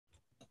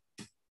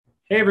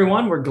Hey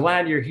everyone, we're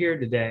glad you're here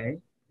today.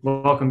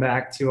 Welcome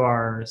back to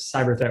our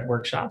cyber threat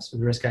workshops with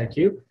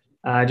RiskIQ.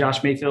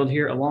 Josh Mayfield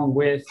here along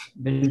with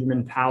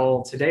Benjamin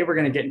Powell. Today we're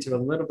going to get into a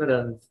little bit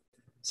of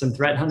some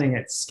threat hunting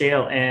at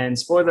scale, and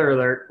spoiler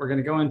alert, we're going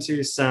to go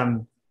into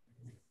some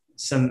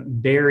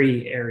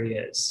berry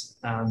areas.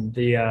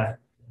 The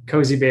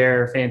cozy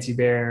bear, fancy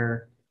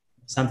bear,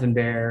 something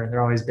bear,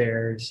 they're always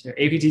bears.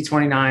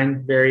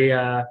 APT29, very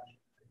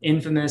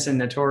infamous and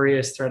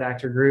notorious threat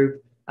actor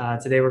group.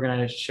 Today, we're going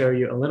to show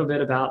you a little bit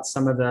about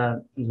some of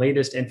the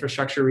latest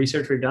infrastructure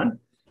research we've done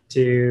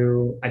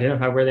to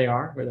identify where they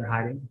are, where they're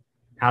hiding,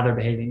 how they're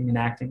behaving and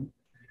acting.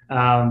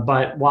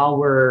 But while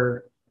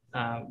we're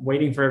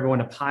waiting for everyone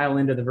to pile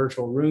into the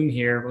virtual room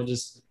here, we'll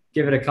just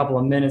give it a couple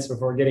of minutes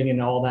before getting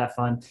into all that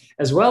fun,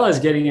 as well as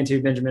getting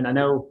into, Benjamin, I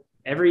know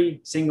every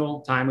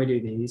single time we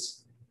do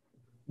these,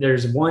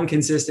 there's one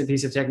consistent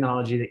piece of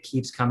technology that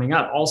keeps coming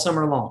up all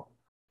summer long,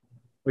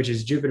 which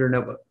is Jupyter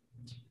Notebook.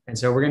 And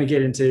so we're going to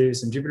get into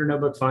some Jupyter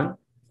Notebook fun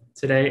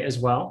today as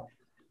well,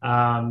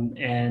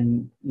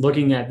 and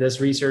looking at this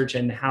research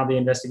and how the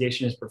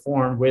investigation is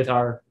performed with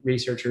our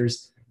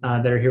researchers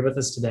that are here with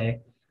us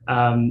today.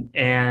 And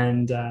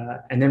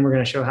then we're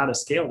going to show how to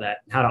scale that,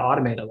 how to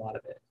automate a lot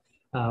of it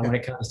when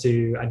it comes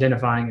to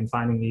identifying and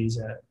finding these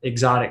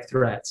exotic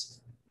threats.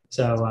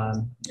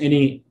 So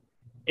any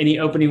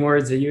opening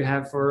words that you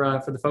have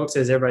for the folks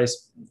as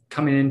everybody's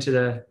coming into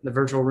the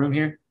virtual room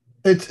here?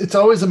 It's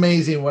always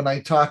amazing when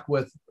I talk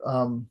with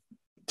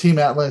Team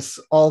Atlas,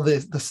 all the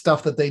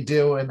stuff that they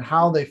do and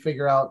how they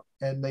figure out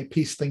and they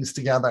piece things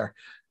together.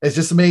 It's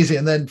just amazing.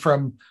 And then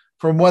from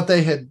what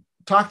they had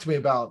talked to me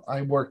about,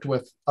 I worked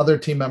with other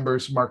team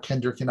members, Mark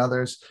Hendrick and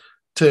others,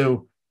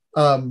 to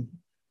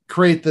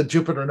create the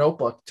Jupyter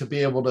Notebook to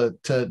be able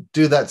to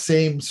do that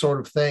same sort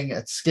of thing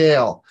at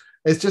scale.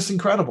 It's just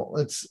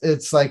incredible.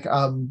 It's like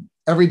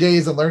every day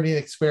is a learning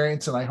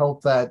experience, and I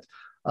hope that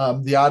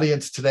the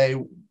audience today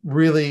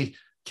really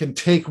can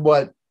take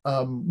what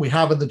we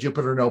have in the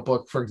Jupyter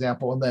Notebook, for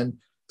example, and then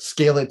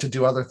scale it to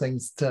do other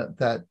things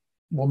that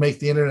will make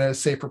the internet a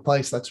safer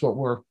place. That's what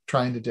we're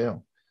trying to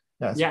do.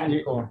 Yeah, and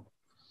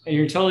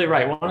you're totally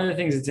right. One of the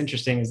things that's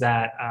interesting is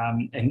that,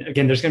 and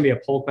again, there's going to be a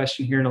poll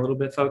question here in a little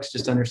bit, folks,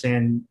 just to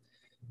understand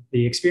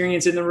the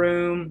experience in the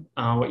room,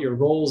 what your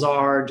roles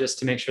are, just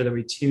to make sure that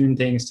we tune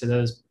things to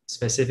those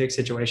specific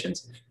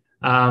situations.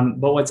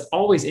 But what's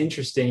always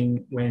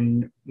interesting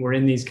when we're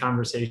in these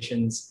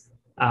conversations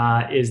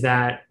is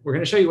that we're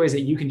going to show you ways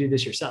that you can do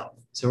this yourself.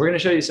 So we're going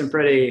to show you some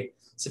pretty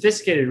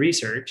sophisticated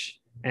research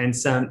and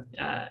some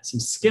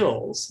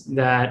skills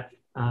that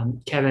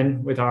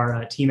Kevin with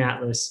our Team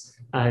Atlas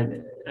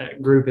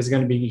group is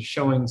going to be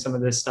showing some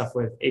of this stuff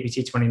with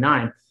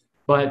APT29.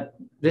 But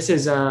this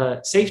is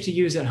safe to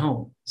use at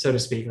home, so to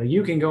speak. Like,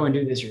 you can go and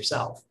do this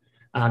yourself,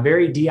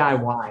 very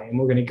DIY. And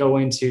we're going to go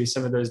into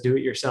some of those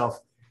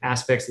do-it-yourself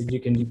aspects that you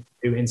can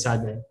do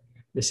inside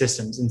the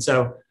systems. And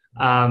so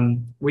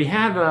we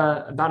have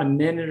about a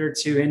minute or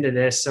two into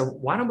this. So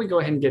why don't we go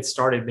ahead and get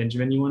started,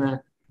 Benjamin? You want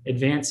to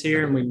advance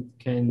here and we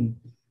can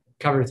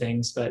cover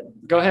things, but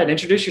go ahead,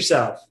 introduce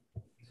yourself,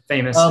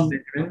 famous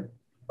Benjamin.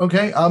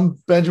 Okay, I'm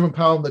Benjamin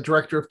Powell. I'm the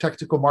Director of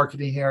Technical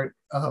Marketing here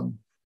at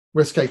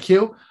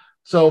RiskIQ.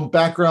 So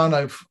background,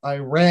 I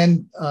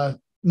ran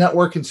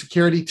network and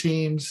security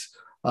teams,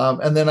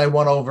 and then I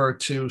went over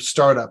to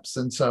startups.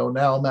 And so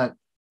now I'm at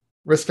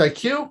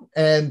RiskIQ,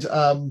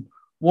 and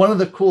one of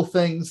the cool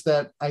things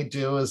that I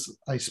do is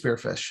I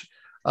spearfish.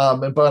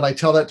 But I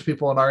tell that to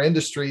people in our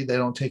industry, they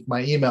don't take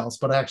my emails,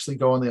 but I actually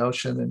go in the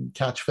ocean and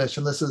catch fish.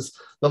 And this is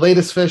the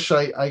latest fish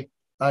I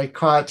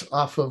caught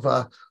off of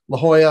La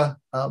Jolla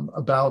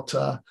about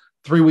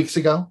 3 weeks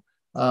ago.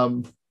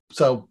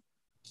 So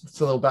it's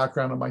a little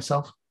background on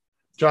myself.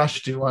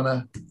 Josh, do you want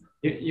to?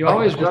 You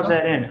always rub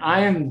that in.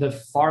 I am the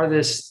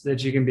farthest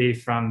that you can be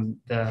from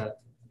the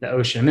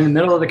ocean. I'm in the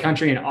middle of the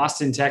country in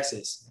Austin,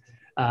 Texas,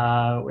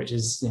 which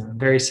is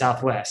very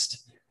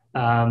southwest,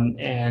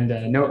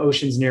 and no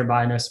oceans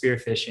nearby, no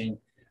spearfishing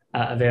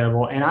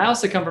available. And I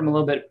also come from a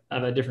little bit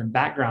of a different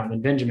background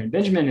than Benjamin.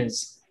 Benjamin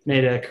has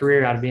made a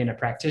career out of being a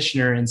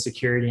practitioner in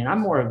security, and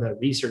I'm more of the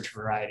research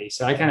variety.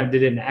 So I kind of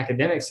did it in an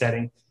academic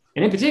setting.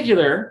 And in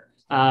particular,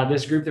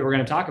 this group that we're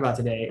going to talk about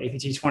today,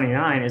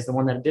 APT29, is the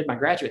one that I did my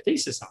graduate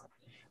thesis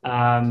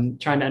on,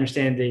 trying to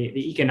understand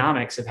the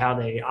economics of how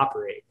they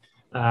operate.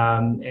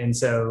 And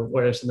so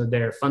what are some of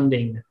their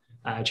funding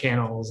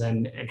channels,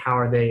 and how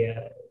are they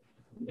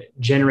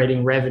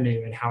generating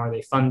revenue, and how are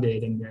they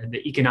funded, and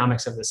the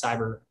economics of the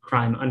cyber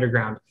crime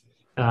underground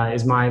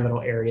is my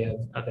little area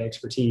of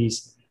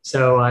expertise.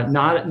 So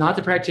not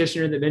the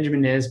practitioner that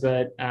Benjamin is,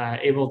 but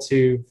able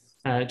to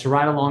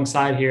ride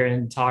alongside here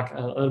and talk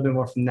a little bit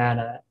more from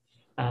that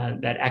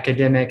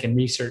academic and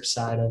research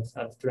side of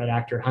threat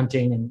actor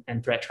hunting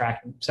and threat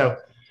tracking. So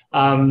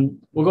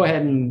we'll go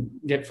ahead and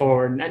get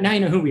forward. Now you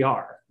know who we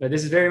are, but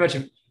this is very much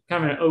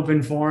kind of an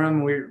open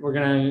forum. We're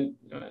going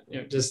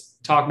to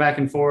just talk back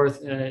and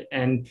forth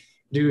and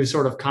do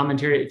sort of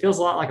commentary. It feels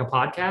a lot like a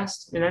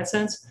podcast in that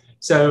sense.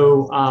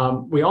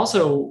 So we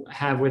also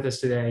have with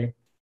us today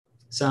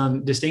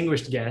some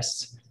distinguished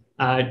guests,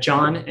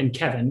 John and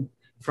Kevin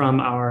from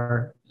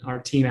our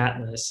team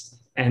Atlas.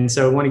 And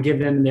so I want to give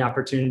them the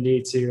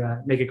opportunity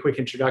to make a quick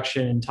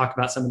introduction and talk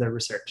about some of their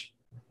research.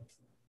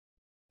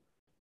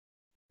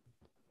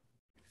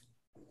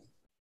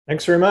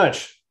 Thanks very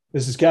much.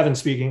 This is Kevin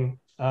speaking.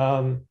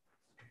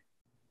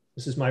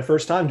 This is my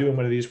first time doing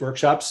one of these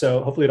workshops,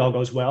 so hopefully it all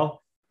goes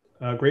well.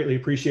 Greatly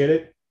appreciate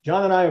it.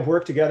 John and I have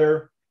worked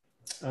together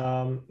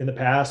in the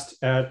past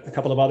at a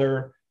couple of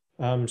other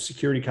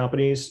security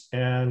companies,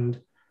 and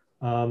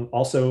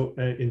also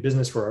in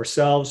business for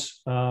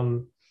ourselves.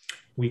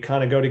 We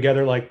kind of go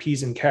together like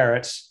peas and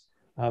carrots,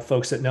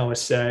 folks that know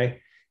us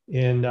say,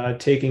 in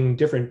taking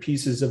different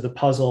pieces of the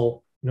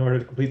puzzle in order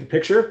to complete the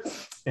picture.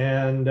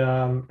 And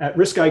at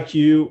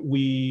RiskIQ,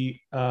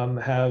 we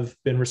have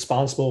been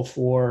responsible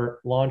for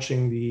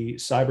launching the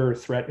cyber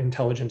threat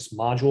intelligence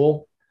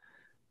module.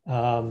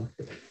 I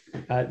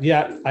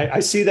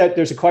see that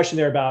there's a question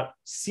there about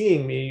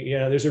seeing me.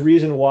 There's a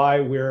reason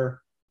why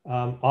we're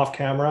off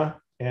camera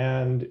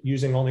and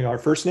using only our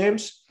first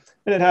names.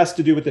 And it has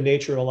to do with the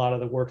nature of a lot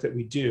of the work that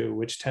we do,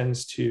 which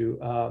tends to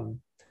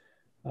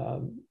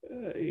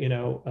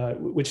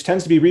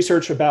be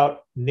research about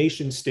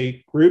nation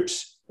state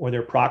groups or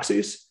their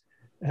proxies.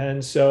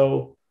 And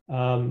so,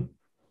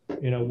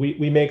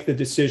 we make the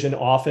decision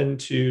often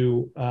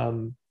to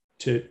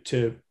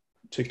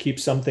keep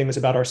some things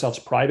about ourselves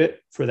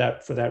private for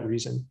that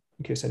reason,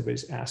 in case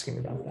anybody's asking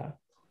about that.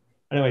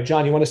 Anyway,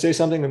 John, you want to say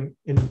something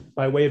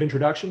by way of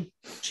introduction?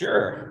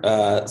 Sure.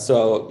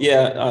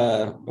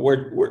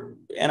 We're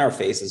and our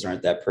faces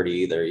aren't that pretty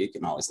either. You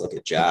can always look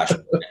at Josh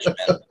and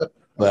Benjamin,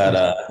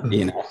 but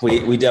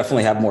we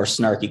definitely have more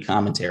snarky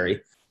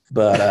commentary.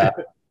 But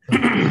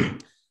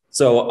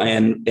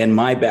and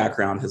my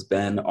background has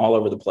been all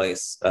over the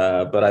place.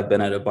 But I've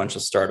been at a bunch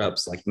of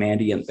startups like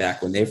Mandiant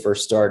back when they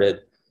first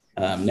started,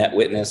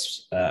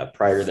 NetWitness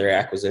prior to their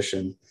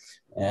acquisition,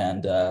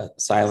 and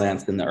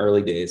Cylance in the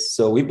early days.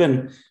 So we've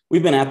been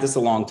at this a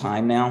long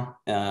time now,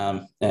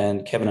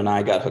 and Kevin and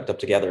I got hooked up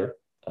together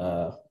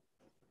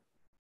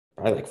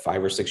probably like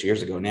 5 or 6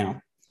 years ago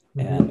now,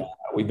 and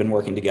we've been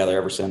working together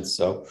ever since.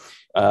 So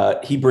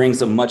he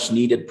brings a much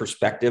needed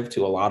perspective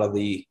to a lot of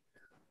the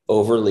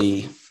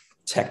overly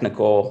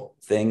technical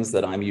things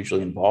that I'm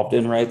usually involved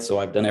in, right? So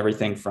I've done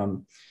everything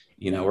from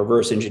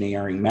reverse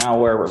engineering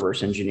malware,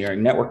 reverse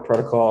engineering network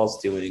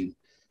protocols, doing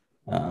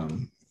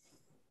host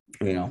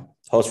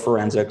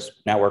forensics,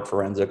 network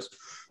forensics,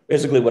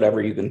 basically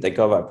whatever you can think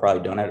of. I've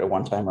probably done it at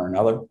one time or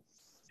another.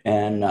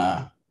 And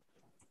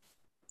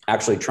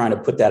actually trying to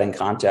put that in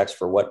context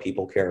for what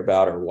people care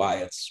about or why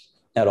it's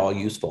at all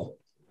useful.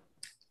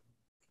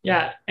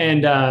 Yeah,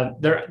 and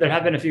there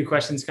have been a few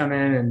questions come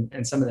in,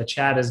 and some of the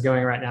chat is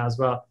going right now as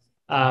well.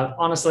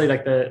 Honestly,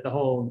 like the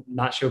whole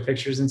not show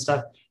pictures and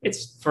stuff,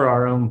 it's for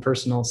our own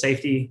personal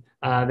safety.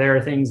 There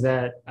are things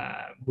that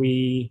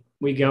we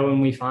go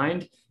and we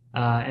find,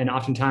 and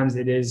oftentimes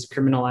it is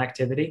criminal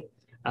activity.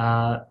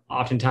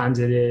 Oftentimes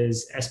it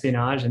is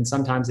espionage, and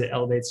sometimes it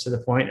elevates to the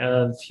point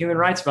of human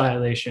rights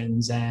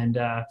violations and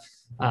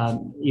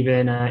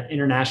even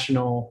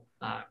international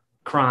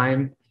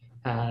crime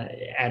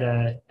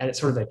at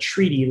sort of a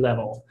treaty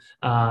level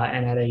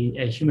and at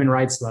a human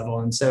rights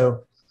level. And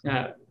so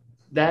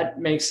that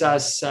makes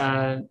us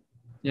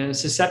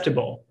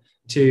susceptible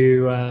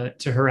to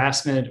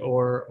harassment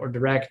or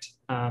direct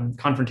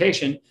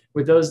confrontation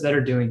with those that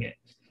are doing it.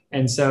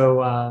 And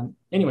so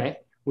anyway,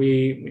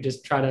 we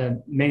just try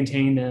to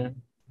maintain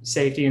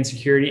safety and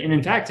security. And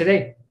in fact,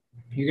 today,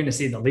 you're going to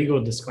see the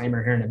legal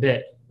disclaimer here in a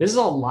bit. This is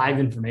all live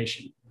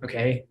information,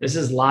 okay? This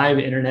is live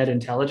internet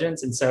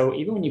intelligence. And so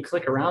even when you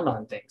click around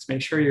on things,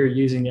 make sure you're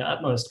using the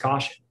utmost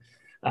caution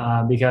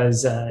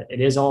because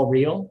it is all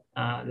real.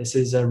 This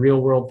is a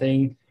real world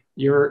thing.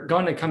 You're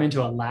going to come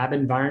into a lab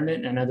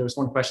environment. I know there was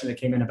one question that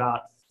came in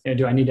about,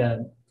 do I need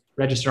to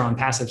register on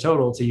Passive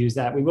Total to use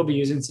that? We will be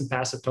using some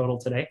Passive Total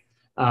today.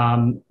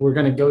 We're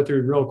going to go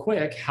through real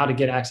quick how to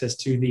get access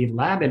to the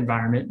lab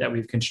environment that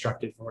we've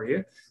constructed for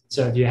you.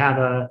 So if you have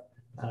a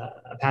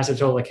Passive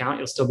Total account,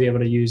 you'll still be able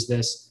to use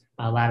this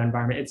lab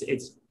environment.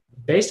 It's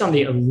based on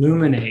the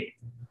Illuminate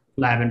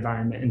lab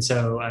environment. And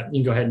so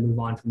you can go ahead and move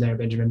on from there,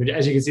 Benjamin. But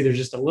as you can see, there's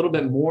just a little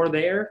bit more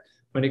there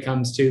when it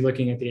comes to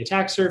looking at the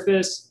attack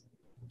surface,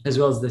 as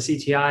well as the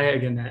CTI,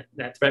 again,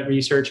 that threat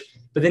research.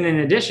 But then in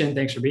addition,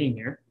 thanks for being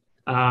here.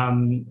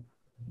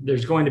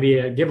 There's going to be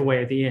a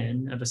giveaway at the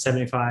end of a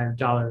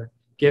 $75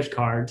 gift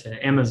card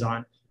to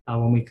Amazon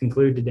when we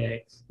conclude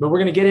today. But we're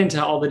going to get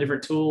into all the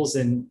different tools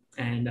and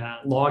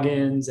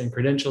logins and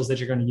credentials that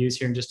you're going to use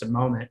here in just a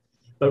moment.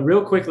 But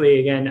real quickly,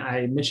 again,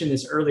 I mentioned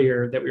this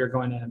earlier that we were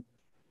going to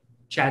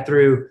chat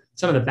through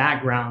some of the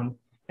background.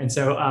 And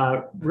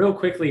so real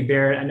quickly,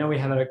 Barrett, I know we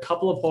have a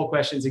couple of poll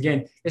questions.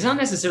 Again, it's not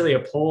necessarily a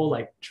poll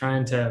like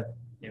trying to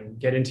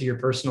get into your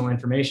personal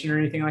information or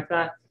anything like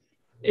that.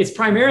 It's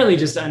primarily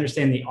just to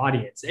understand the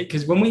audience.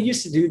 Because when we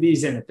used to do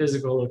these in a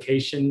physical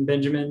location,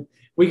 Benjamin,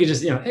 we could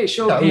just, hey,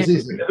 show of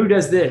hands, who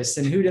does this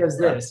and who does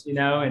this,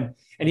 and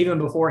even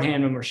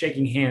beforehand when we're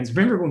shaking hands,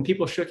 remember when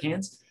people shook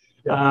hands?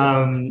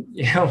 When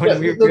we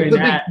were doing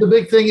that. The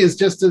big thing is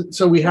just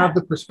so we have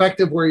the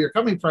perspective where you're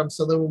coming from,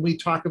 so that when we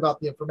talk about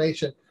the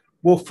information,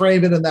 we'll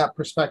frame it in that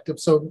perspective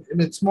so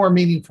it's more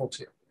meaningful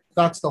to you.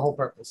 That's the whole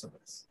purpose of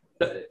this.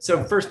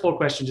 So first poll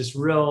question, just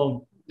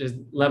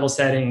level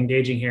setting,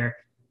 engaging here.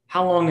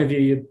 How long have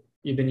you've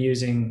been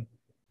using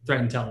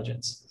threat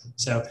intelligence?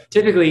 So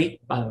typically,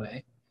 by the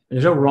way,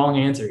 there's no wrong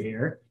answer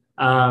here.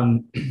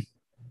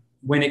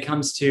 When it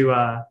comes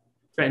to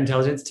threat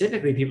intelligence,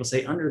 typically people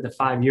say under the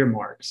 5-year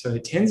mark. So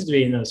it tends to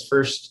be in those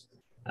first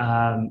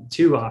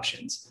 2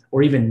 options,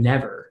 or even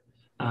never.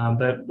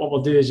 But what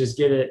we'll do is just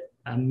give it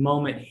a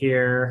moment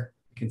here.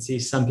 You can see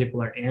some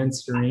people are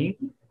answering.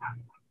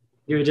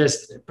 Give it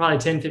just probably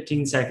 10,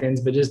 15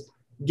 seconds, but just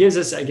gives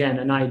us, again,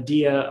 an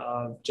idea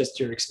of just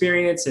your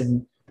experience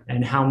and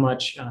how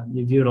much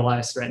you've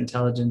utilized threat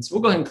intelligence.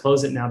 We'll go ahead and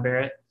close it now,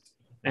 Barrett,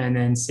 and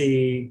then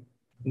see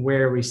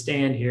where we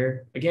stand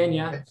here.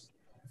 Again,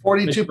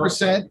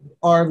 42%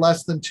 are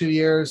less than 2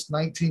 years,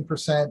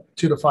 19%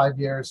 2 to 5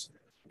 years,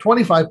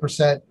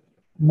 25%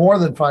 more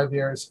than 5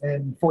 years,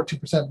 and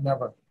 14%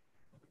 never.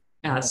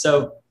 Yeah,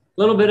 so a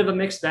little bit of a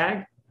mixed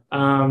bag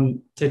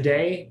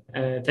today.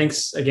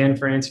 Thanks again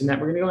for answering that.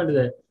 We're going to go into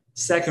the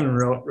second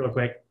real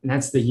quick, and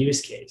that's the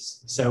use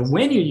case. So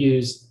when you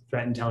use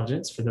threat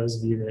intelligence, for those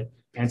of you that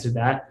answered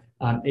that,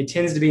 it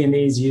tends to be in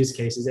these use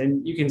cases,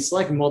 and you can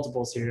select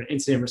multiples here: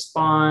 incident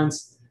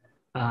response,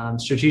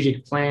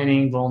 strategic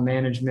planning, vuln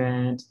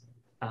management.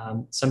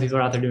 Some people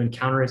are out there doing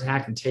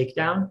counterattack and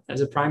takedown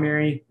as a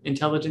primary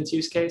intelligence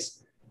use case.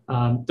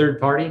 Third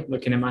party,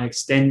 looking at my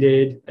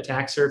extended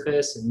attack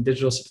surface and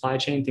digital supply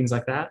chain, things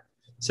like that.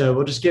 So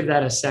we'll just give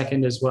that a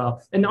second as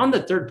well. And on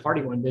the third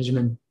party one,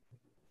 Benjamin,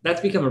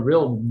 that's become a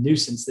real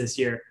nuisance this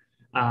year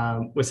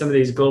with some of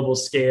these global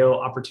scale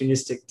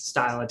opportunistic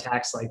style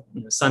attacks like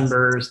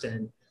Sunburst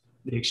and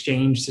the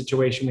Exchange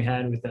situation we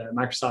had with the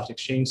Microsoft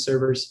Exchange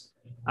servers.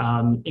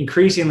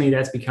 Increasingly,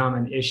 that's become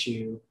an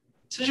issue,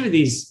 especially with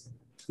these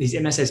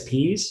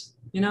MSSPs,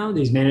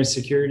 these managed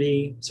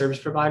security service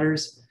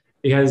providers,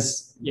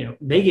 because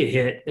they get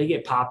hit, they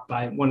get popped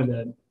by one of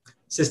the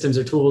systems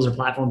or tools or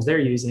platforms they're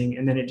using,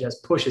 and then it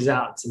just pushes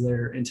out to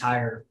their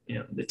entire,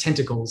 the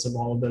tentacles of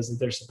all of those that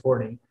they're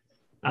supporting.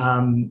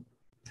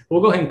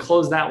 We'll go ahead and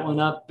close that one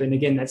up. And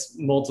again, that's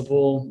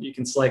multiple. You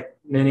can select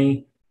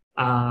many.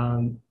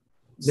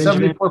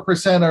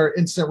 74% are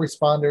incident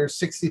responders,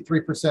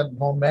 63%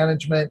 vuln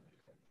management,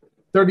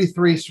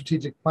 33%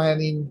 strategic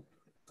planning,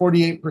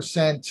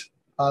 48%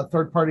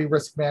 third-party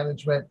risk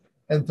management,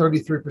 and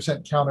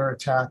 33%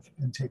 counterattack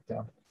and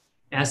takedown.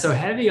 Yeah, so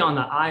heavy on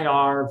the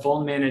IR,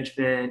 vuln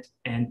management,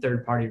 and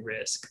third-party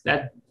risk.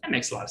 That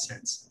makes a lot of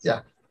sense.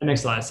 Yeah, that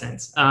makes a lot of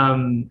sense.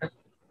 And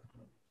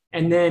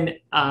then,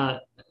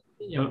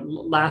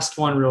 last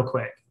one real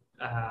quick.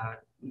 I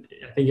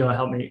think you'll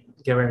help me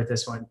get away with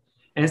this one.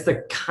 And it's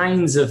the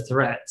kinds of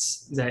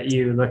threats that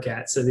you look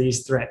at. So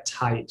these threat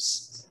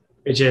types,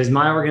 which is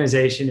my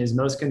organization is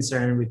most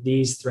concerned with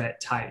these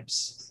threat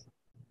types.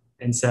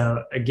 And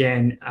so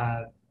again,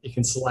 you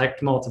can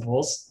select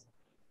multiples,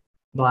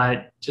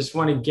 but just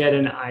want to get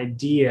an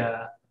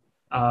idea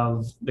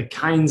of the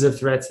kinds of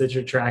threats that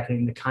you're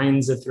tracking, the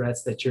kinds of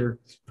threats that you're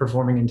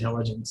performing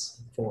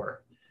intelligence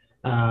for.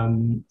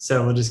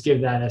 So we'll just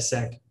give that a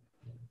sec.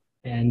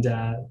 And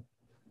the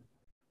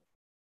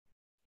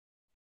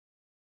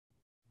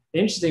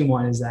interesting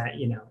one is that,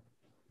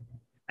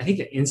 I think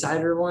the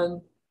insider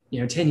one,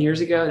 10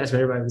 years ago, that's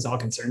what everybody was all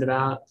concerned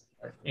about.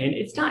 And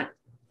it's not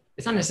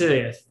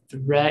necessarily a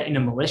threat in a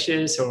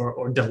malicious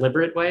or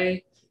deliberate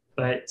way,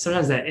 but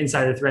sometimes that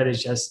insider threat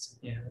is just,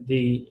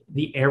 the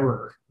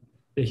error,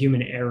 the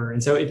human error.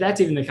 And so if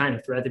that's even the kind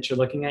of threat that you're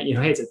looking at,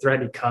 hey, it's a threat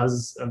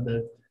because of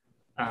the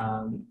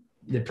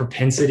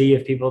propensity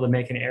of people to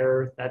make an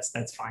error,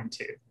 that's fine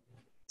too.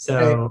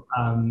 So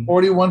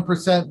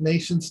 41%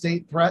 nation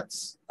state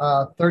threats,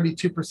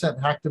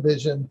 32% hack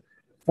division,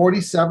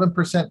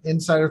 47%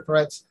 insider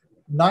threats,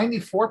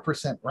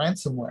 94%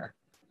 ransomware,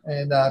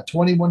 and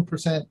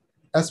 21%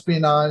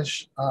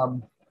 espionage,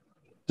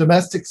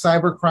 domestic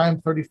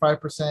cybercrime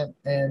 35%,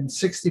 and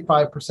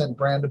 65%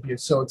 brand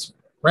abuse. So it's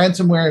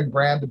ransomware and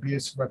brand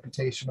abuse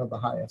reputation are the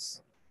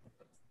highest.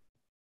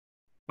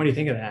 What do you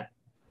think of that?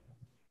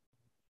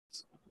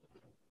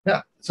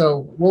 Yeah,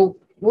 so we'll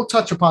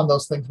touch upon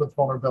those things with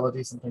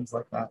vulnerabilities and things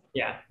like that.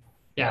 Yeah.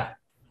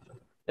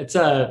 It's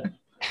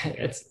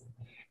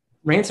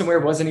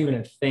ransomware wasn't even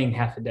a thing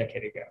half a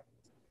decade ago.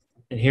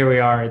 And here we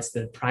are, it's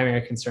the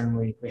primary concern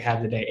we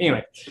have today.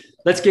 Anyway,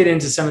 let's get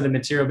into some of the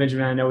material,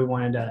 Benjamin. I know we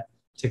wanted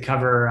to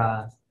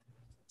cover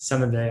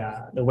some of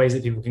the ways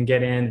that people can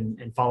get in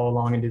and follow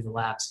along and do the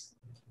labs.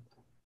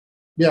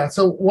 Yeah,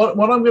 so what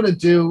I'm going to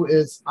do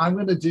is I'm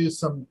going to do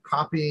some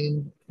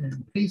copying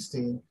and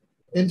pasting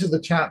into the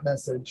chat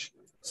message,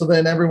 so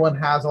then everyone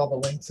has all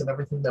the links and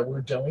everything that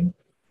we're doing.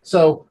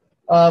 So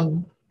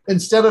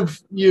instead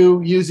of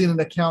you using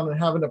an account and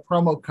having a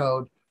promo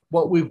code,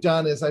 what we've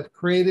done is I've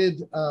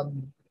created,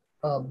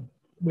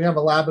 we have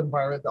a lab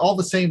environment, all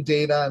the same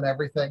data and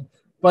everything,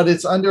 but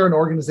it's under an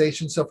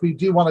organization. So if we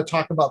do want to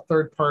talk about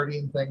third party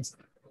and things,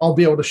 I'll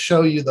be able to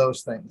show you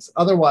those things.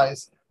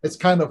 Otherwise, it's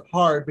kind of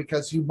hard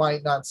because you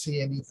might not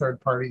see any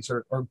third parties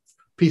or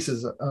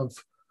pieces of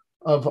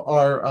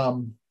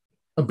our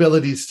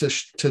abilities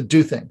to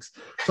do things.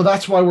 So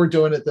that's why we're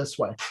doing it this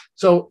way.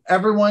 So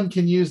everyone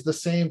can use the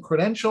same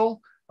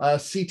credential,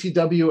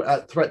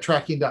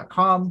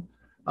 ctw@threattracking.com.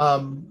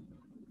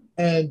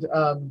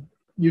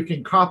 You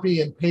can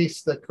copy and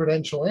paste the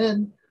credential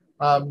in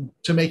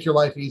to make your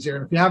life easier.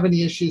 And if you have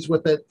any issues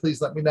with it,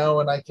 please let me know,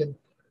 and I can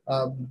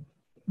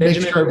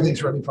make sure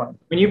everything's running fine.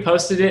 When you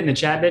posted it in the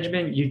chat,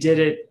 Benjamin, you did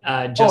it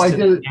just.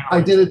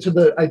 I did it to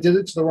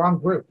the wrong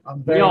group.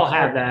 We all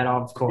have that,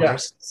 of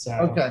course. Yeah. So.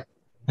 Okay.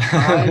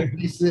 I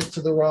pasted it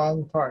to the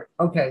wrong part.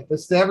 Okay,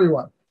 this to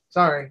everyone.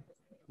 Sorry.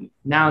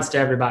 Now it's to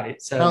everybody.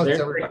 So there's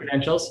three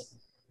credentials.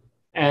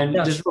 And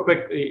just real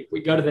quick,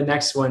 we go to the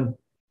next one.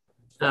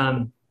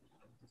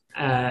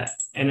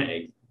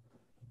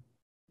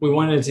 We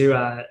wanted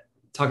to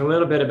talk a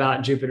little bit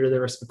about Jupyter.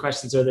 There were some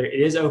questions earlier.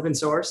 It is open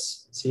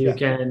source, so you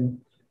can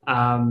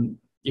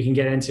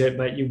get into it,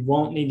 but you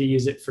won't need to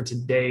use it for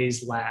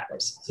today's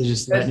labs. So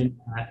just let me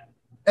know that.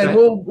 And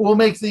we'll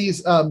make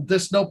these.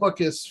 This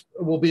notebook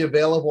will be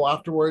available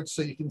afterwards,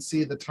 so you can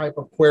see the type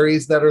of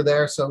queries that are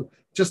there. So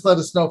just let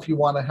us know if you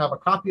want to have a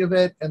copy of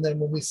it, and then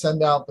when we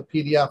send out the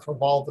PDF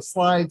of all the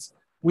slides,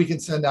 we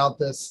can send out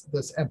this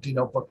empty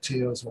notebook to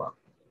you as well.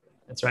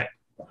 That's right.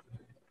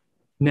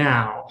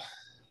 Now,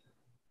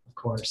 of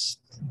course,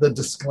 the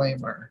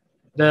disclaimer.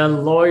 The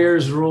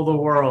lawyers rule the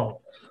world.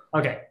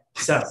 Okay,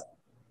 so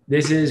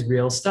this is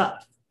real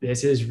stuff.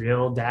 This is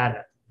real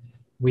data.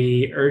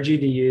 We urge you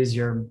to use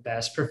your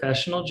best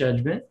professional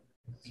judgment.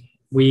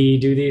 We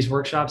do these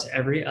workshops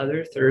every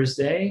other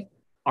Thursday.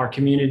 Our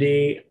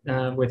community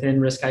within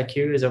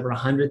RiskIQ is over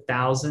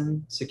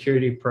 100,000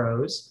 security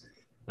pros.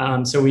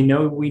 So we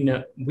know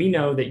that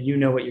you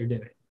know what you're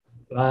doing.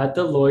 But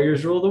the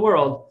lawyers rule the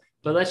world.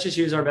 But let's just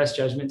use our best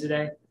judgment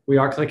today. We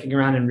are clicking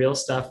around in real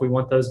stuff. We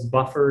want those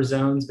buffer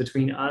zones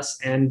between us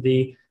and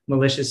the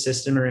malicious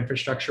system or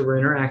infrastructure we're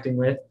interacting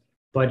with.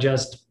 But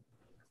just,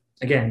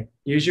 again,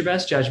 use your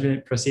best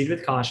judgment, proceed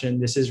with caution.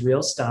 This is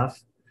real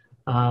stuff.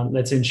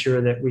 Let's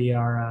ensure that we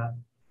are.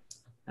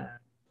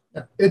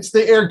 It's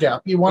the air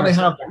gap. You want to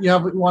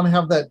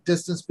have that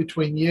distance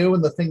between you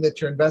and the thing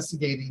that you're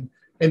investigating.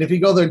 And if you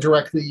go there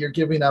directly, you're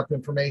giving up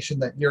information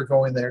that you're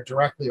going there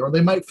directly, or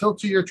they might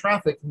filter your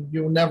traffic and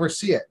you'll never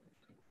see it.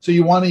 So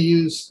you want to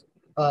use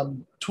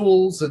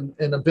tools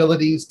and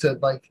abilities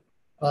to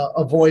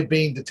avoid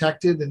being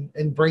detected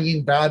and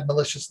bringing bad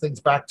malicious things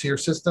back to your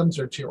systems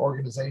or to your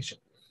organization.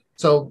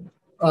 So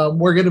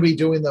we're going to be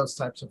doing those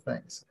types of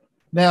things.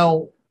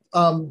 Now,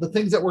 the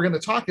things that we're going to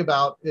talk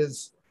about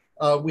is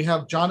we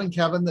have John and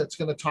Kevin that's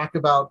going to talk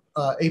about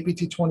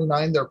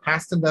APT29, their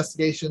past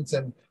investigations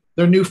and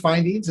their new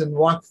findings, and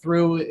walk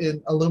through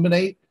and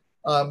illuminate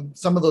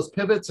some of those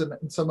pivots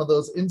and some of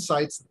those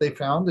insights that they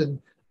found.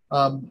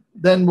 And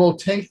then we'll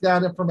take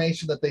that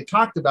information that they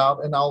talked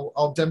about, and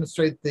I'll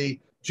demonstrate the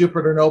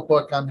Jupyter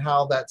notebook on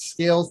how that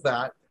scales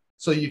that,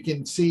 so you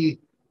can see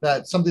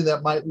that something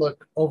that might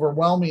look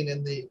overwhelming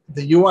in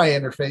the UI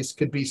interface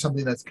could be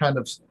something that's kind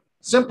of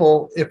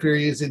simple if you're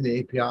using the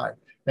API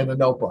and the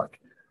notebook.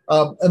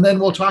 And then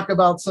we'll talk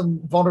about some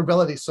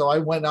vulnerabilities. So I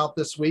went out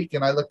this week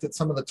and I looked at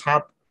some of the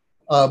top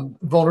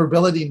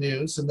vulnerability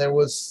news, and there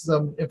was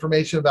some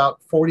information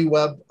about 40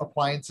 web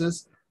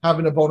appliances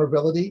having a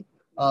vulnerability,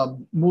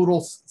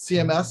 Moodle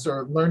CMS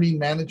or learning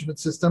management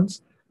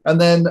systems. And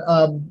then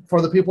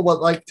for the people that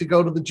like to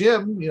go to the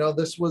gym,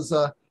 this was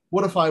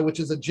Woodify, which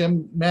is a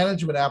gym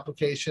management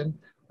application.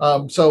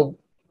 So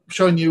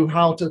showing you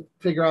how to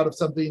figure out if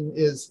something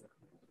is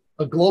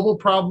a global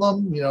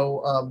problem,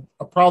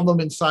 a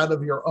problem inside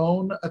of your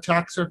own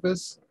attack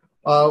surface,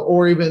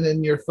 or even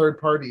in your third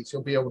parties.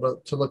 You'll be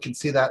able to look and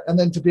see that. And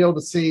then to be able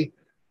to see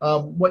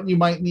what you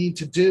might need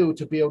to do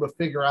to be able to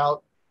figure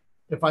out,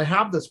 if I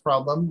have this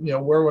problem,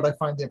 where would I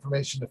find the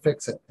information to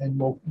fix it? And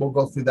we'll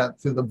go through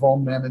that through the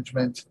vuln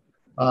management,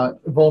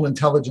 vuln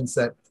intelligence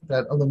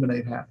that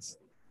Illuminate has.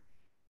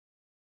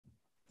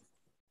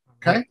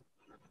 Okay.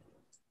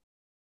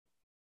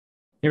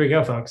 Here we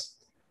go, folks.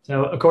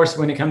 So, of course,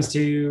 when it comes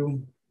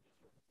to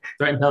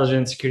threat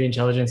intelligence, security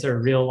intelligence, there are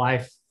real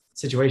life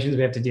situations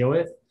we have to deal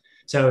with.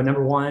 So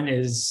number one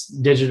is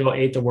digital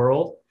ate the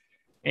world,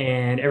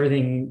 and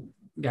everything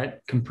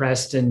got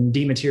compressed and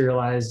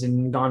dematerialized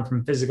and gone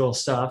from physical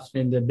stuff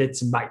into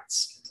bits and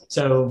bytes.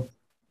 So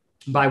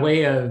by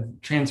way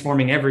of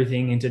transforming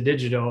everything into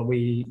digital,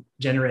 we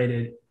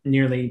generated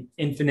nearly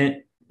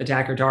infinite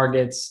attacker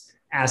targets,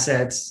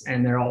 assets,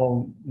 and they're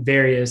all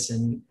various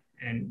and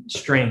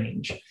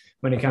strange.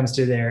 When it comes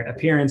to their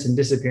appearance and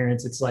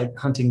disappearance, it's like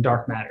hunting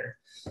dark matter.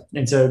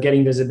 And so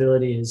getting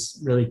visibility is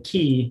really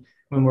key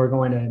when we're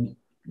going to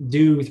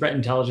do threat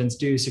intelligence,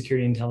 do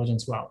security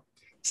intelligence well.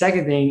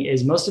 Second thing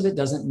is most of it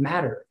doesn't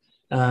matter.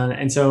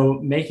 And so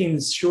making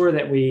sure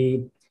that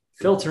we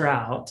filter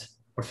out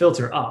or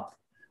filter up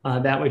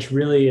that which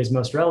really is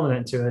most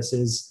relevant to us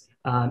is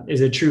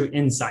a true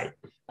insight.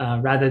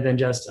 rather than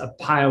just a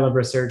pile of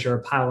research or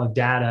a pile of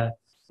data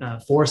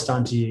forced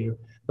onto you.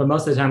 But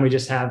most of the time we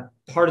just have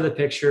part of the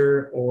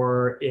picture,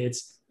 or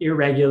it's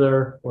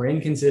irregular or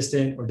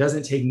inconsistent or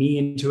doesn't take me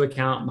into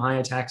account, my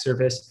attack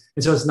surface.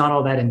 And so it's not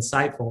all that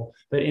insightful,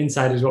 but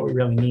insight is what we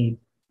really need.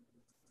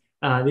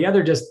 The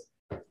other just,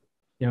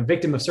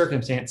 victim of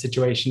circumstance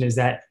situation is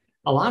that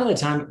a lot of the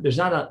time there's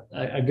not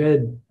a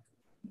good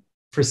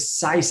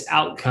precise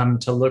outcome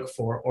to look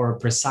for or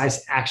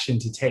precise action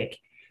to take.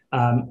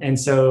 And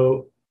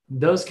so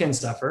those can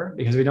suffer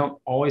because we don't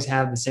always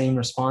have the same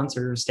response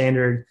or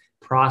standard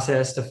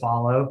process to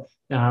follow.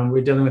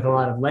 We're dealing with a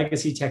lot of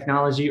legacy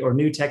technology or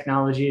new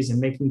technologies,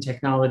 and making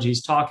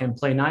technologies talk and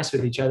play nice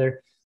with each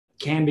other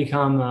can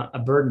become a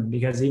burden,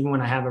 because even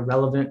when I have a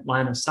relevant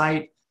line of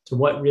sight to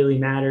what really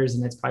matters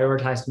and it's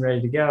prioritized and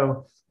ready to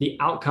go, the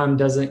outcome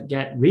doesn't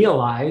get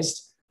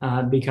realized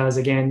because,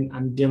 again,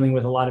 I'm dealing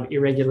with a lot of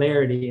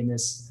irregularity in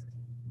this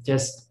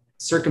just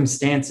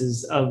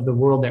circumstances of the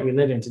world that we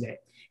live in today.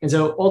 And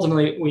so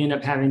ultimately we end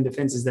up having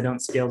defenses that don't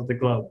scale to the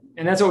globe.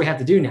 And that's what we have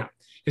to do now,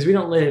 because we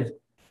don't live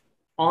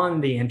on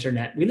the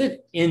internet. We live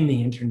in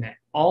the internet,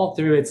 all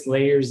through its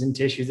layers and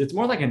tissues. It's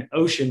more like an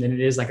ocean than it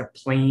is like a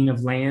plane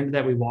of land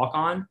that we walk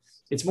on.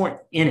 It's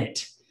more in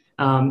it.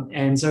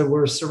 And so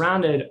we're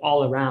surrounded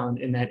all around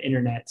in that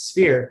internet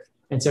sphere.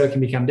 And so it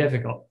can become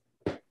difficult.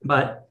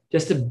 But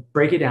just to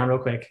break it down real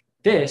quick,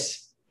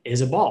 this is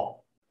a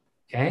ball,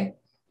 okay?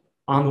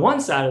 On one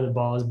side of the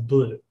ball is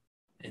blue,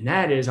 and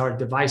that is our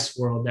device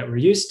world that we're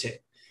used to.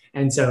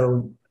 And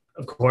so,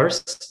 of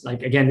course,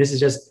 like, again, this is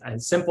just a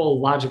simple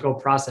logical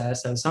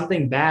process of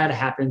something bad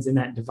happens in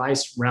that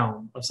device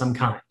realm of some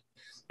kind.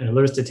 An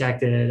alert is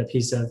detected, a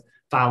piece of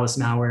fileless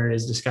malware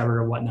is discovered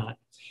or whatnot.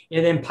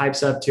 It then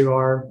pipes up to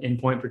our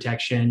endpoint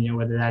protection,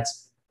 whether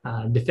that's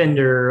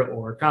Defender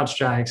or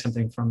CrowdStrike,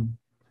 something from,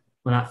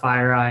 well, not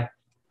FireEye,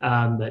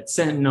 but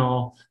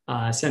Sentinel,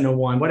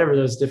 Sentinel-1, whatever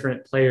those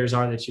different players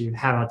are that you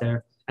have out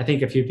there. I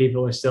think a few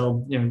people are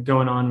still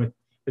going on with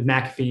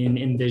McAfee and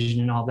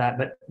Envision and all that.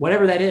 But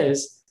whatever that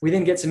is, we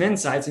then get some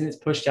insights and it's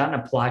pushed out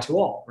and applied to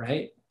all,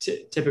 right?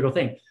 Typical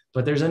thing.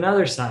 But there's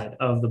another side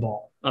of the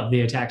ball, of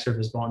the attack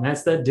surface ball, and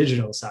that's the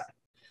digital side.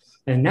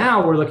 And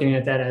now we're looking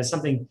at that as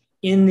something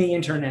in the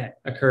internet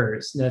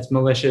occurs that's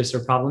malicious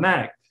or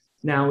problematic.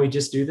 Now we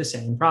just do the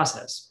same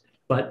process,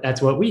 but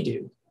that's what we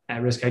do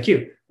at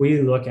RiskIQ.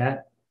 We look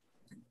at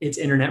its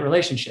internet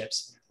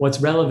relationships,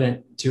 what's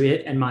relevant to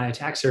it and my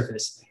attack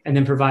surface, and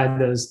then provide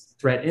those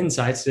threat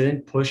insights to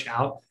then push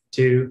out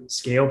to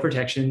scale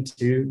protection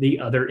to the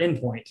other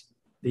endpoint,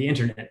 the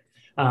internet.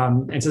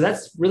 And so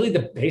that's really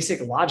the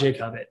basic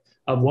logic of it,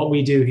 of what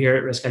we do here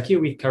at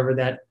RiskIQ. We cover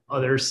that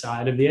other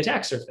side of the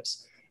attack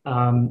surface.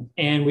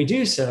 And we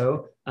do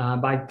so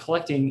by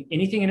collecting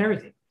anything and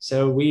everything.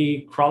 So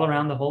we crawl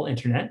around the whole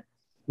internet.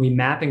 We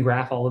map and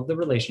graph all of the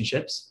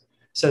relationships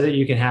so that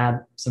you can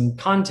have some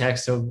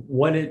context of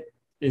what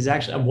is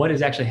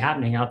actually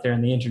happening out there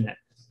in the internet,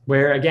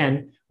 where,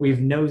 again, we've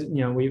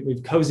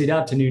cozied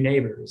up to new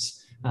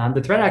neighbors.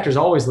 The threat actors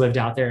always lived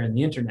out there in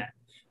the internet,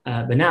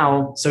 but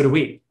now so do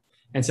we.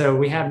 And so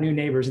we have new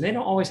neighbors, and they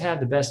don't always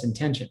have the best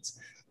intentions.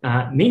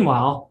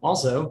 Meanwhile,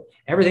 also,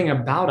 everything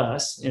about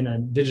us in a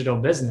digital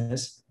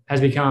business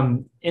has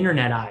become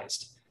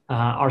internetized.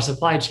 Our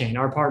supply chain,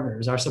 our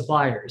partners, our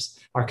suppliers,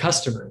 our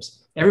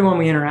customers, everyone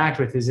we interact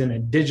with is in a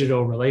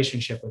digital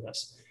relationship with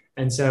us.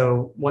 And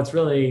so what's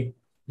really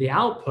the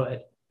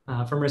output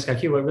from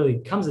RiskIQ, what really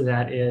comes of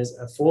that is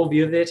a full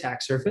view of the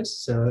attack surface,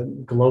 so a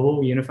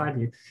global unified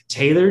view,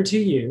 tailored to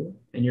you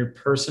and your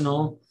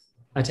personal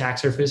attack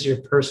surface, your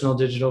personal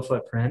digital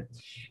footprint.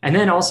 And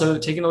then also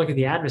taking a look at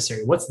the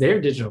adversary. What's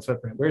their digital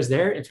footprint? Where's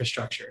their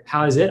infrastructure?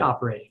 How is it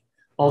operating?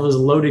 All those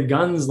loaded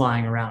guns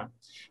lying around.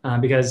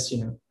 Because,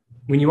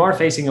 when you are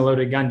facing a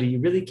loaded gun, do you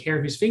really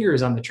care whose finger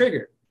is on the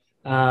trigger?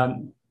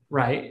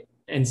 Right?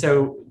 And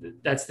so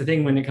that's the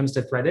thing when it comes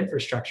to threat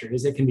infrastructure,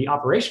 is it can be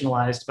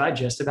operationalized by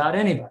just about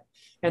anybody.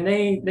 And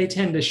they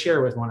tend to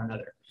share with one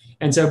another.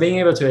 And so being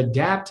able to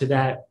adapt to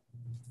that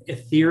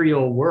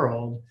ethereal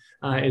world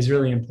is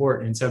really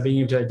important. And so being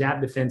able to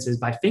adapt defenses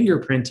by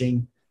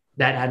fingerprinting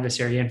that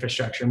adversary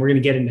infrastructure. And we're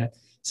going to get into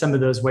some of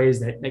those ways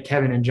that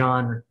Kevin and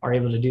John are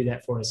able to do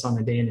that for us on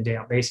a day in and day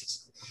out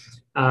basis.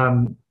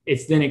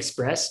 It's then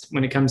expressed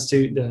when it comes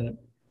to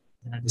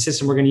the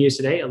system we're going to use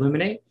today,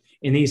 Illuminate,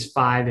 in these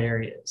 5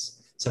 areas.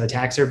 So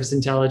attack surface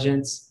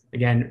intelligence,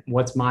 again,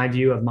 what's my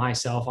view of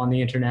myself on the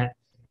internet?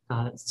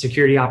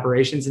 Security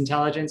operations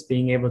intelligence,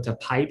 being able to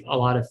pipe a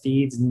lot of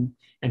feeds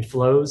and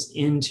flows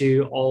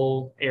into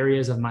all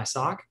areas of my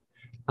SOC.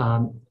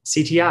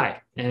 CTI,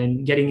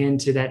 and getting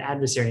into that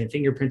adversary and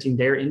fingerprinting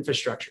their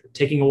infrastructure,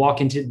 taking a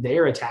walk into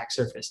their attack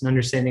surface and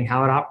understanding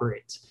how it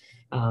operates.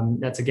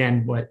 That's,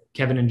 again, what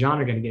Kevin and John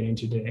are going to get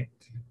into today.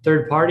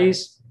 Third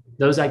parties,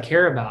 those I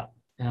care about.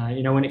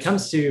 When it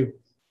comes to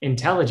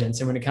intelligence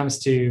and when it comes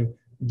to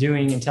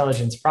doing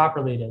intelligence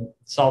properly to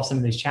solve some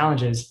of these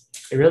challenges,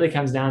 it really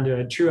comes down to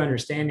a true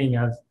understanding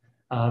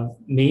of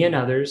me and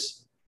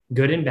others,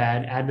 good and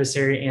bad,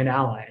 adversary and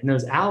ally. And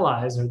those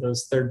allies are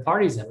those third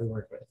parties that we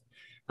work with.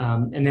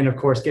 And then, of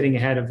course, getting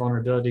ahead of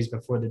vulnerabilities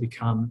before they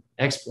become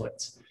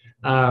exploits.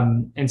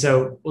 And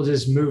so we'll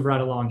just move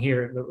right along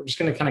here. But we're just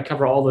going to kind of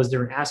cover all those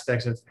different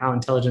aspects of how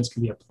intelligence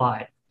can be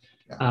applied.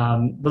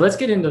 But let's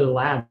get into the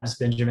labs,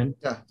 Benjamin,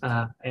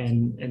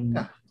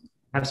 and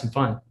have some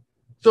fun.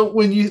 So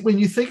when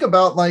you think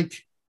about, like,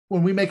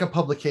 when we make a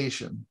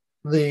publication,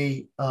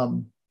 the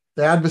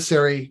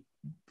adversary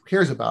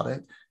hears about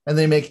it and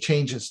they make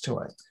changes to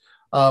it.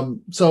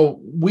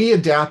 So we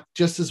adapt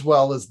just as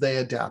well as they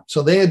adapt.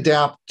 So they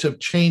adapt to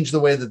change the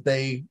way that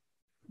they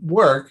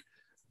work,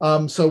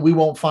 so we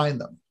won't find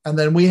them. And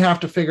then we have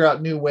to figure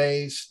out new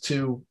ways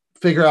to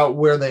figure out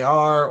where they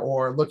are,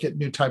 or look at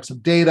new types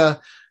of data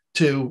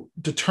to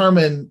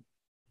determine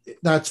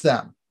that's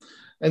them.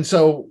 And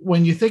so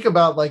when you think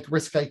about, like,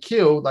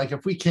 RiskIQ, like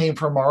if we came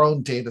from our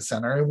own data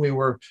center and we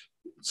were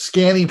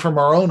scanning from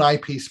our own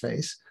IP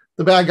space,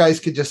 the bad guys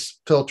could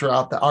just filter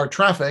out our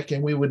traffic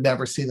and we would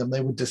never see them.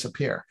 They would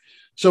disappear.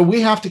 So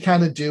we have to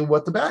kind of do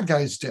what the bad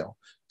guys do.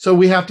 So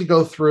we have to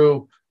go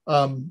through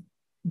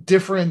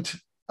different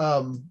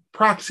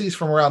proxies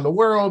from around the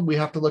world. We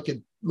have to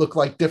look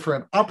like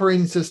different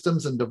operating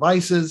systems and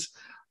devices.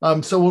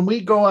 So when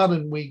we go out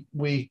and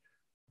we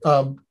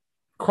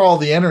crawl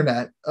the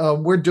internet,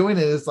 we're doing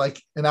it as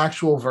like an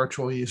actual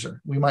virtual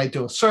user. We might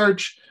do a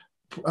search,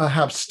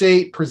 have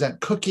state,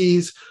 present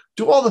cookies,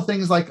 do all the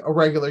things like a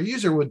regular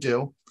user would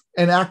do,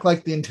 and act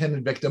like the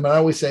intended victim. And I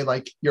always say,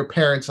 like, your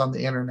parents on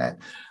the internet.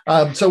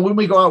 So when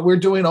we go out, we're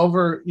doing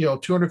over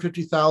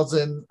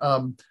 250,000.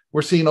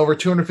 We're seeing over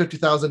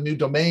 250,000 new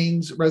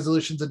domains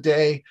resolutions a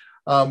day.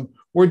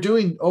 We're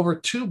doing over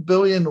 2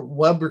 billion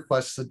web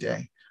requests a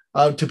day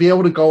to be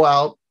able to go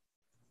out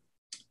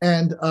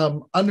and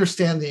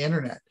understand the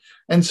internet.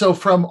 And so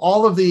from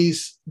all of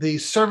these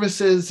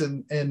services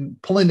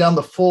and pulling down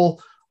the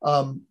full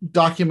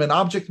document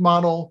object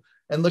model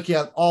and looking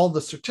at all the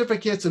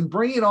certificates and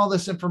bringing all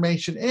this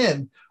information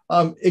in,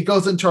 it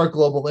goes into our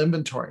global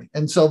inventory.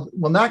 And so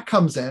when that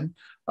comes in,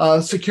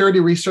 security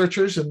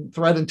researchers and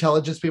threat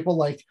intelligence people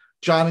like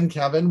John and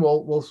Kevin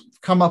will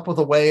come up with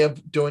a way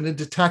of doing a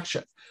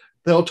detection.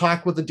 They'll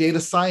talk with the data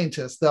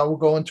scientists that will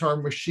go into our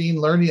machine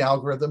learning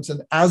algorithms.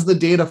 And as the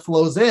data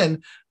flows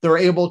in, they're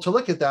able to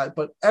look at that.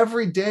 But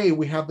every day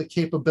we have the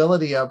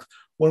capability of,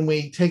 when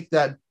we take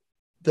that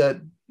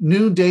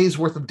new day's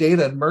worth of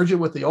data and merge it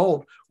with the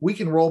old, we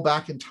can roll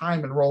back in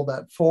time and roll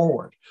that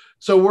forward.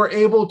 So we're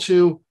able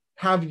to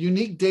have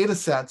unique data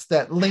sets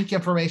that link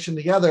information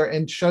together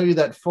and show you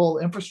that full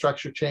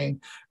infrastructure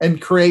chain,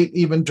 and create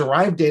even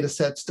derived data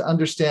sets to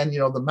understand, the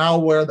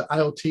malware, the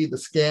IoT, the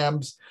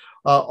scams,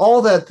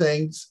 all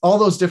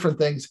those different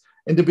things,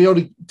 and to be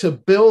able to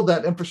build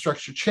that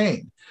infrastructure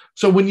chain.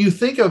 So when you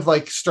think of,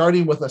 like,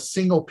 starting with a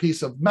single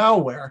piece of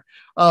malware,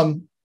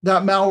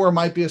 that malware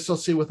might be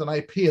associated with an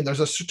IP, and there's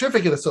a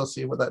certificate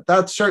associated with it.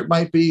 That cert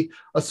might be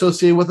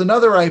associated with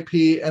another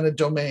IP and a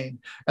domain,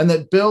 and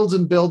that builds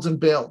and builds and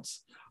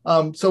builds.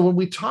 So when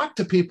we talk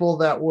to people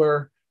that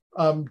were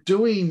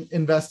doing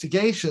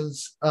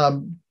investigations,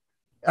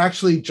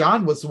 actually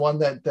John was the one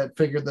that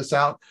figured this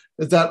out,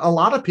 is that a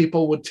lot of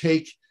people would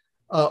take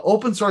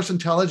open source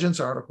intelligence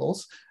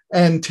articles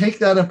and take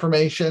that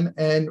information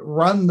and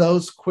run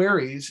those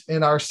queries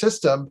in our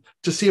system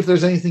to see if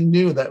there's anything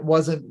new that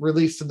wasn't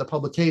released in the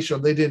publication or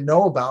they didn't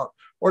know about,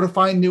 or to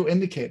find new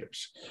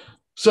indicators.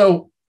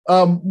 So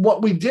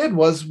what we did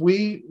was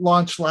we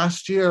launched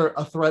last year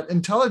a threat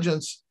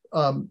intelligence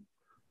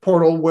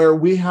portal where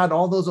we had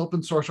all those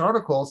open source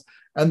articles,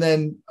 and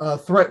then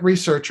threat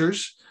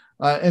researchers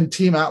and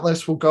Team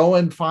Atlas will go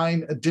and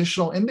find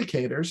additional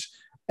indicators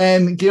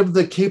and give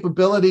the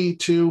capability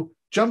to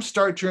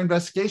jumpstart your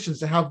investigations,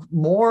 to have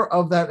more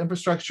of that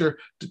infrastructure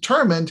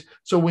determined.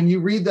 So when you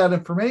read that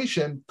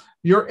information,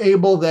 you're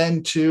able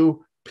then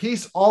to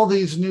piece all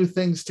these new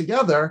things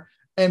together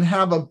and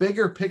have a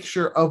bigger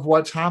picture of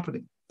what's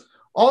happening.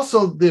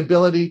 Also, the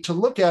ability to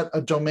look at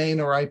a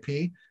domain or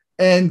IP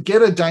and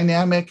get a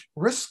dynamic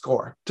risk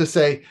score to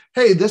say,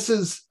 hey, this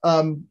is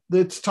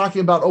it's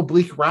talking about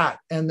oblique rat,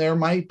 and there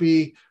might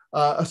be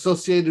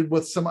associated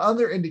with some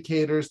other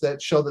indicators that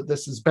show that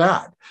this is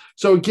bad.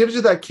 So it gives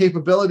you that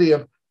capability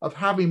of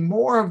having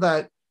more of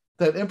that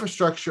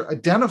infrastructure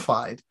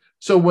identified.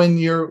 So when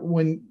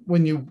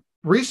you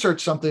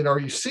research something or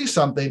you see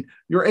something,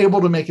 you're able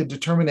to make a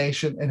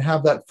determination and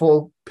have that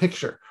full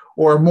picture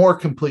or a more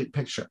complete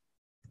picture.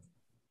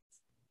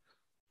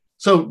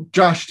 So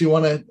Josh, do you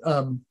want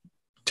to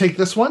take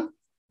this one?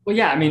 Well,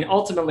 yeah, I mean,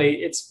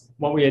 ultimately, it's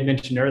what we had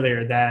mentioned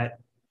earlier, that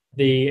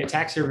the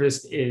attack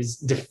surface is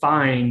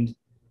defined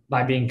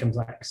by being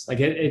complex. Like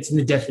it's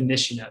the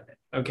definition of it.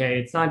 Okay.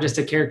 It's not just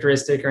a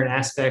characteristic or an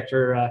aspect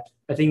or a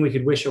thing we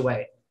could wish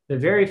away. The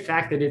very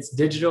fact that it's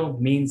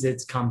digital means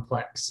it's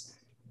complex.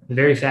 The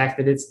very fact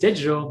that it's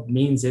digital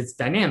means it's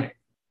dynamic.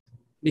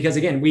 Because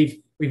again,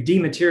 we've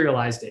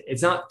dematerialized it.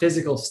 It's not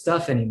physical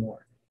stuff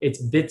anymore.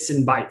 It's bits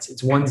and bytes.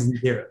 It's ones and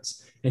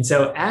zeros. And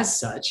so as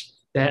such,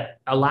 that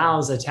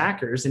allows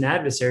attackers and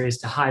adversaries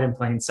to hide in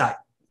plain sight,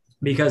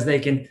 because they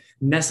can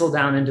nestle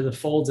down into the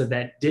folds of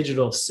that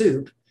digital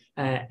soup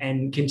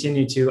and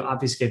continue to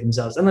obfuscate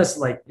themselves, unless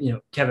like,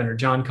 Kevin or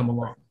John come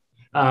along.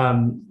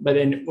 But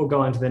then we'll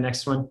go on to the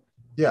next one.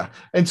 Yeah.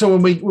 And so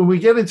when we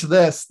get into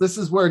this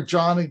is where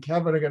John and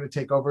Kevin are going to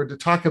take over to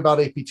talk about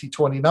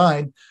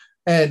APT29.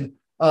 And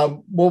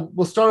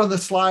we'll start on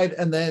this slide,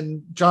 and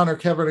then John or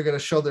Kevin are going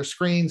to show their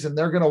screens, and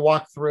they're going to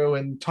walk through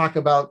and talk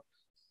about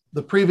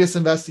the previous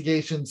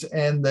investigations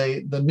and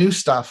the new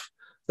stuff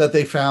that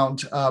they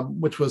found,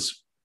 which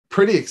was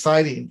pretty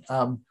exciting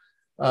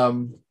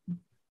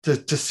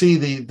to see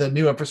the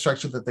new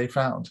infrastructure that they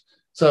found.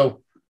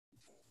 So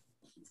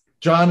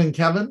John and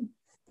Kevin,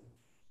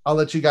 I'll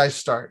let you guys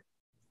start.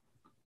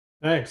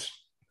 Thanks.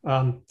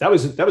 That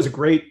was a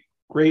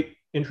great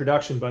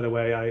introduction, by the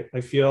way.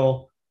 I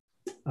feel,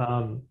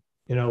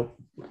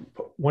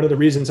 one of the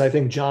reasons I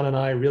think John and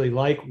I really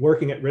like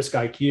working at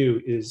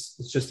RiskIQ is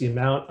it's just the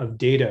amount of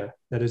data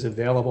that is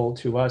available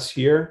to us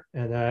here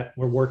and that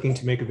we're working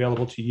to make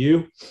available to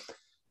you.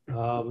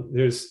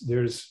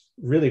 There's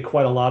really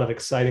quite a lot of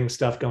exciting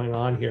stuff going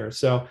on here.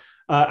 So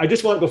I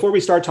just want, before we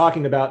start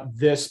talking about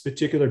this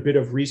particular bit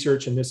of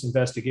research and this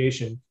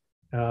investigation,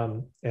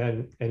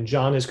 and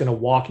John is going to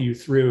walk you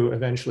through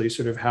eventually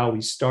sort of how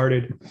we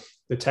started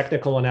the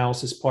technical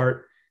analysis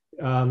part.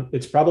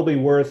 It's probably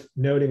worth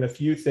noting a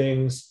few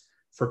things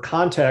for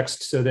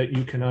context so that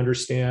you can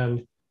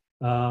understand,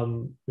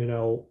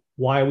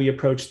 why we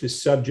approached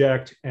this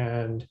subject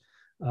and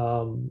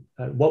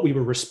what we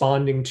were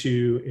responding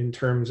to in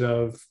terms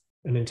of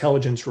an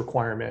intelligence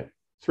requirement.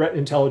 Threat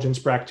intelligence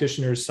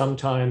practitioners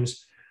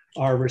sometimes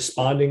are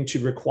responding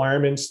to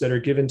requirements that are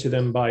given to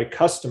them by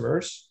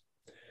customers.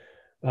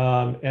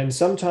 And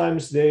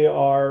sometimes they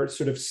are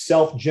sort of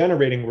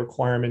self-generating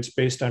requirements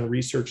based on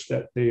research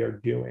that they are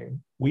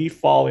doing. We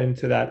fall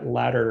into that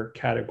latter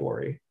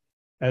category.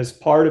 As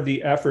part of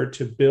the effort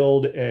to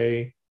build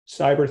a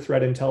cyber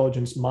threat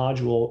intelligence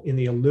module in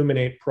the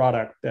Illuminate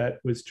product that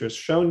was just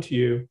shown to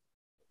you,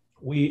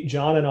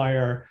 John and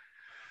I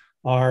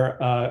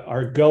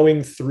are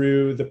going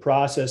through the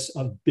process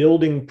of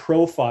building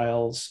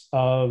profiles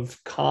of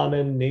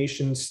common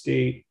nation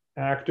state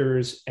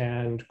actors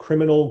and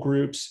criminal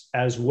groups,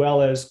 as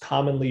well as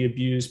commonly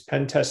abused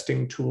pen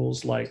testing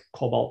tools like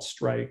Cobalt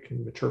Strike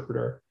and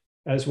Interpreter,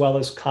 as well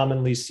as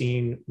commonly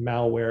seen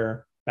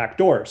malware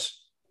backdoors,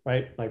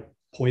 right? Like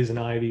Poison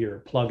Ivy or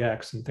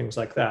PlugX and things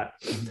like that.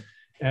 Mm-hmm.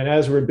 And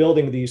as we're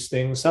building these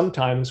things,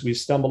 sometimes we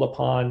stumble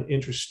upon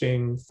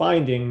interesting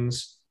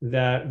findings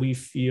that we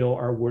feel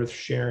are worth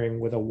sharing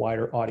with a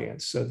wider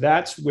audience. So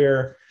that's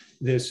where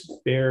this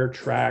Bear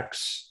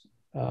Tracks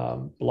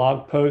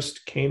blog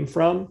post came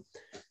from.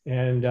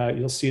 And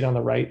you'll see it on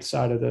the right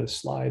side of the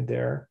slide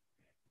there.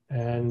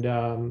 And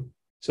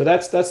so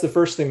that's the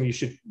first thing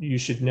you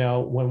should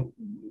know when,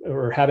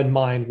 or have in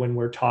mind when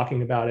we're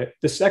talking about it.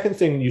 The second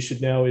thing you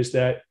should know is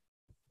that,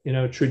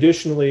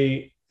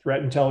 traditionally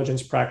threat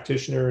intelligence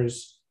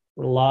practitioners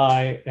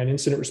and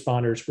incident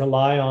responders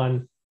rely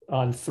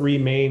on three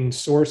main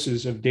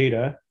sources of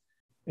data.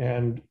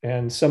 And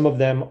some of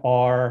them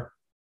are,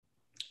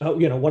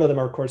 one of them,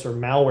 of course, are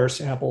malware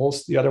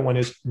samples. The other one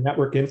is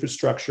network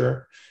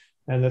infrastructure.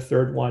 And the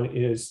third one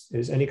is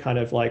any kind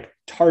of like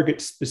target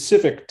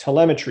specific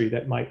telemetry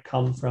that might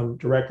come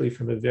directly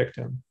from a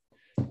victim.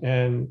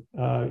 And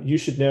you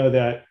should know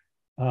that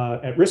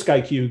at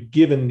RiskIQ,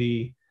 given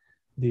the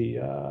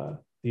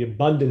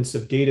abundance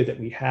of data that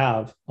we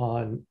have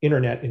on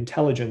internet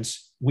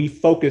intelligence, we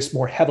focus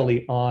more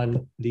heavily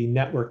on the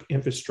network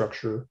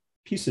infrastructure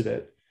piece of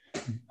it.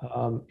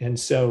 And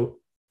so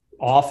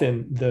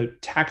often the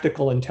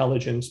tactical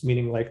intelligence,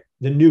 meaning like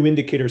the new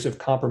indicators of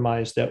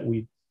compromise that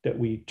we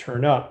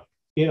turn up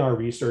in our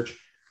research,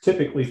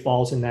 typically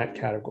falls in that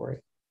category,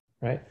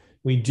 right?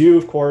 We do,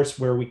 of course,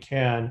 where we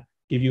can,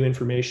 give you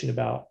information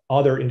about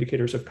other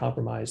indicators of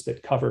compromise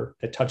that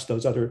touch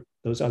those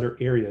other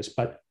areas,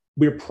 but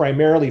we're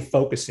primarily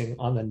focusing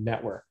on the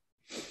network.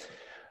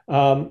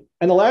 And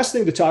the last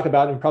thing to talk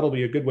about, and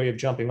probably a good way of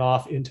jumping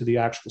off into the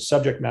actual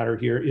subject matter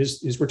here,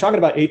 is we're talking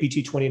about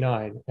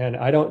APT29. And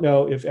I don't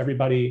know if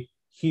everybody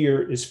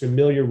here is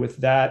familiar with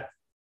that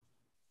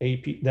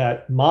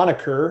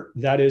moniker.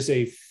 That is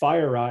a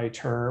FireEye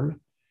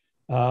term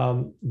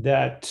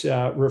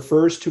that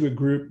refers to a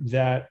group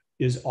that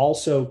is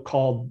also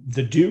called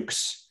the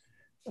Dukes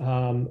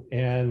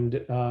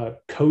and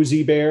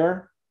Cozy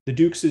Bear. The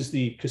Dukes is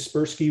the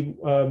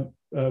Kaspersky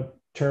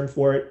term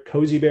for it.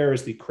 Cozy Bear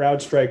is the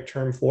CrowdStrike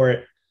term for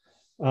it.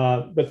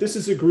 But this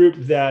is a group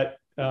that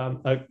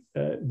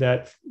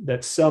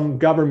some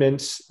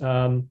governments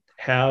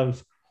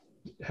have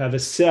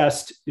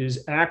assessed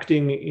is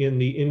acting in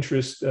the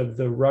interest of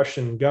the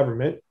Russian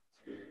government,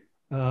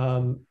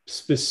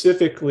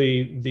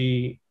 specifically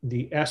the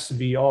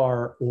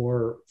SVR,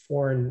 or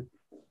Foreign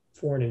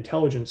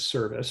Intelligence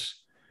Service.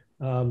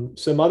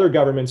 Some other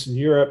governments in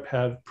Europe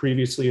have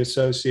previously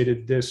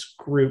associated this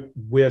group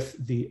with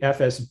the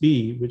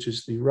FSB, which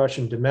is the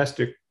Russian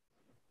Domestic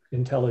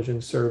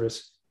Intelligence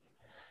Service,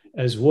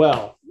 as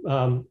well.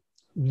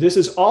 This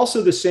is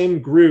also the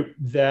same group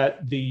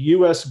that the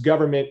US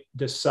government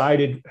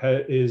decided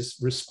is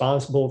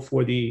responsible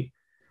for the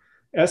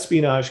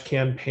espionage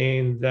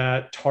campaign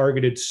that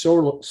targeted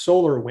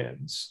solar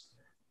winds.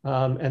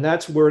 And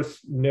that's worth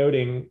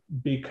noting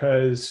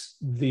because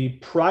the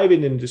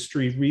private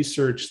industry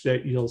research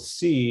that you'll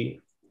see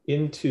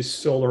into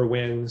solar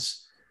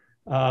winds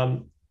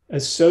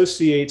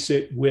associates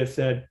it with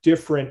a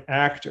different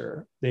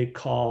actor they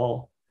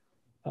call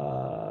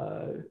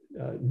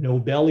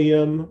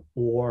nobelium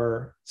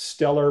or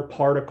stellar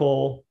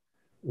particle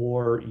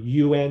or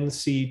UNC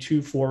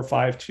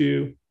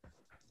 2452.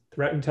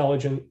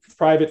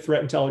 Private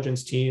threat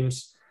intelligence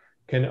teams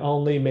can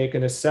only make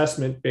an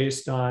assessment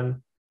based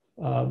on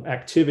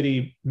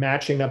activity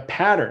matching a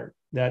pattern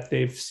that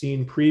they've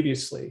seen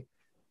previously.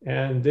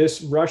 And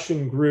this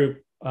Russian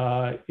group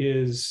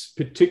is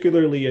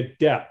particularly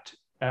adept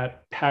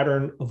at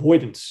pattern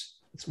avoidance.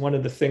 It's one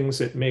of the things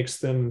that makes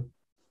them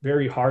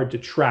very hard to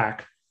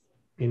track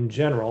in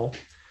general.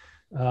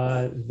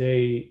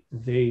 They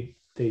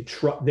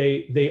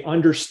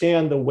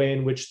understand the way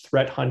in which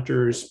threat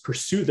hunters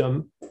pursue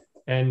them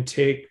and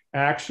take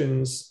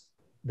actions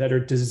that are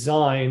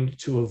designed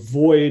to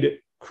avoid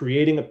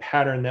creating a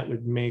pattern that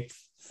would make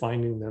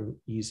finding them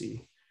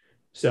easy.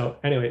 So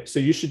anyway, so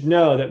you should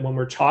know that when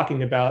we're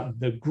talking about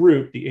the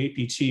group, the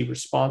APT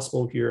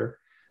responsible here,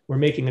 we're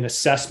making an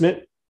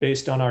assessment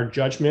based on our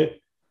judgment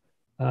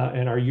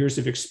and our years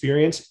of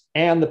experience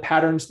and the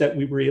patterns that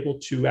we were able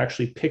to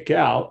actually pick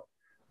out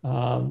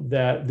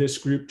that this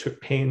group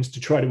took pains to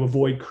try to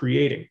avoid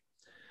creating.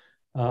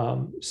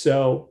 Okay,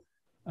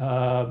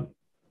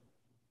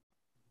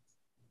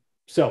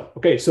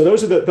 so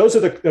those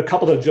are a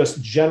couple of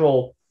just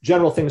general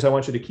things I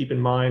want you to keep in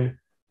mind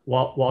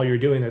while you're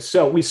doing this.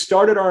 So we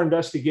started our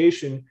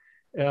investigation,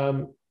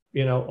 a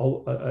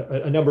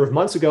number of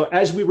months ago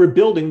as we were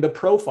building the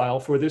profile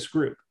for this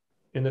group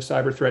in the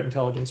cyber threat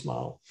intelligence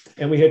model.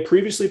 And we had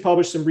previously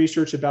published some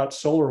research about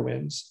solar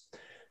winds,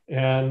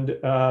 and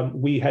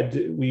we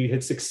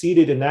had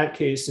succeeded in that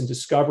case in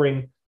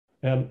discovering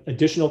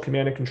additional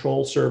command and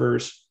control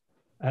servers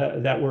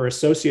that were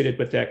associated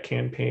with that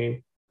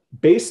campaign,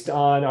 based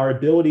on our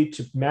ability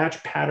to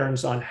match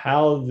patterns on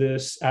how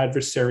this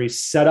adversary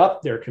set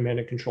up their command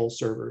and control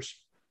servers.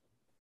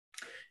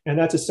 And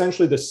that's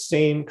essentially the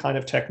same kind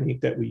of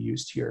technique that we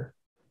used here.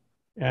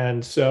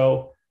 And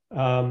so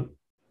the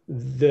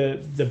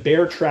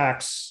Bear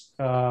Tracks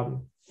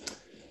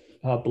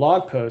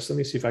blog post, let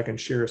me see if I can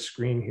share a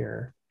screen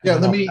here. Yeah,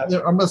 I'm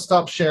going to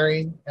stop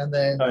sharing and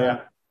then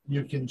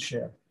you can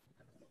share.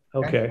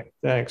 Okay,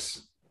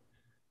 thanks.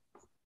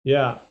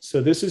 Yeah,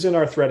 so this is in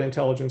our threat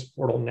intelligence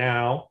portal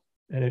now,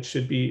 and it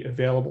should be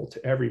available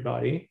to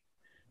everybody.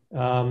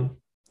 It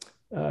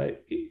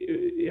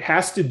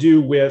has to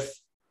do with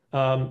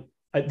the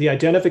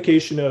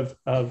identification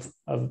of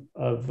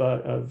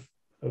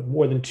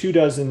more than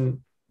 24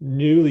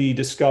 newly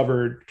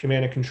discovered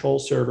command and control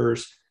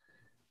servers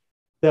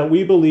that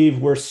we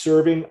believe were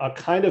serving a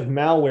kind of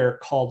malware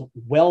called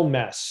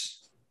WellMess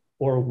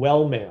or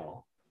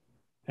WellMail,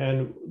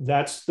 and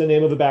that's the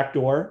name of the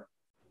backdoor.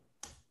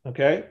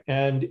 Okay,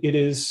 and it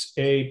is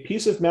a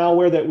piece of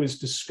malware that was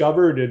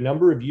discovered a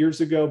number of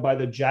years ago by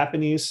the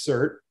Japanese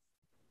CERT,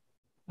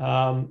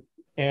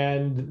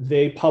 and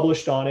they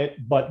published on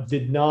it, but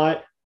did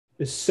not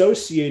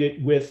associate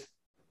it with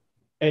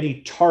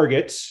any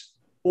targets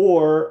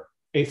or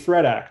a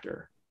threat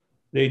actor.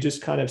 They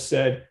just kind of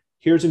said,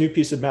 here's a new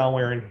piece of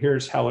malware and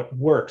here's how it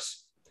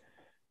works.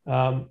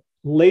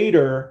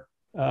 Later,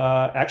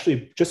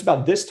 actually just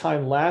about this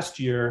time last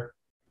year,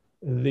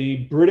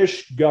 the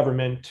British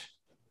government,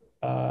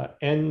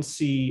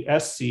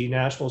 NCSC,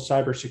 National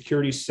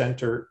Cybersecurity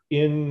Center,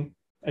 in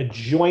a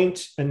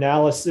joint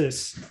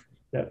analysis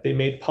that they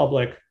made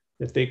public,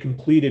 that they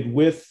completed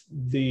with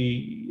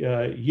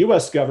the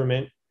US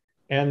government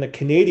and the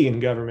Canadian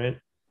government,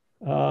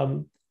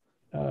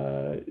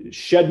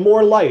 shed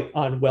more light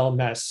on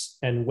WellMess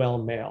and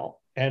WellMail.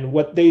 And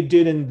what they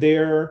did in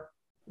their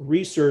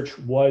research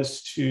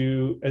was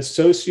to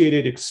associate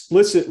it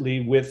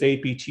explicitly with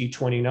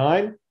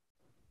APT29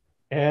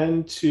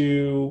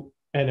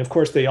 and of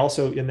course, they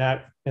also in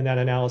that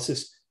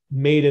analysis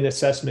made an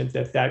assessment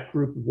that that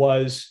group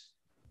was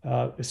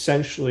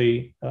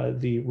essentially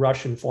the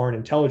Russian Foreign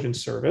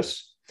Intelligence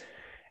Service,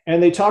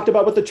 and they talked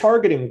about what the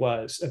targeting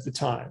was at the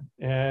time.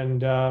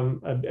 And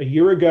a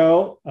year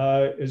ago,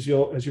 as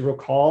you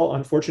recall,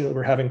 unfortunately,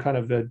 we're having kind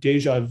of a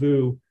deja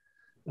vu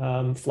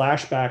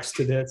flashbacks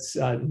to this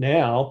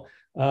now.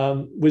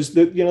 Was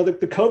the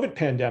COVID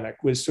pandemic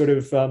was sort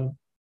of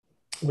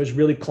was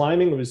really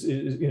climbing.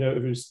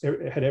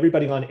 It had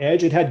everybody on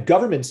edge. It had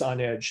governments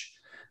on edge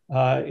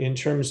in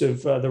terms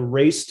of the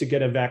race to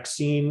get a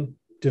vaccine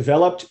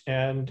developed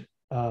and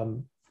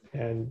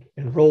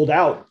rolled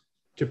out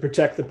to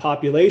protect the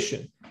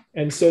population.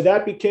 And so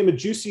that became a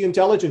juicy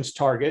intelligence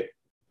target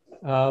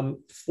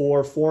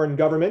for foreign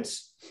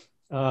governments.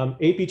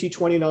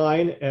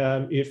 APT29,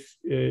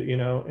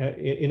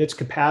 in its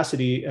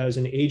capacity as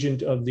an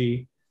agent of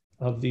the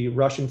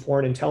Russian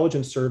Foreign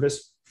Intelligence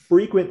Service,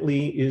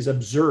 frequently is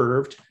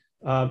observed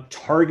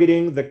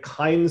targeting the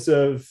kinds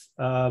of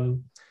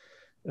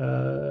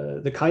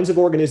the kinds of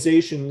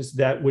organizations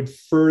that would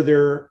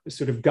further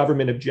sort of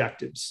government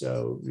objectives.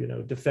 So,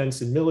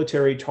 defense and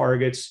military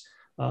targets,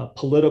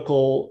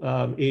 political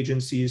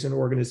agencies and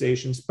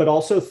organizations, but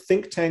also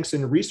think tanks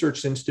and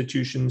research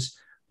institutions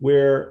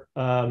where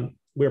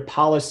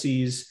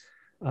policies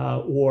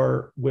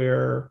or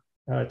where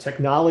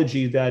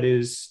technology that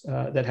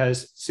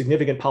has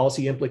significant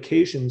policy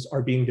implications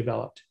are being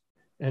developed.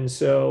 And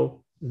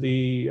so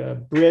the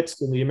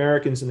Brits and the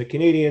Americans and the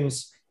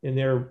Canadians, in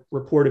their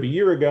report of a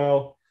year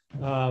ago,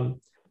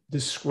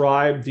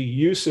 described the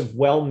use of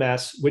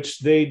WellMess, which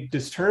they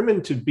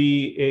determined to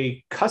be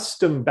a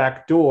custom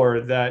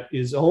backdoor that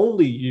is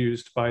only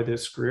used by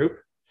this group,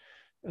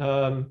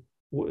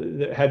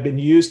 that had been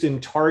used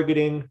in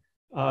targeting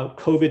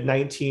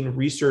COVID-19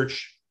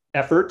 research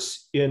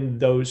efforts in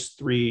those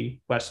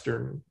 3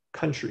 Western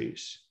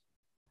countries.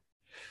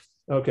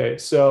 Okay,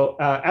 so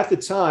at the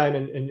time,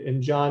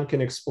 and John can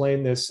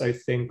explain this, I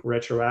think,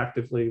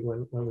 retroactively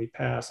when we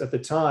pass. At the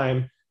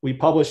time, we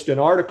published an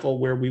article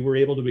where we were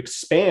able to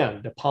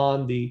expand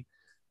upon the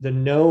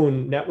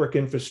known network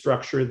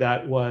infrastructure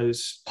that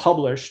was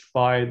published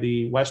by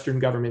the Western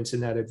governments in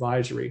that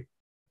advisory.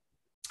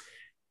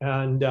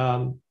 And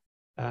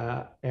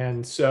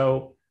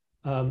so,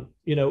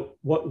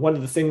 one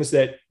of the things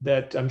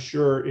that I'm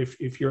sure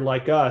if you're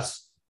like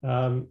us,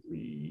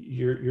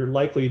 you're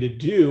likely to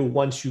do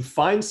once you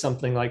find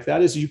something like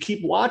that is you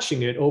keep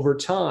watching it over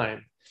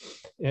time,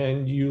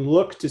 and you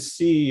look to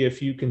see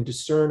if you can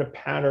discern a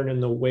pattern in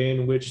the way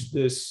in which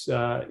this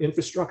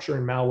infrastructure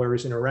and malware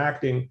is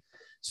interacting,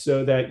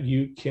 so that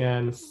you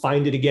can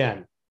find it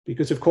again.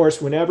 Because of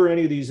course, whenever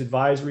any of these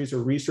advisories or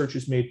research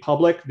is made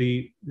public,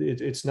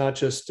 it's not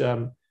just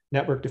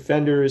network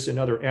defenders and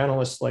other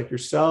analysts like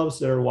yourselves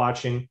that are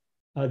watching.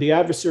 The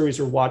adversaries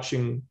are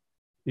watching.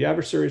 The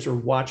adversaries are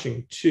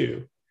watching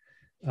too.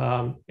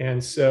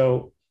 And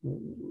so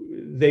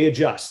they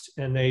adjust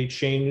and they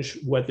change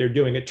what they're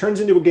doing. It turns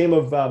into a game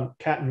of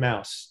cat and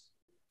mouse,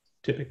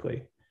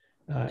 typically.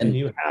 And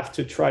you have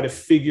to try to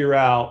figure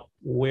out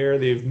where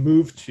they've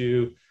moved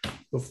to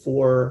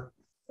before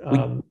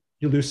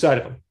you lose sight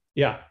of them.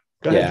 Yeah.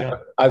 Go ahead, John.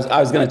 I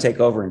was going to take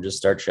over and just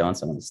start showing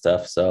some of the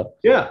stuff. So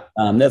yeah,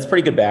 that's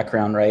pretty good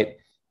background, right?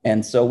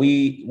 And so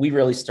we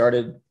really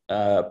started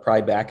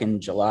probably back in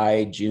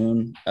July,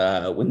 June,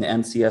 when the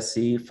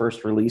NCSC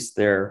first released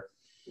their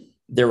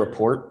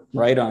report,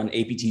 right, on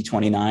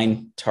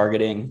APT29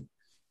 targeting,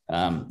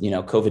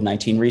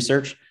 COVID-19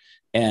 research.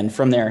 And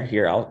from there,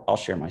 here, I'll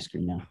share my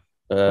screen now.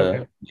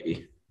 Okay.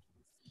 Maybe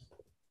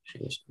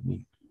share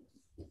screen.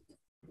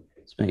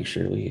 Let's make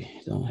sure we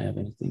don't have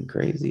anything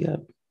crazy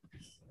up.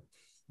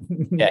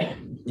 Okay,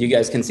 you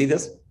guys can see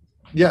this?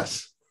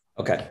 Yes.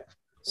 Okay.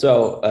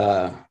 So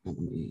let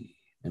me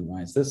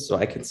minimize this so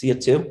I can see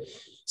it too.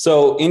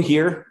 So in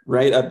here,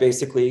 right,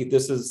 basically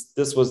this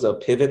was a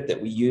pivot that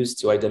we used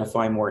to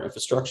identify more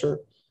infrastructure.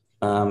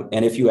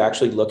 And if you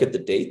actually look at the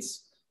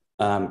dates,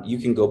 you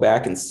can go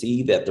back and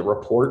see that the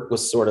report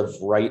was sort of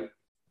right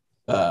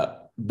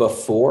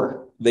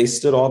before they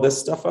stood all this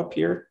stuff up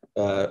here,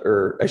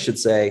 or I should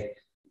say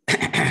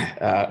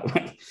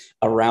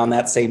around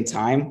that same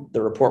time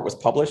the report was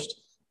published.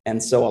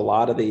 And so a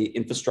lot of the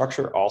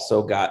infrastructure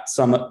also got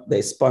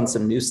they spun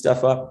some new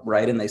stuff up,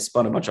 right? And they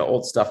spun a bunch of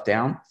old stuff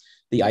down,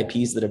 the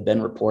IPs that have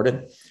been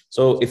reported.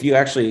 So if you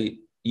actually,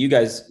 you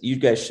guys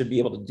should be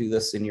able to do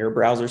this in your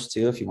browsers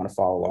too, if you want to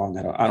follow along.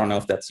 I don't know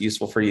if that's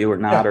useful for you or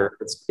not, or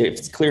if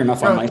it's clear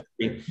enough on my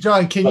screen.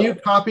 John, can you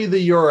copy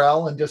the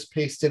URL and just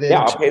paste it in?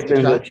 Yeah, I'll paste it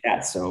into the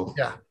chat. So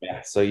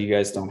yeah, so you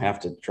guys don't have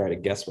to try to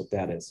guess what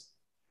that is.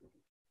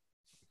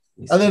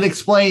 And then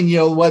explain,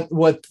 what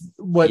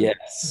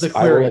yes, the I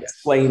query will is.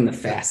 explain the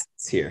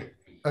facets here.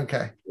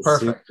 Okay, as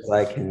perfect. soon as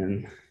I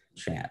can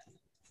chat.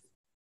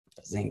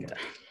 Zynga.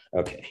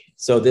 Okay,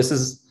 so this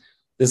is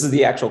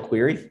the actual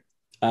query,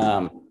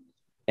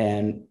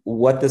 and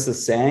what this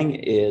is saying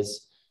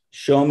is,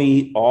 show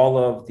me all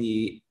of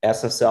the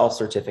SSL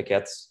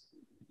certificates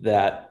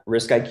that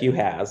RiskIQ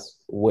has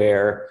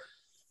where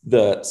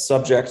the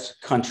subject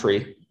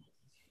country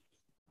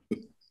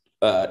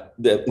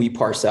that we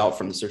parse out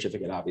from the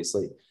certificate,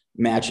 obviously,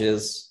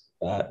 matches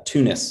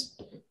Tunis,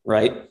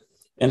 right?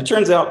 And it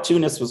turns out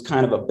Tunis was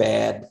kind of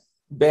a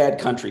bad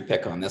country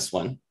pick on this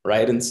one,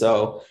 right? And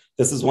so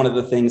this is one of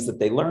the things that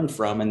they learned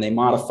from and they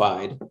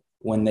modified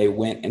when they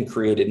went and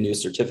created new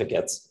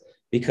certificates,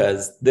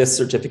 because this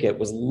certificate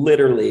was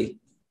literally,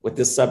 with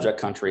this subject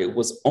country,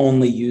 was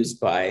only used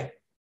by,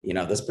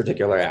 this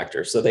particular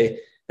actor. So they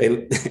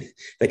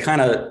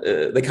kind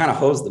of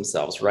hosed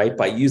themselves, right?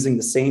 By using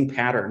the same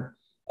pattern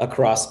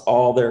across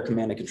all their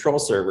command and control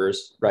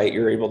servers, right?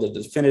 You're able to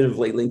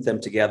definitively link them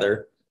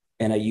together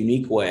in a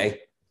unique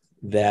way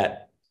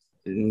that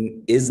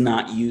is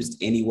not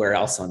used anywhere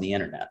else on the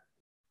internet,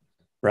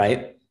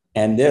 right?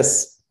 And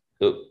this,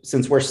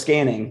 since we're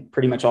scanning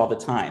pretty much all the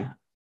time,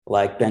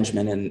 like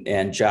Benjamin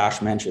and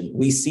Josh mentioned,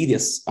 we see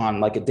this on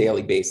like a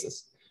daily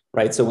basis,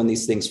 right? So when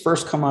these things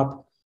first come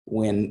up,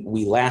 when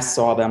we last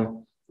saw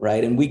them,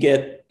 right? And we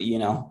get,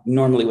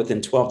 normally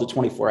within 12 to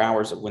 24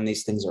 hours of when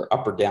these things are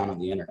up or down on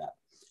the internet.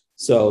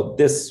 So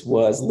this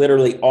was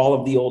literally all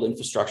of the old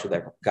infrastructure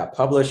that got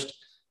published.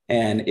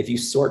 And if you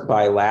sort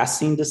by last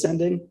seen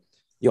descending,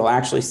 you'll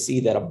actually see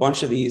that a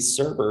bunch of these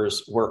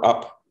servers were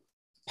up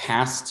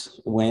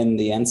past when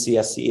the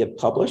NCSC had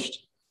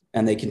published,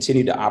 and they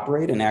continue to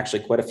operate, and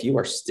actually quite a few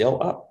are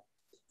still up.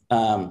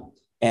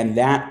 And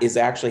that is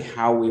actually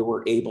how we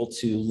were able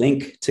to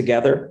link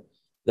together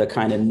the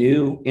kind of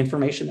new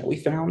information that we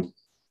found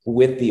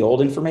with the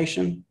old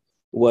information,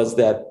 was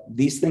that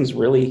these things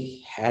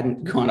really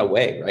hadn't gone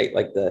away, right?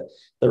 Like the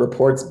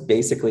reports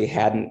basically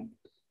hadn't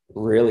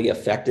really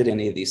affected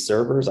any of these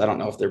servers. I don't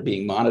know if they're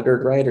being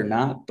monitored right or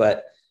not,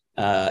 but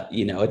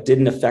it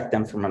didn't affect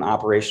them from an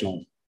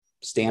operational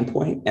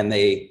standpoint, and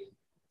they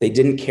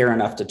didn't care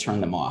enough to turn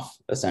them off,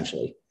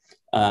 essentially.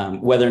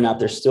 Whether or not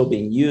they're still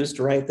being used,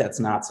 right? That's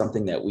not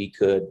something that we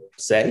could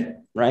say,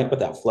 right,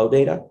 without flow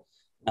data,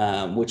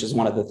 which is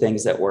one of the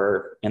things that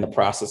we're in the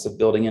process of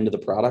building into the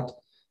product,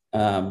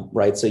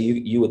 right? So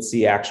you would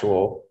see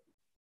actual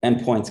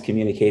endpoints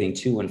communicating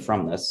to and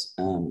from this.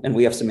 And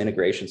we have some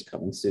integrations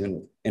coming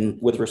soon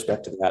with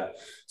respect to that.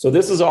 So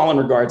this is all in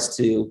regards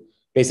to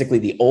basically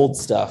the old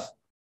stuff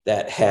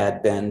that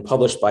had been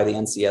published by the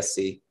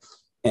NCSC,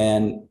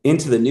 and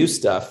into the new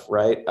stuff,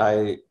 right?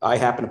 I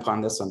happened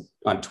upon this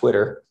on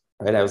Twitter,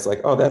 right? I was like,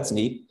 oh, that's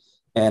neat.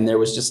 And there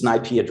was just an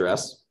IP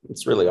address.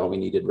 It's really all we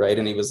needed, right?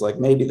 And he was like,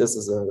 maybe this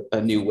is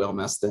a new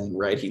Wellness thing,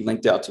 right? He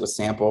linked out to a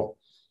sample.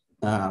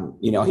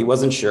 He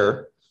wasn't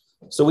sure.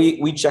 So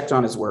we checked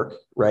on his work,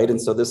 right? And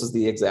so this is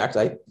the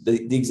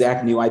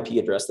exact new IP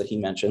address that he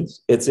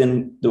mentions. It's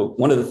in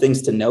one of the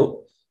things to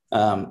note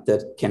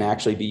that can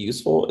actually be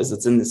useful is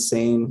it's in the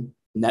same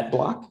net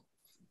block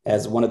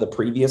as one of the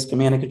previous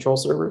command and control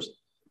servers.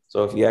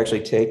 So if you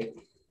actually take...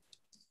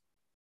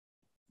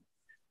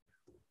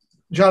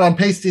 John, I'm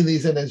pasting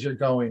these in as you're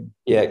going.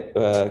 Yeah,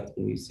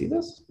 can you see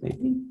this?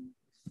 Maybe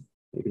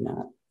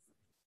not.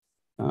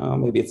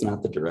 Maybe it's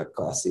not the direct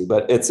class C,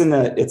 but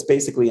it's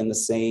basically in the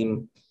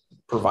same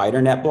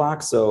provider net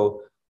block.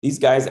 So these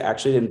guys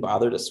actually didn't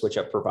bother to switch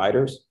up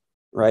providers,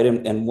 right?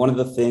 And one of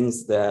the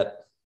things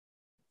that,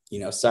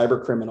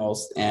 cyber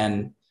criminals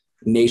and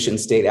nation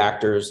state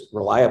actors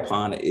rely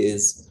upon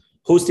is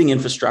hosting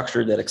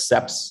infrastructure that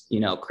accepts,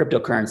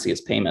 cryptocurrency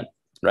as payment,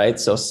 right?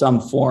 So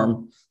some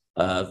form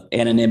of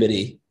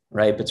anonymity,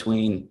 right,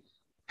 between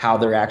how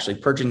they're actually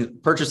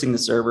purchasing the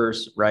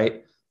servers,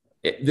 right?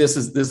 This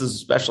is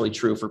especially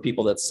true for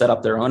people that set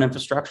up their own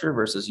infrastructure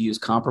versus use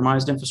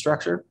compromised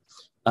infrastructure.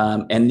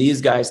 And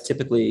these guys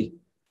typically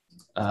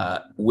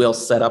will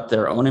set up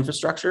their own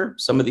infrastructure.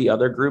 Some of the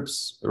other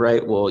groups,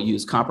 right, will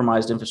use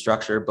compromised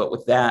infrastructure, but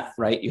with that,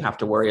 right, you have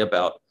to worry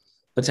about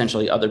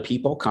potentially other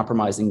people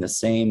compromising the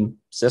same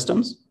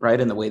systems, right,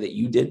 in the way that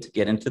you did to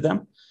get into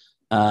them.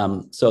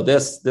 So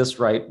this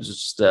right, is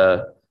just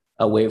a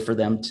way for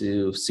them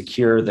to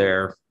secure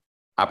their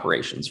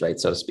operations, right,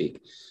 so to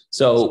speak.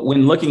 So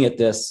when looking at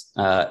this,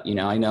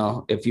 I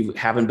know if you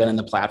haven't been in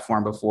the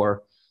platform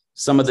before,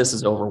 some of this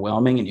is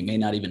overwhelming and you may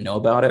not even know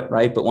about it,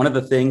 right? But one of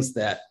the things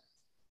that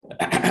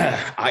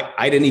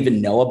I didn't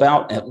even know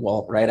about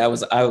right? I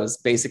was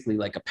basically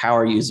like a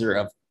power user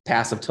of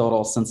Passive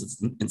Total since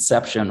its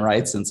inception,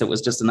 right? Since it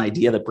was just an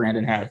idea that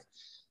Brandon had.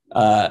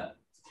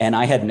 And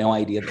I had no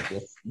idea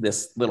that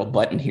this little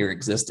button here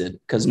existed,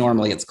 because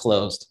normally it's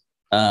closed.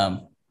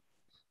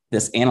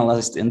 This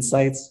Analyst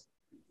Insights,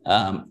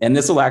 and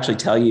this will actually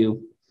tell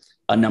you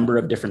a number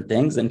of different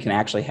things and can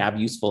actually have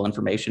useful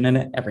information in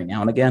it every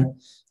now and again.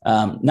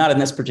 Not in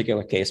this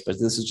particular case, but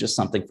this is just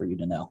something for you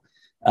to know.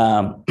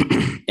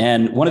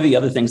 And one of the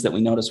other things that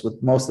we noticed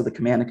with most of the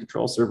command and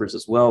control servers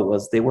as well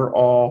was they were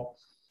all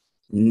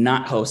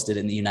not hosted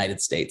in the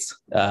United States,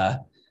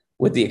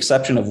 with the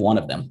exception of one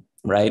of them,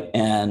 right?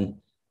 And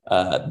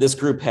this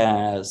group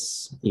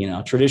has,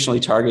 traditionally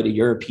targeted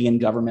European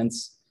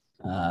governments,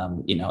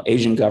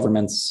 Asian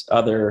governments,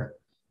 other,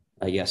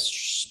 I guess,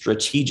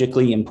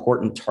 strategically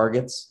important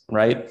targets,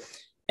 right?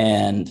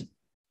 And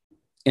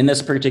in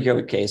this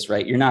particular case,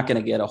 right, you're not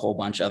going to get a whole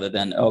bunch other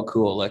than, oh,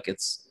 cool, look,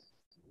 it's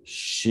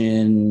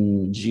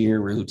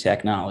Shinjiru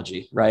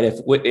technology, right?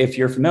 If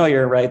you're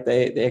familiar, right,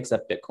 they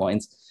accept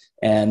Bitcoins,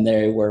 and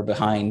they were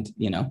behind,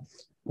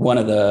 one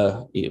of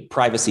the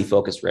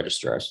privacy-focused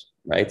registrars,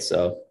 right?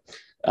 So,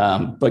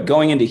 but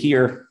going into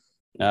here,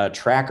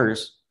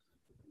 trackers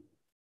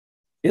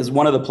is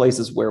one of the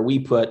places where we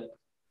put,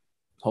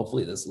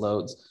 hopefully this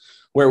loads,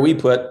 where we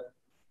put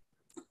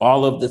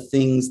all of the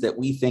things that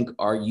we think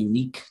are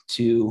unique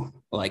to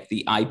like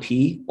the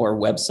IP or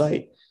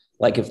website.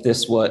 Like if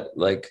this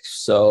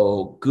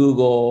so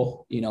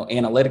Google,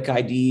 analytic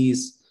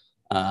IDs,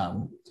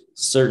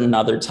 certain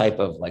other type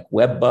of like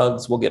web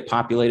bugs will get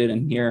populated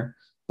in here,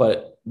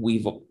 but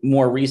we've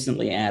more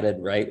recently added,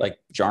 right, like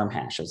JARM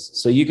hashes.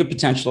 So you could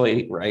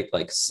potentially, right,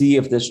 like see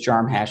if this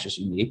JARM hash is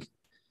unique,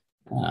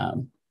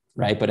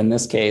 right? But in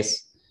this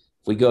case,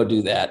 if we go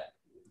do that,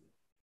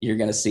 you're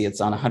going to see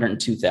it's on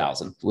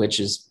 102,000, which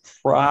is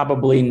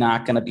probably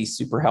not going to be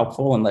super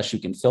helpful unless you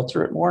can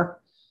filter it more.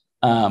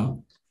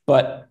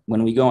 But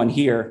when we go in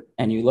here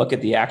and you look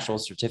at the actual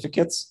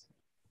certificates,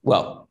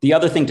 well, the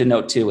other thing to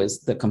note too is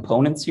the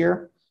components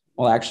here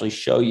will actually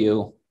show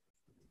you.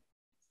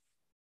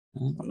 I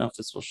don't know if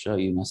this will show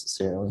you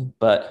necessarily,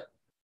 but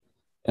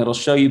it'll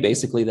show you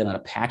basically that an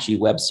Apache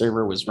web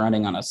server was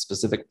running on a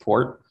specific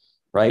port,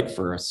 right,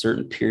 for a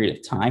certain period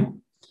of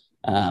time.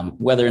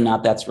 Whether or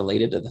not that's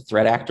related to the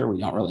threat actor, we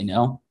don't really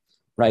know,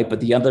 right? But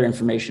the other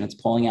information it's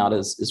pulling out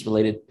is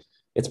related.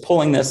 It's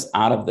pulling this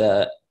out of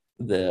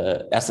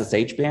the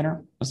SSH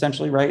banner,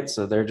 essentially, right?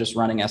 So they're just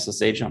running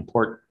SSH on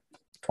port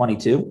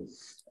 22.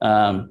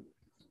 And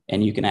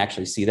you can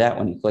actually see that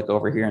when you click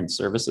over here in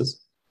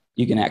services.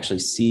 You can actually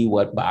see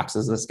what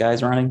boxes this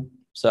guy's running.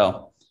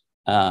 So,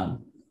 and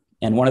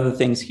one of the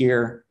things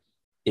here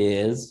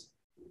is,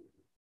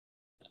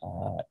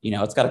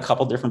 it's got a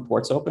couple different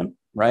ports open,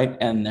 right?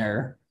 And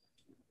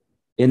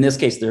in this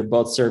case, they're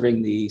both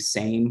serving the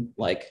same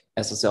like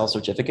SSL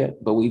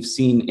certificate, but we've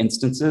seen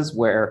instances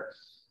where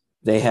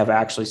they have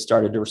actually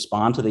started to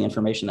respond to the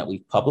information that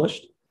we've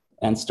published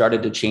and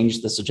started to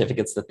change the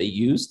certificates that they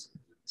used.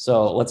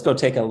 So let's go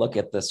take a look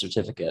at the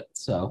certificate.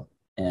 So,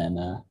 and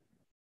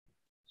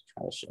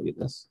try to show you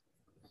this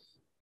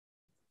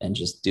and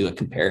just do a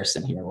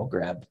comparison here. We'll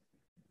grab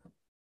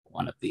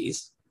one of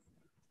these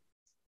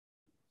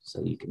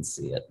so you can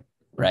see it,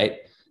 right?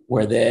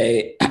 Where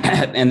they,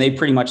 and they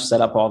pretty much set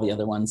up all the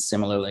other ones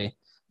similarly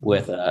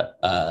with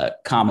a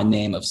common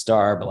name of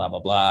star, blah, blah,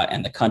 blah,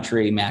 and the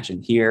country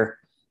matching here.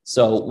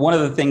 So one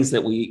of the things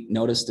that we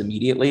noticed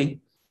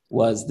immediately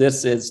was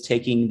this is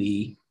taking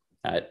the,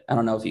 I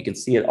don't know if you can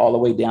see it all the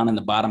way down in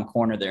the bottom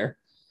corner there,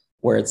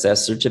 where it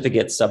says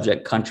certificate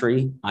subject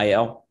country,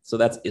 IL. So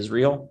that's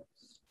Israel,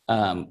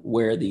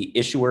 where the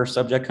issuer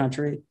subject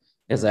country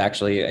is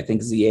actually, I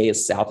think ZA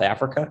is South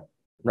Africa,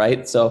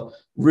 right? So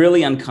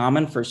really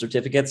uncommon for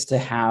certificates to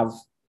have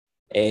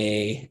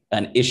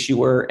an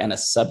issuer and a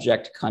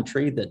subject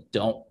country that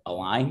don't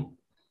align,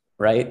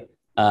 right?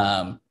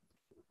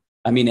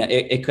 I mean,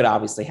 it could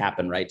obviously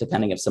happen, right?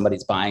 Depending if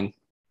somebody's buying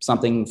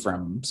something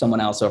from someone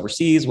else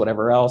overseas,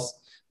 whatever else,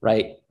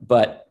 right?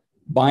 But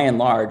by and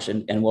large,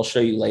 and we'll show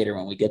you later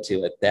when we get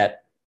to it,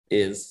 that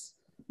is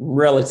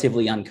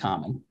relatively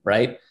uncommon,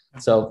 right?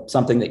 So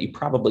something that you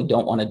probably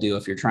don't want to do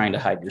if you're trying to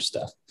hide your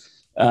stuff.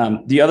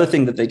 The other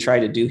thing that they try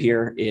to do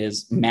here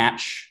is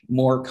match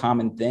more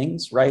common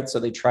things, right? So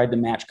they tried to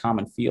match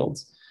common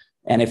fields.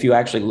 And if you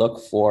actually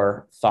look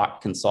for thought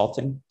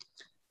consulting,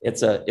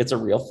 it's a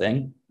real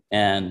thing.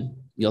 And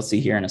you'll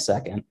see here in a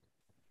second,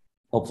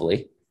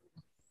 hopefully,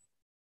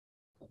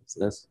 what's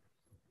this?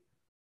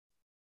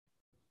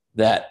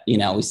 That,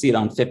 we see it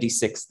on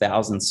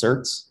 56,000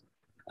 certs.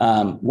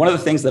 One of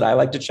the things that I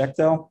like to check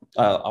though,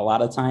 a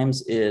lot of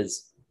times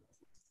is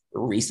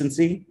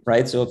recency,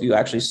 right? So if you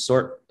actually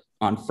sort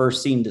on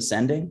first seen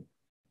descending,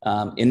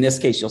 in this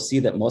case, you'll see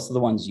that most of the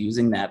ones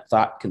using that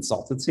thought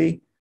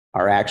consultancy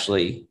are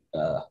actually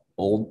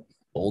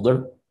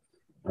older,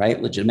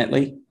 right?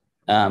 Legitimately.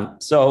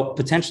 So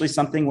potentially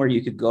something where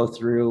you could go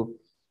through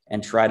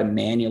and try to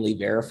manually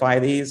verify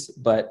these,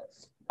 but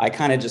I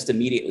kind of just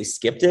immediately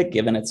skipped it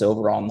given its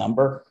overall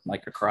number,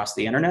 like across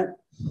the internet.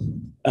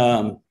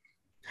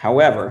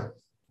 However,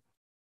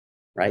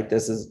 right,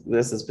 this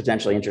is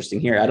potentially interesting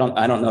here. I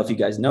don't know if you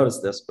guys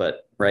noticed this,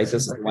 but right,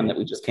 this is the one that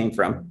we just came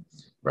from,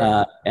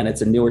 right. And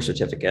it's a newer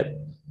certificate.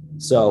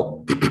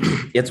 So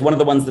it's one of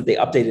the ones that they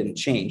updated and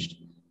changed.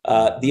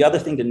 The other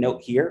thing to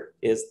note here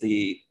is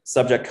the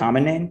subject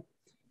common name.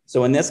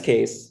 So in this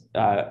case,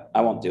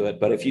 I won't do it,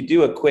 but if you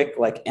do a quick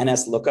like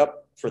NS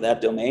lookup for that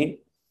domain,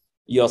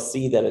 you'll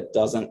see that it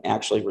doesn't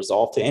actually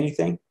resolve to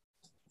anything,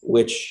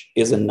 which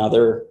is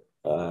another,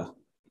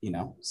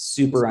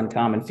 super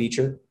uncommon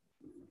feature.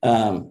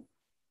 And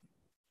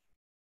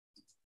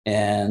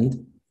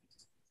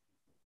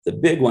the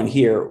big one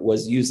here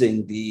was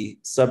using the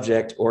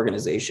subject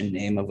organization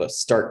name of a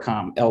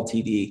StartCom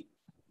LTD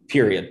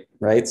period,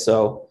 right?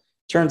 So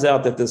turns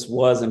out that this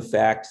was in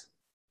fact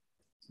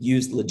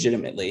used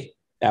legitimately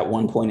at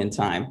one point in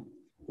time,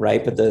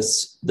 right? But the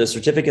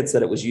certificates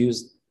that it was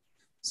used.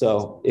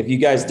 So if you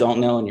guys don't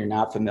know and you're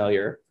not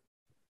familiar,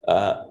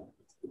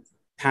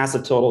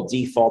 passive total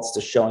defaults to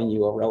showing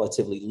you a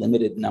relatively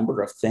limited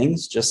number of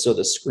things just so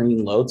the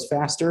screen loads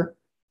faster.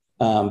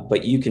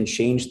 But you can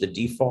change the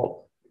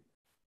default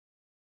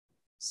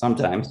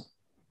sometimes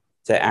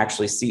to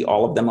actually see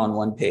all of them on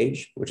one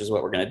page, which is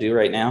what we're going to do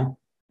right now.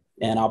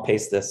 And I'll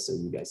paste this so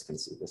you guys can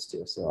see this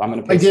too. So I'm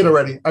going to paste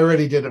I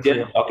already did it for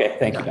you. Okay,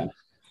 thank you, Ben.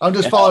 I'm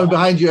just following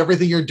behind you.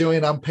 Everything you're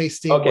doing, I'm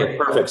pasting. Okay,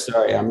 perfect.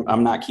 Sorry,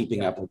 I'm not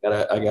keeping up.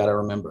 I gotta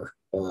remember.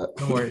 No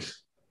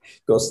worries.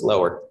 Go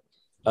slower.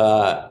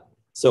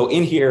 So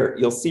in here,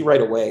 you'll see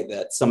right away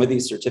that some of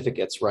these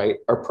certificates, right,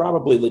 are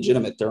probably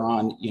legitimate. They're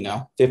on,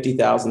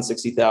 50,000,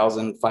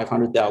 60,000,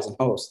 500,000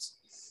 hosts.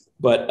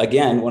 But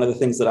again, one of the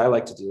things that I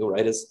like to do,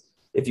 right, is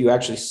if you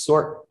actually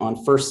sort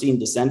on first seen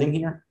descending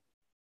here,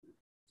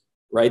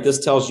 right,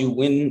 this tells you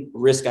when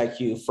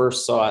RiskIQ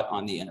first saw it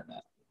on the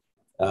internet.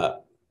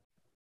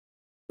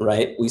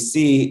 Right, we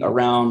see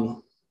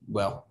around,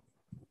 well,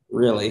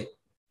 really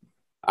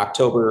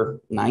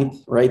October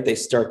 9th, right, they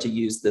start to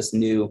use this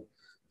new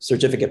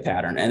certificate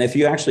pattern. And if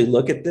you actually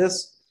look at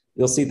this,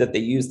 you'll see that they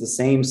use the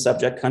same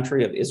subject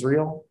country of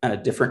Israel and a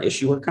different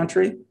issuer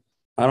country.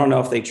 I don't know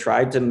if they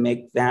tried to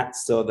make that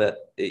so that,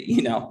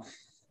 you know,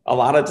 a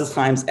lot of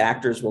times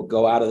actors will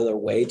go out of their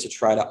way to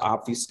try to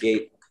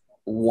obfuscate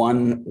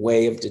one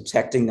way of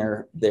detecting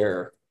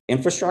their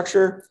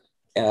infrastructure,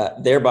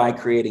 thereby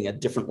creating a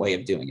different way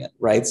of doing it,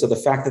 right? So the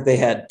fact that they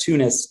had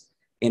Tunis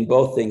in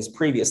both things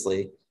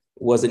previously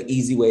was an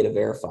easy way to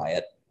verify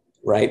it,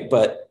 right?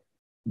 But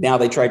now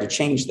they tried to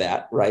change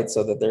that, right?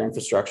 So that their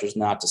infrastructure is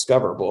not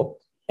discoverable.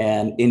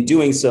 And in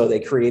doing so, they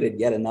created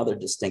yet another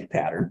distinct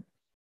pattern,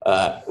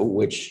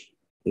 which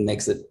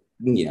makes it,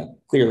 you know,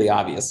 clearly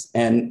obvious.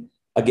 And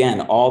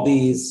again, all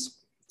these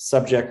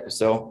subject,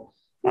 so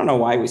I don't know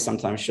why we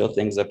sometimes show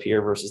things up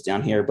here versus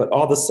down here, but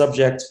all the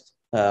subject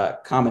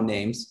common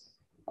names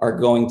are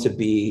going to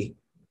be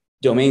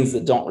domains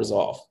that don't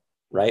resolve,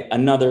 right?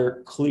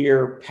 Another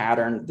clear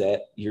pattern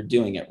that you're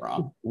doing it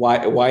wrong.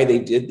 Why they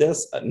did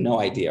this, no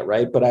idea,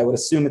 right? But I would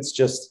assume it's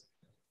just,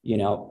 you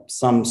know,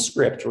 some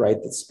script, right,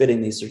 that's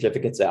spitting these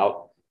certificates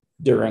out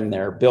during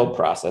their build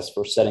process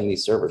for setting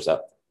these servers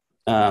up.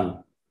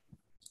 And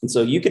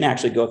so you can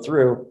actually go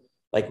through,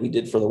 like we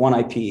did for the one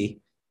IP,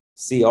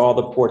 see all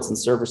the ports and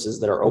services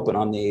that are open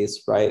on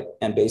these, right?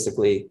 And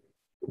basically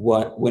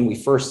when we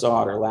first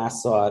saw it or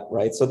last saw it,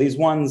 right? So these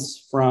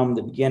ones from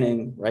the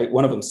beginning, right?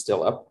 One of them's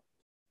still up.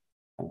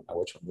 I don't know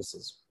which one this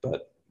is,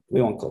 but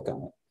we won't click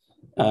on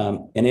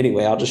it. And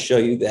anyway, I'll just show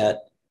you that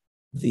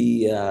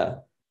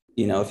the,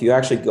 you know, if you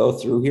actually go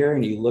through here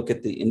and you look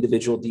at the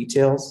individual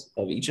details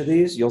of each of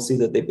these, you'll see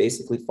that they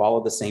basically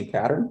follow the same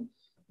pattern.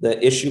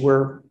 The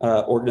issuer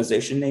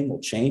organization name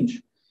will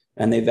change.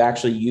 And they've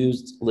actually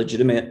used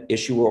legitimate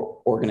issuer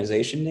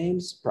organization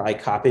names, probably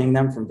copying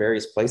them from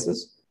various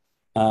places.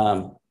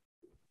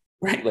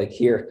 Right, like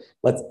here,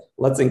 let's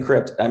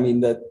encrypt. I mean,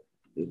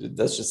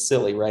 that's just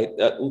silly, right?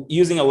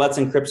 Using a let's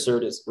encrypt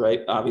cert is,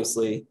 right,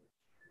 obviously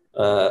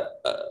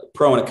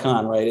pro and a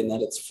con, right, in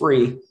that it's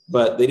free,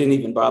 but they didn't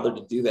even bother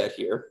to do that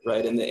here,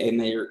 right? And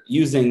they're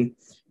using,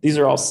 these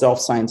are all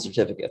self-signed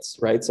certificates,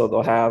 right? So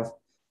they'll have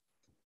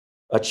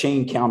a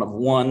chain count of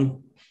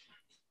 1,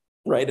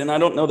 right? And I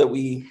don't know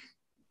that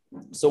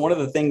so one of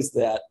the things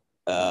that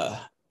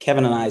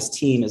Kevin and I's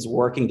team is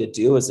working to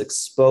do is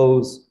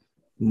expose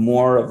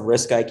more of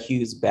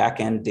RiskIQ's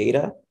backend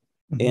data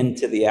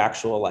into the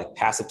actual like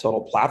passive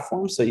total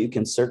platform. So you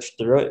can search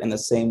through it in the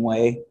same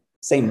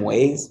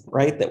ways,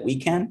 right, that we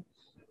can.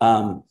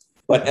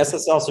 But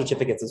SSL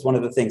certificates is one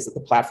of the things that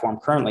the platform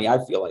currently,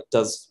 I feel like,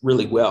 does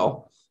really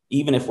well.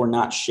 Even if we're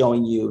not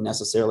showing you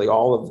necessarily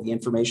all of the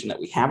information that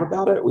we have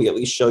about it, we at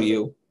least show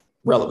you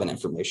relevant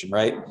information,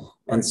 right?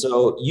 And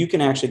so you can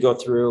actually go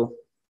through,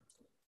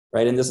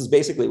 right? And this is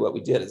basically what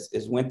we did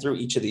is went through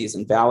each of these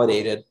and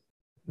validated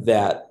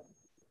that,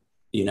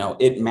 you know,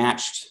 it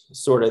matched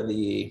sort of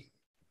the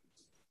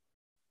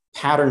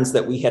patterns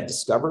that we had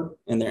discovered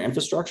in their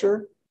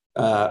infrastructure,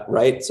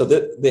 right? So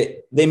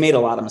that they made a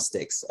lot of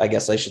mistakes, I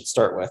guess I should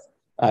start with.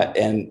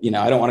 And, you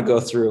know, I don't want to go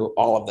through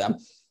all of them,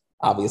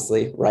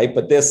 obviously, right?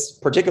 But this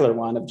particular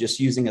one of just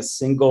using a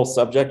single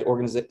subject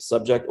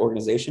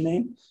organization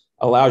name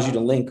allows you to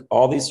link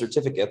all these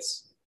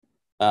certificates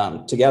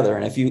together.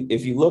 And if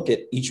you look at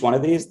each one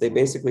of these, they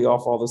basically all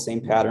follow the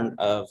same pattern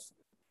of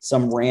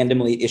some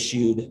randomly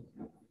issued,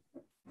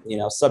 you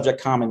know,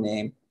 subject common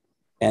name,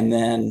 and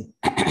then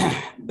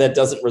that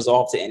doesn't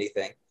resolve to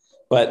anything.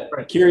 But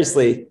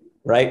curiously,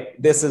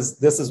 right, this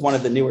is one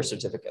of the newer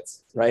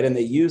certificates, right? And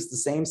they use the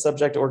same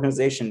subject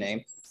organization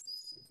name,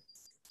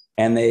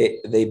 and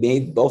they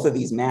made both of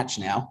these match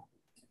now,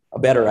 a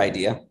better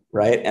idea,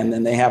 right? And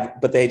then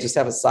they just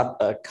have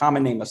a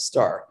common name of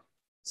star.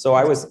 So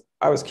I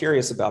was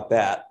curious about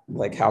that.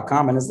 Like, how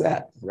common is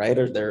that, right?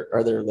 Are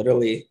there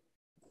literally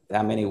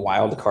that many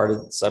wild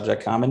carded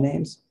subject common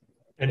names?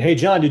 And hey,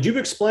 John, did you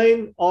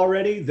explain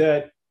already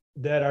that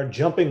our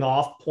jumping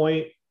off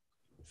point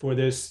for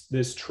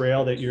this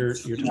trail that you're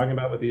talking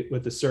about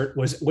with the cert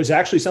was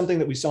actually something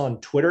that we saw on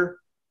Twitter?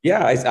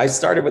 Yeah, I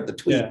started with the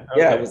tweet. Yeah,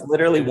 okay. Yeah, it was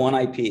literally one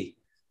IP,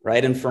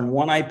 right? And from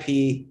one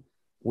IP,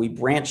 we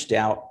branched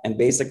out and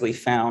basically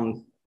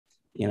found,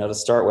 you know, to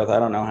start with, I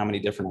don't know how many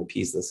different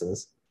IPs this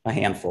is, a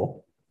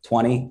handful,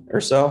 20 or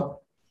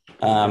so.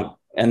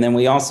 And then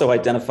we also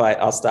identify,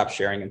 I'll stop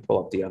sharing and pull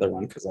up the other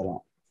one because I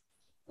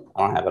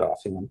don't have it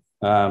offhand.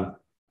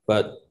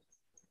 But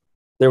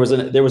there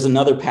was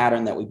another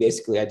pattern that we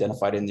basically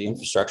identified in the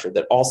infrastructure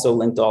that also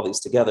linked all these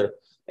together.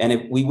 And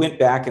if we went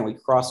back and we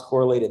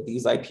cross-correlated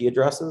these IP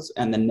addresses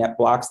and the net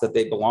blocks that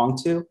they belong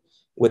to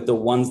with the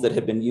ones that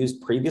had been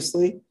used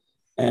previously,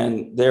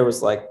 and there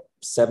was like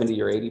 70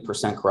 or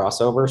 80%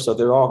 crossover. So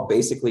they're all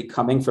basically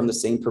coming from the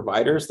same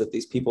providers that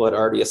these people had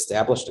already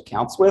established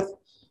accounts with,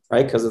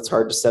 right? Because it's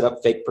hard to set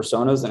up fake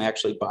personas and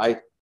actually buy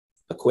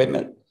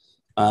equipment.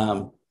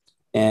 And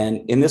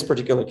in this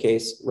particular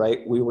case, right,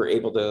 we were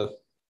able to,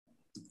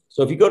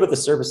 so if you go to the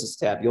services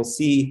tab, you'll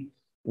see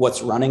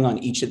what's running on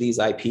each of these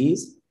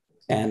IPs.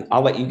 And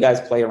I'll let you guys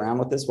play around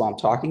with this while I'm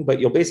talking, but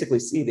you'll basically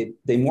see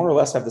they more or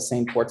less have the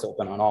same ports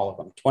open on all of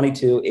them,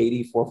 22,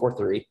 80,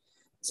 443.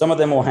 Some of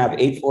them will have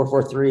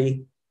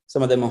 8443.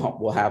 Some of them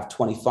will have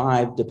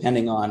 25,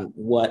 depending on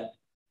what,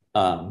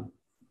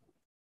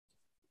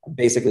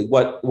 basically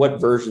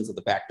what versions of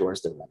the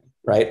backdoors they're running,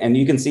 right? And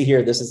you can see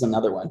here, this is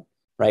another one,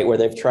 right? Where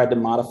they've tried to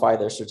modify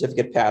their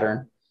certificate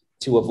pattern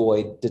to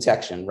avoid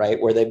detection,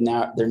 right? Where they're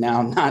now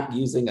not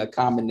using a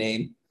common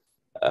name,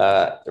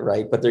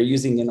 right? But they're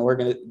using and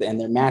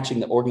they're matching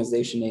the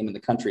organization name and the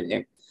country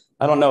name.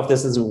 I don't know if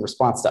this is in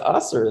response to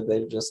us or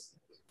they're just,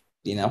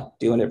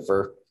 doing it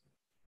for.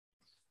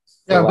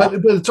 Yeah, but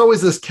it's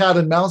always this cat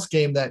and mouse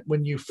game that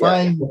when you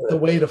find the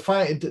way to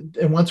find it,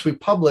 and once we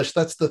publish,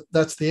 that's the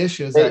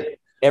issue is that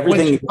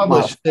everything you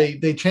publish,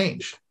 they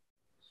change.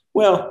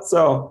 Well,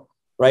 so,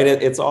 right,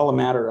 it's all a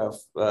matter of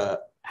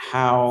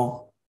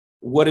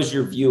what is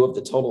your view of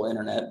the total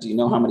internet? Do you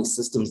know how many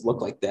systems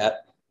look like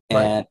that?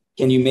 And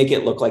can you make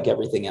it look like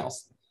everything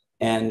else?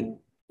 And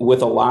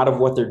with a lot of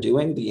what they're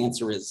doing, the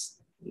answer is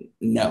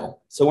no.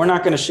 So we're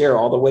not going to share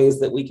all the ways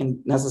that we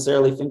can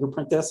necessarily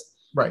fingerprint this.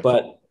 Right.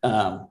 But,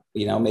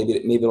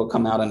 maybe it'll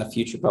come out in a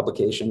future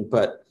publication.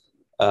 But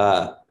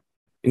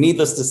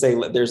needless to say,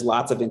 there's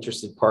lots of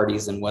interested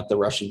parties in what the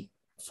Russian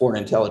Foreign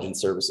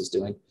Intelligence Service is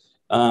doing.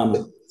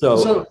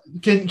 So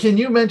can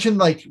you mention,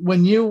 like,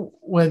 when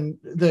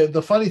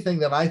the funny thing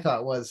that I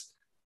thought was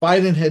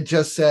Biden had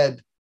just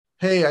said,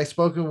 hey, I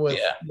spoken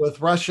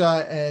with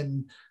Russia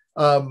and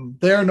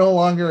they're no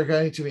longer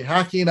going to be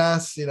hacking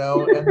us, and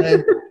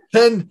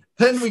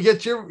then we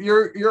get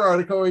your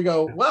article where you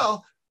go,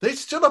 well, they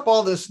stood up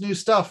all this new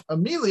stuff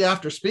immediately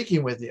after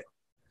speaking with you.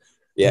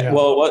 Yeah.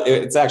 Well,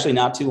 it's actually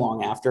not too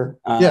long after.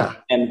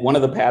 And one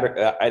of the pattern,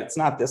 it's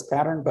not this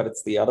pattern, but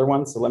it's the other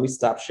one. So let me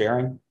stop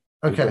sharing.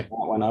 Okay. That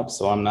one up.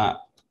 So I'm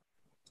not.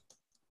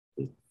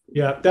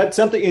 Yeah, that's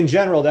something in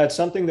general. That's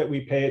something that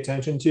we pay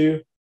attention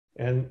to.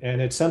 And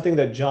it's something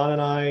that John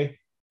and I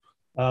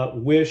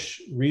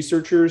wish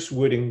researchers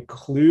would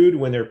include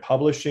when they're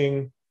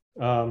publishing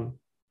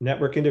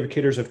network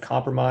indicators of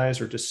compromise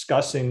or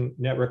discussing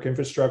network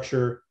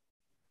infrastructure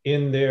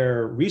in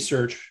their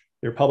research,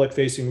 their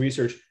public-facing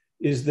research,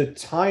 is the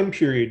time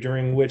period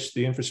during which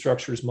the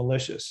infrastructure is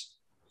malicious.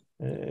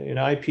 An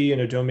IP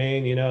and a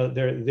domain,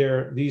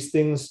 these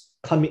things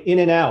come in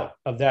and out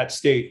of that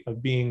state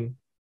of being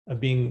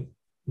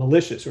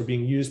malicious or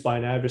being used by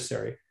an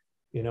adversary.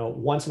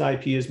 Once an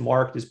IP is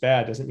marked as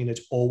bad doesn't mean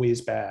it's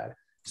always bad.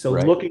 So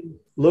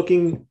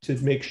looking to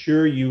make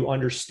sure you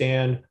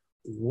understand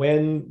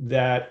when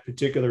that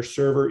particular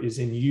server is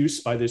in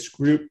use by this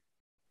group,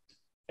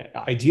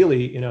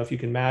 ideally, if you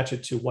can match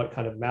it to what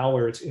kind of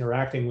malware it's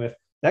interacting with,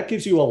 that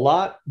gives you a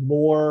lot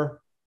more,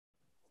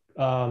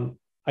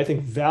 I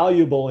think,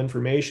 valuable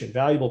information,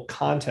 valuable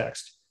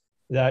context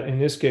that in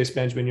this case,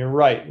 Benjamin, you're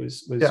right,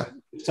 was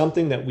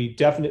something that we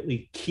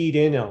definitely keyed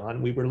in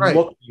on. We were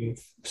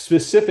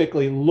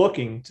specifically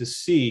looking to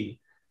see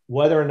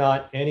whether or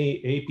not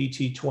any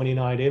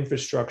APT29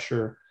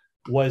 infrastructure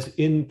was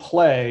in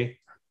play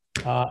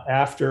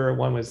after,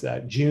 when was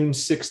that? June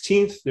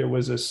 16th, there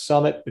was a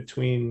summit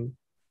between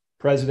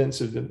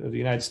presidents of the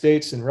United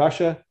States and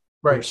Russia.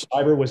 Right.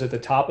 Cyber was at the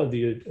top of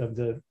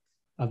the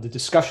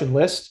discussion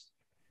list.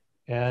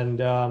 And,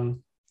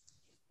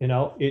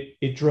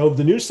 it drove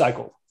the news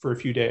cycle for a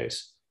few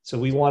days. So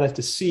we wanted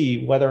to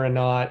see whether or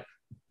not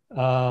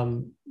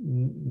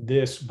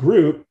this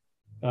group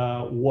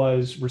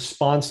was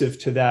responsive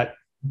to that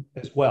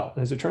as well.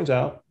 As it turns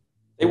out,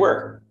 they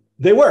were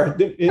in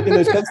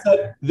the sense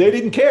that they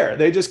didn't care.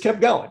 They just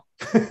kept going.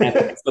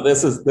 So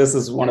this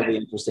is one of the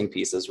interesting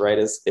pieces, right?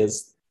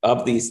 Is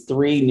of these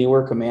three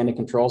newer command and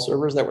control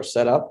servers that were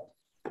set up,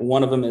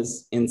 one of them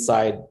is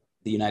inside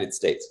the United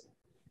States.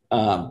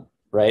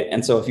 Right.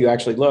 And so if you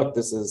actually look,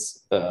 this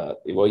is,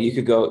 you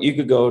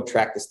could go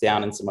track this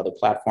down in some other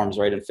platforms,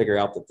 right, and figure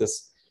out that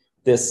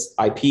this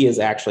IP is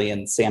actually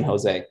in San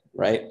Jose,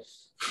 right?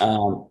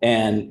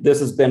 And this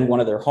has been one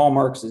of their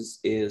hallmarks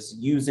is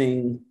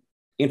using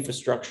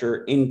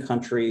infrastructure in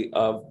country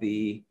of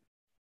the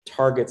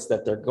targets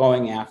that they're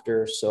going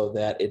after so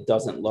that it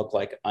doesn't look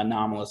like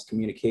anomalous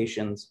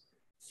communications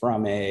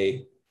from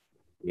a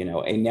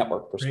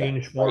network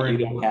perspective. Right? You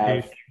don't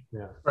have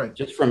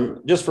just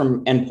from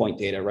endpoint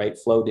data, right?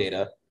 Flow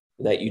data,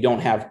 that you don't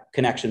have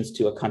connections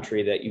to a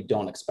country that you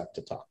don't expect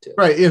to talk to.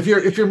 Right. If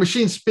your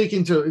machine's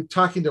talking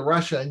to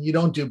Russia and you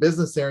don't do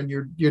business there and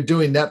you're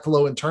doing net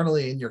flow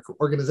internally in your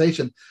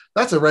organization,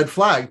 that's a red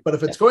flag. But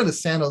if it's going to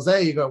San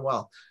Jose, you go,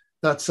 well,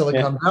 that's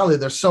Silicon Valley.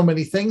 There's so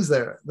many things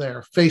there.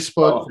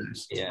 Facebook,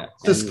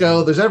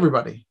 Cisco, there's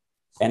everybody.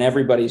 And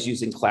everybody's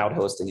using cloud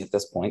hosting at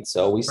this point.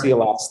 So we see a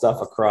lot of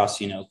stuff across,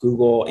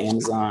 Google,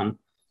 Amazon,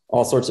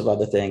 all sorts of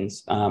other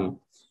things. And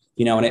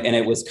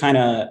it's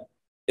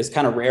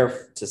kind of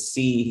rare to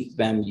see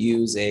them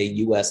use a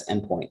US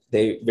endpoint.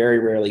 They very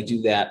rarely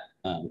do that,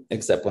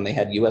 except when they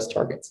had US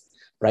targets,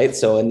 right?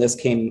 So, and this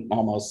came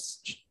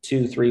almost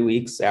 2-3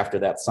 weeks after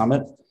that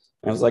summit.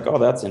 And I was like, oh,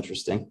 that's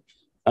interesting.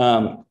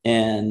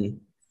 And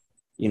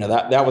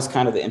that was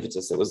kind of the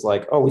impetus. It was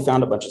like, oh, we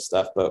found a bunch of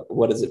stuff, but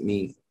what does it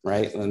mean,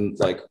 right? And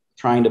like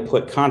trying to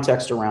put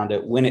context around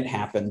it, when it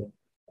happened,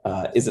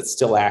 is it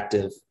still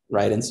active,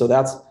 right? And so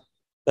that's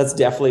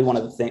definitely one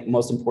of the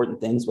most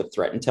important things with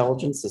threat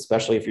intelligence,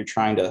 especially if you're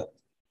trying to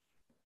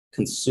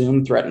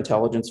consume threat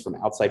intelligence from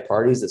outside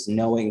parties, is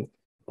knowing,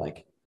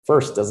 like,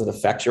 first, does it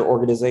affect your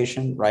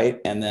organization, right?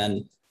 And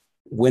then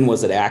when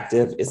was it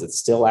active? Is it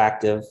still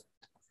active,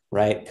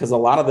 right? Because a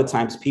lot of the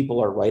times people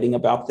are writing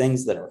about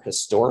things that are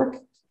historic,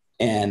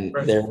 and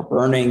they're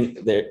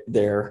burning,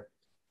 they're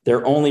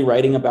only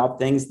writing about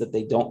things that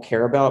they don't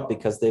care about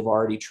because they've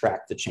already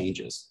tracked the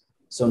changes.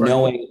 So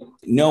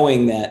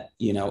knowing that,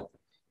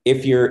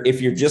 if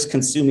you're just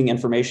consuming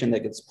information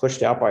that gets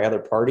pushed out by other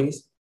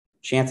parties,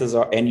 chances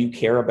are, and you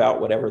care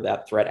about whatever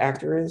that threat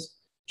actor is,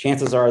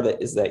 chances are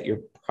that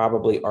you're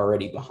probably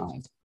already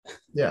behind.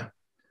 Yeah.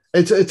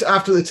 It's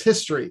after it's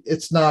history.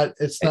 It's not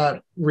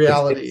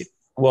reality.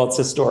 It's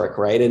historic,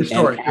 right? And,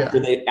 historic,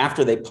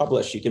 after they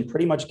publish, you can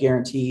pretty much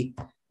guarantee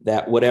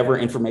that whatever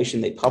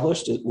information they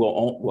published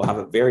will have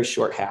a very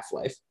short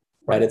half-life,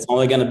 right? It's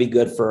only going to be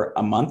good for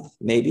a month,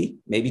 maybe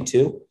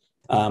 2,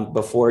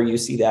 before you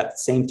see that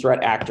same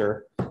threat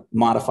actor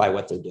modify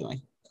what they're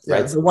doing. Yeah,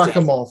 right? The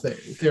whack-a-mole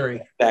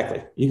theory.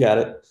 Exactly. You got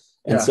it.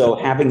 And so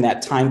having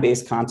that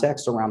time-based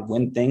context around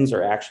when things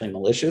are actually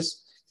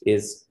malicious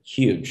is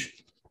huge.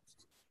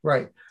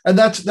 Right. And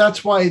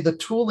that's why the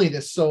tooling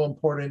is so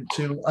important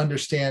to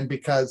understand,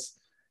 because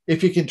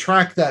if you can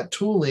track that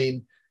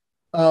tooling,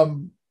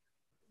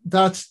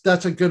 that's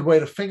a good way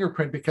to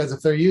fingerprint, because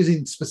if they're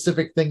using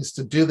specific things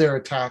to do their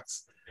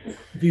attacks,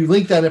 if you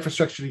link that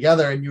infrastructure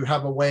together and you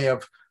have a way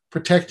of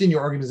protecting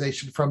your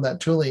organization from that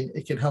tooling,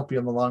 it can help you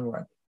in the long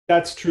run.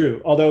 That's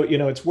true. Although,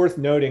 it's worth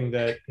noting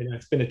that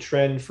it's been a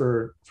trend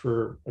for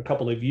a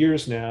couple of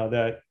years now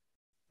that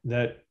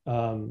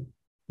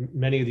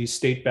many of these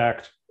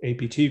state-backed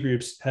APT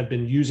groups have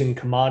been using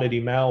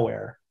commodity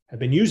malware, have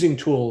been using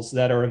tools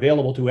that are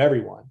available to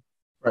everyone,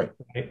 right?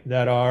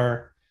 That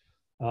are,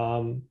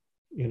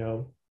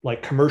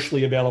 like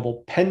commercially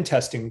available pen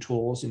testing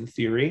tools in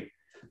theory,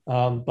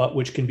 but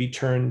which can be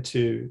turned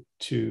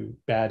to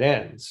bad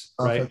ends,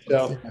 right?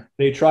 So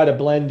they try to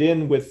blend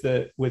in with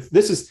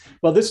this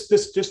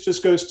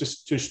just goes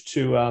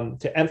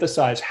to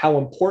emphasize how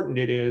important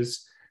it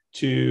is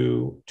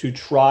to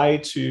try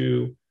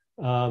to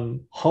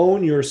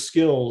hone your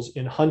skills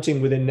in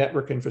hunting within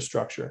network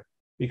infrastructure,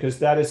 because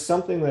that is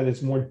something that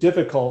is more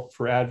difficult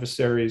for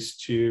adversaries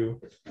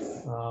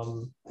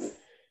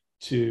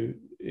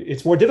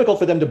it's more difficult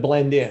for them to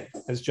blend in,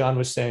 as John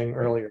was saying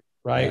earlier,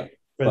 right?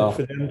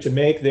 For them to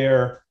make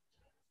their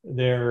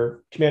command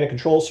and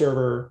control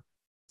server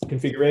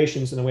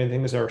configurations and the way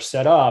things are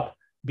set up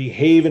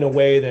behave in a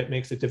way that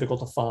makes it difficult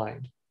to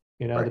find.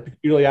 The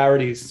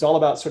peculiarities, it's all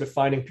about sort of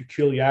finding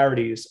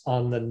peculiarities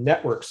on the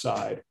network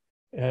side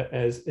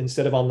as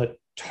instead of on the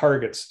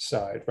target's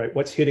side, right?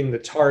 What's hitting the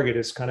target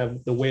is kind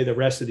of the way the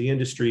rest of the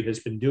industry has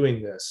been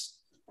doing this,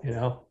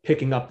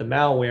 picking up the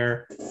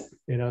malware,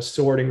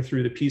 sorting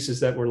through the pieces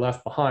that were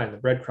left behind, the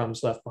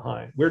breadcrumbs left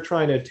behind. We're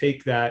trying to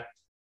take that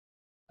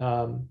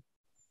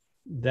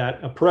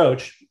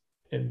approach,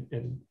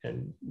 and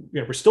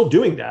we're still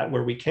doing that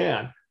where we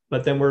can,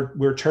 but then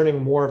we're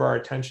turning more of our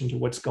attention to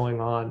what's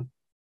going on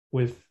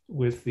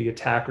with the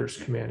attacker's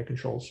command and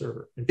control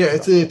server. Yeah,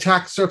 it's the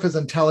attack surface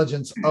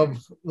intelligence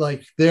of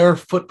like their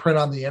footprint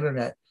on the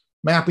internet,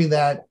 mapping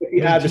that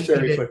the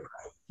adversary footprint.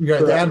 Yeah,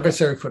 the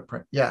adversary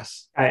footprint.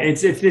 Yes,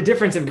 it's the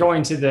difference of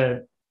going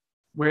to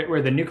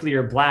where the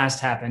nuclear blast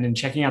happened and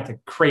checking out the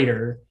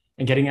crater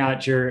and getting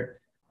out your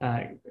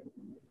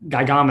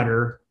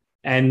geigometer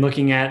and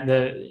looking at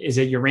is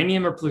it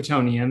uranium or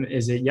plutonium?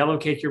 Is it yellow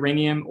cake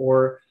uranium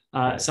or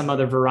some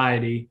other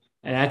variety?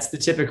 And that's the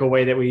typical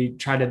way that we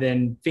try to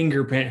then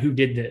fingerprint who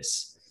did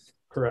this.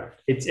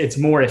 Correct. It's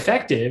more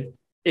effective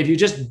if you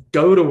just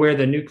go to where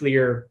the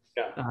nuclear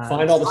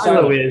find all the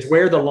silo is,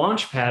 where the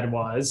launch pad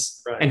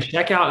was, and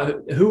check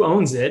out who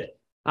owns it,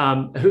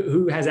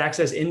 who has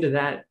access into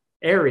that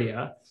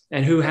area,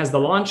 and who has the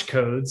launch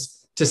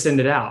codes to send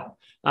it out,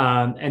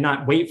 and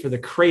not wait for the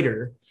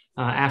crater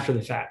after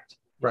the fact.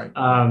 Right.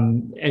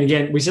 And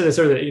again, we said this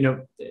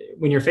earlier,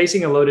 when you're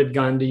facing a loaded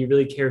gun, do you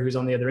really care who's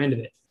on the other end of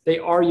it? They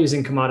are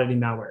using commodity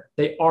malware.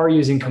 They are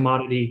using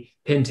commodity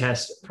pen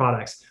test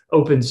products,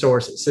 open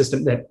source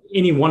system that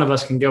any one of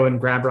us can go and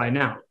grab right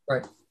now.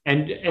 Right.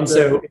 And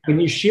so when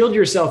you shield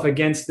yourself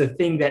against the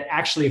thing that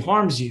actually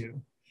harms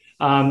you,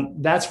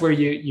 that's where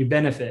you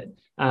benefit.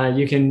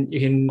 You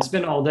can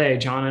spend all day,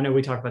 John, I know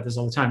we talk about this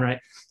all the time, right?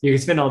 You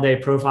can spend all day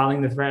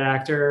profiling the threat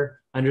actor,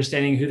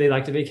 understanding who they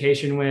like to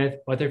vacation with,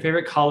 what their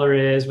favorite color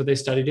is, what they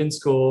studied in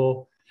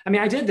school. I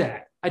mean, I did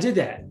that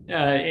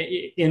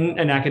in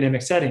an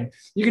academic setting.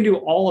 You can do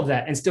all of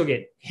that and still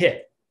get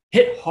hit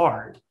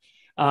hard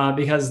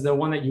because the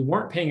one that you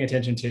weren't paying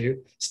attention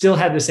to still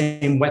had the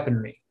same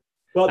weaponry.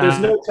 Well, there's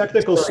no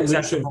technical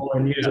solution.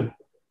 And usable.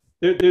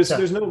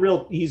 There's no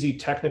real easy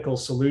technical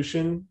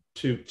solution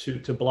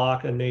to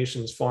block a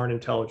nation's foreign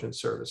intelligence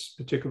service,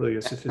 particularly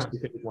a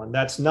sophisticated one.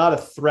 That's not a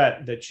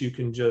threat that you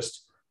can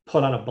just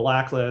put on a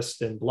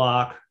blacklist and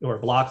block, or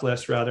block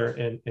list rather,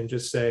 and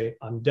just say,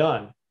 I'm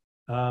done.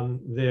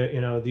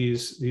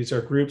 These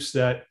are groups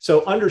that,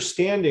 so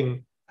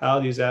understanding how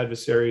these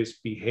adversaries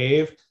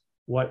behave,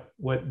 what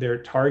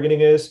their targeting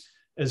is,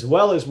 as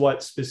well as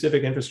what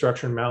specific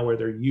infrastructure and malware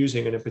they're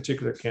using in a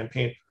particular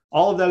campaign.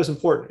 All of that is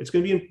important. It's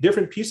going to be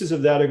different pieces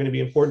of that are going to be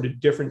important to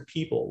different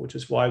people, which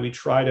is why we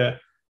try to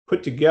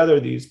put together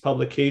these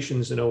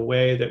publications in a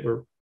way that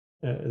we're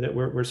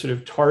sort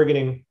of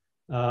targeting,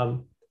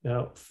 folks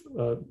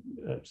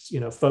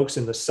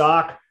in the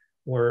SOC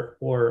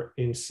or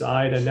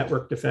inside a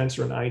network defense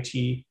or an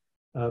IT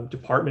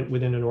department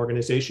within an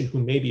organization who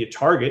may be a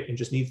target and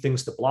just need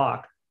things to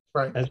block,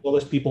 right, as well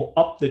as people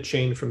up the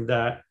chain from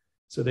that,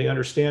 so they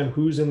understand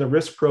who's in the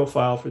risk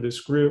profile for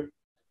this group.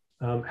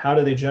 How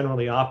do they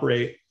generally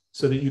operate,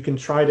 so that you can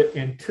try to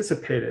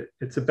anticipate it.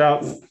 It's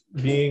about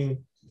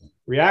being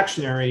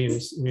reactionary,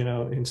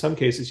 in some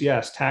cases,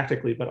 yes,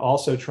 tactically, but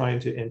also trying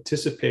to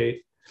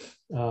anticipate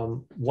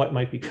what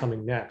might be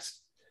coming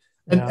next.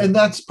 And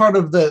that's part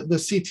of the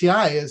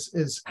CTI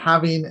is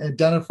having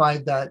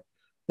identified that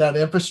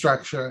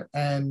infrastructure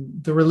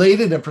and the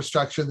related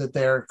infrastructure that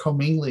they're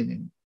commingling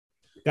in.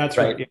 That's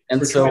right. And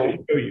we're so, trying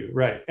to show you,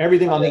 right,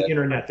 everything on the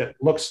internet that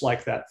looks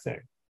like that thing.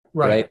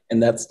 Right.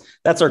 And that's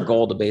our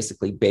goal, to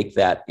basically bake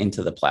that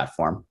into the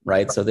platform,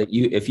 right? So that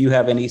if you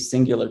have any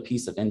singular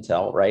piece of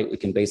intel, right, we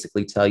can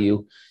basically tell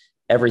you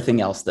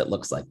everything else that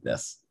looks like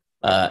this.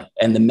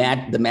 And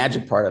the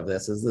magic part of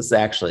this is this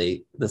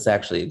actually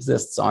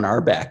exists on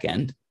our back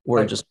end.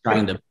 We're just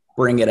trying to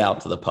bring it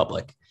out to the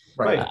public.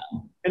 Right.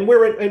 And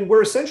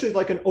we're essentially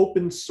like an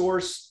open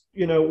source,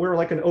 we're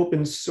like an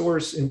open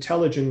source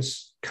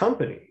intelligence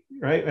company,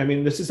 right? I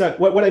mean, this is that,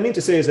 what I mean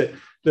to say is that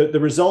the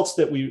results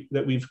that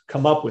we've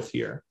come up with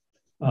here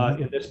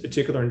in this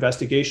particular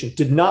investigation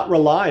did not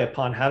rely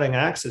upon having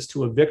access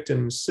to a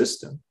victim's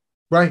system.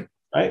 Right.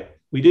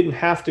 We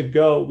didn't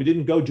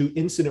go do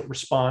incident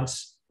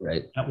response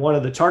at one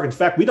of the targets. In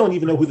fact, we don't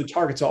even know who the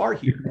targets are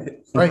here,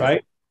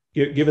 right?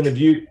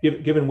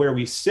 Given where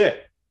we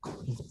sit.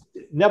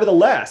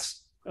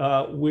 Nevertheless,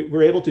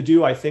 we're able to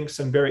do, I think,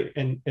 some very,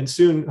 and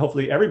soon,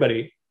 hopefully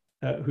everybody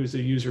who's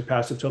a user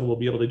passive total will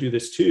be able to do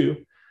this too.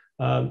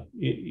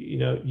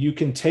 You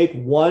can take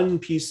one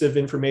piece of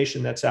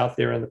information that's out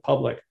there in the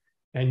public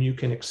and you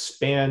can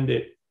expand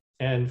it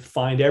and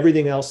find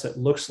everything else that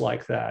looks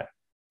like that.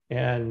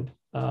 And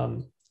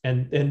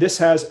this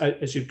has,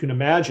 as you can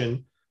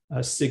imagine,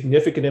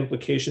 significant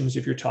implications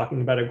if you're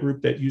talking about a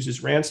group that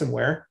uses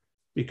ransomware,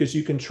 because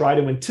you can try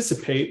to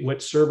anticipate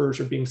what servers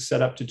are being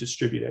set up to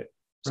distribute it.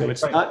 So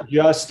it's not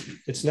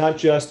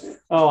just,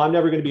 oh, I'm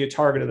never going to be a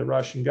target of the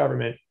Russian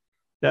government.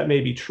 That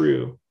may be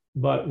true,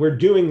 but we're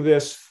doing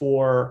this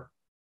for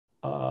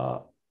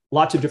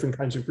lots of different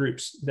kinds of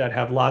groups that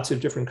have lots of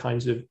different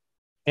kinds of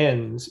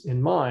ends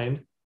in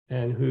mind,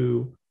 and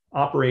who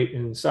operate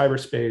in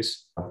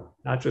cyberspace,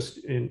 not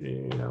just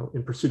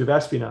in pursuit of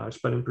espionage,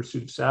 but in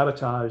pursuit of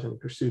sabotage and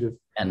pursuit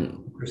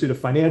of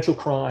financial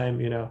crime.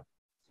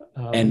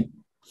 And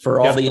for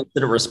all the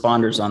incident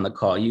responders on the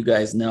call, you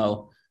guys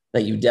know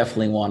that you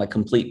definitely want a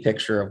complete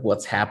picture of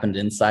what's happened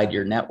inside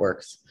your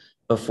networks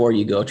before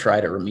you go try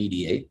to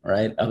remediate,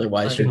 right?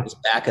 Otherwise, you're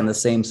just back in the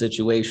same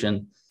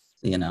situation,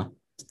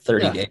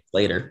 30 days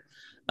later.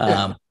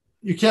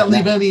 You can't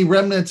leave any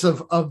remnants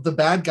of the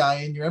bad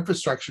guy in your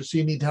infrastructure, so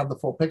you need to have the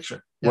full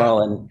picture.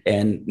 Well,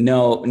 and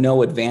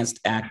no advanced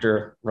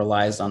actor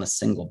relies on a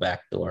single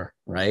backdoor,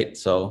 right?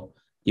 So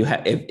you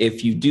have,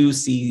 if you do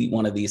see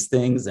one of these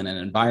things in an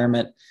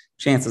environment,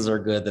 chances are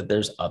good that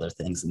there's other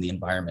things in the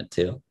environment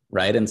too,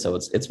 right? And so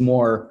it's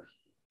more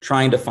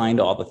trying to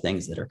find all the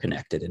things that are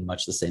connected in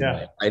much the same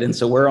way, right? And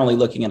so we're only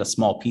looking at a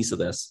small piece of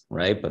this,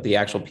 right? But the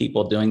actual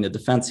people doing the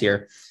defense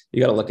here, you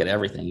got to look at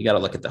everything. You got to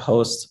look at the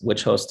hosts,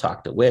 which hosts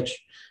talk to which,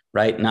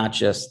 right? Not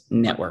just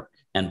network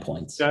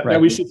endpoints. Now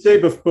we should say,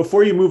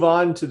 before you move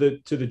on to the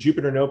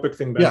Jupyter Notebook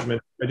thing, Benjamin,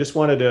 I just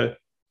wanted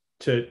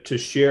to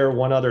share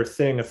one other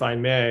thing, if I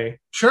may.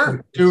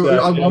 Sure.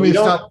 We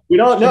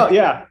don't know.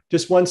 Yeah,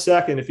 just 1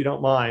 second, if you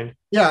don't mind.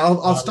 Yeah,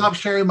 I'll stop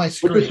sharing my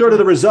screen. Which is sort of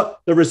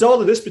the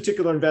result of this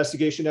particular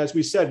investigation. As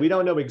we said, we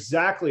don't know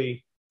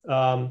exactly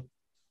who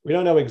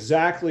the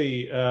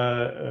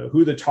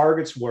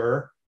targets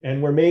were,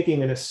 and we're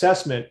making an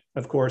assessment,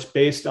 of course,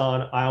 based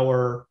on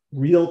our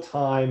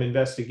real-time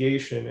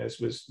investigation, as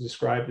was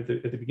described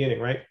at the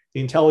beginning. Right,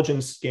 the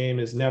intelligence game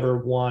is never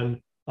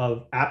one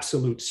of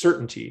absolute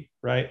certainty,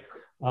 right?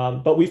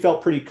 But we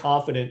felt pretty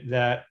confident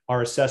that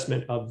our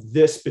assessment of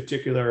this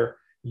particular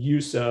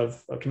use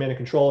of command and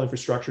control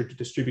infrastructure to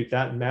distribute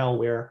that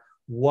malware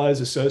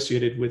was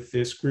associated with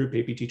this group,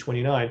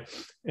 APT29.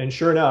 And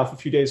sure enough, a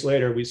few days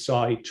later, we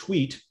saw a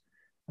tweet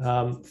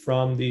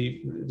from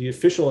the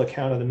official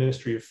account of the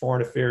Ministry of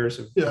Foreign Affairs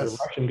of the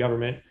Russian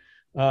government,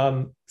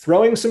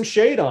 throwing some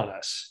shade on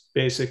us,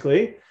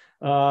 basically.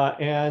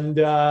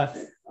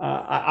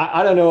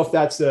 I don't know if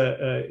that's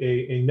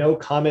a no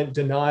comment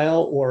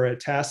denial or a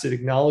tacit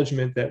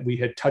acknowledgement that we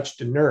had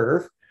touched a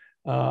nerve.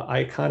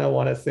 I kind of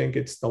want to think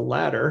it's the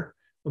latter,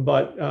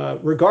 but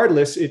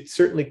regardless, it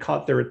certainly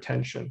caught their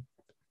attention.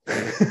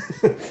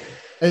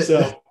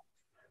 So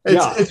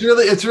it's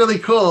really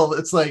cool.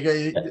 It's like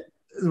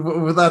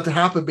for that to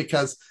happen,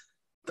 because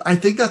I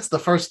think that's the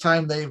first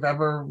time they've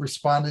ever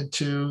responded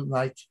to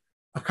like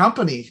a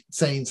company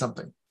saying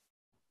something.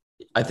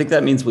 I think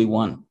that means we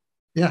won.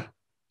 Yeah.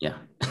 Yeah.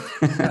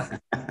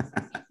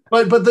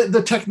 But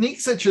the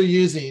techniques that you're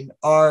using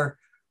are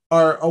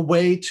a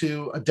way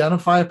to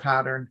identify a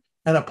pattern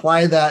and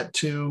apply that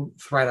to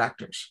threat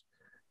actors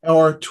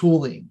or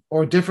tooling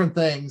or different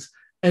things.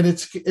 And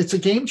it's a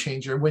game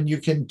changer when you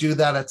can do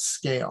that at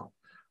scale.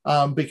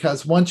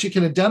 Because once you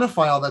can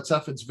identify all that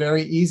stuff, it's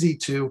very easy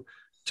to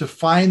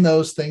find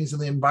those things in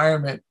the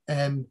environment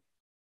and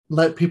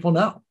let people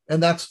know.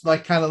 And that's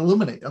like kind of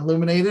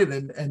illuminate it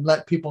and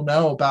let people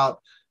know about,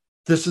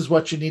 this is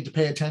what you need to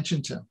pay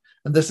attention to.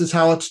 And this is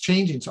how it's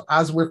changing. So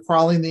as we're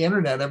crawling the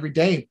internet every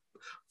day,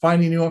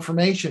 finding new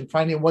information,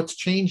 finding what's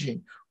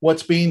changing,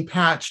 what's being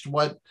patched,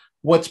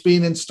 what's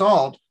being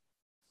installed,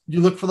 you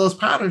look for those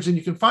patterns and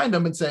you can find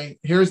them and say,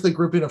 here's the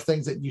grouping of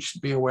things that you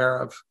should be aware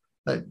of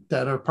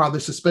that are probably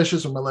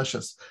suspicious or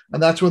malicious.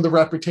 And that's where the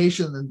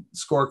reputation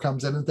score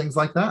comes in and things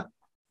like that.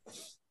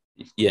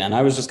 Yeah. And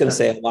I was just going to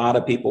say, a lot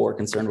of people were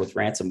concerned with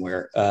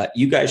ransomware.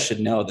 You guys should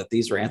know that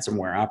these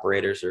ransomware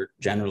operators are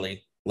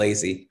generally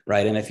lazy,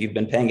 right? And if you've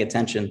been paying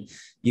attention,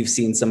 you've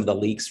seen some of the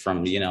leaks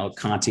from,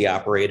 Conti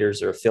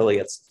operators or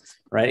affiliates,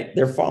 right?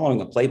 They're following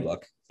a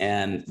playbook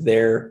and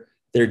they're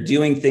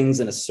doing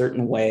things in a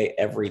certain way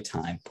every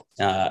time.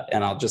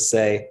 And I'll just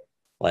say,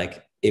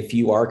 like, if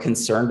you are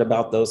concerned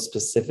about those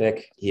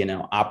specific,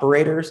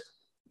 operators,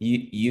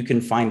 you can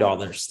find all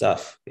their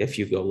stuff if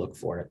you go look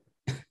for it.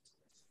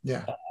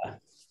 Yeah.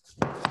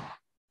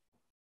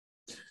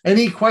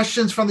 Any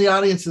questions from the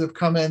audience that have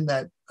come in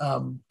that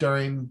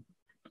during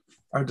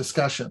our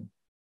discussion?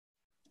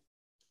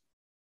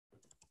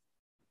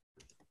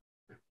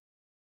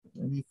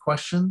 Any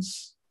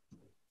questions?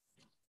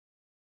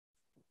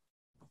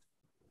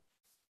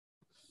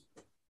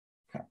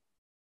 Okay.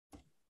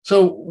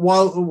 So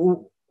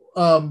while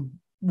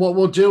what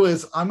we'll do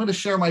is I'm going to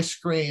share my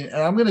screen and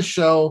I'm going to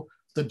show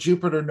the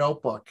Jupyter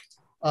notebook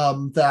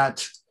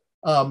that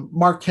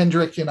Mark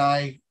Kendrick and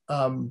I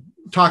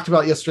talked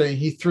about yesterday.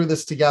 He threw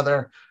this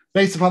together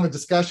based upon the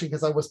discussion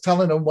because I was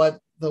telling him what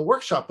the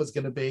workshop was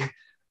going to be.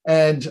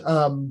 And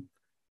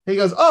he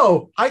goes,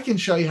 oh, I can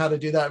show you how to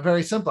do that.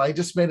 Very simple. I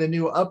just made a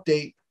new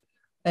update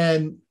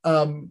and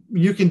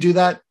you can do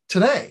that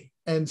today.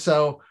 And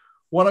so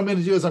what I'm going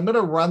to do is I'm going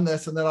to run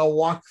this and then I'll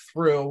walk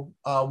through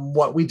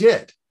what we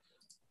did.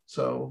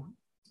 So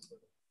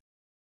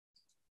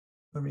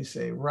let me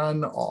say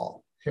run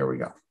all. Here we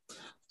go.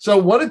 So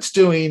what it's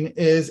doing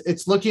is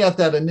it's looking at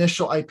that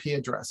initial IP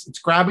address. It's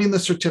grabbing the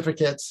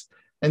certificates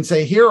and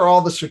say, here are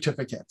all the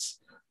certificates.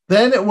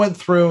 Then it went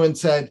through and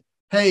said,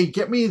 hey,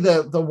 get me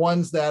the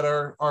ones that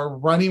are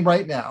running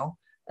right now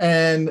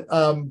and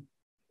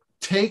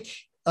take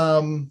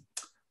the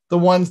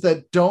ones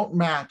that don't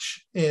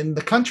match in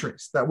the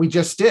countries that we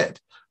just did.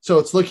 So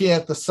it's looking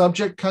at the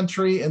subject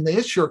country and the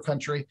issuer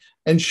country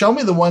and show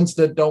me the ones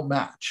that don't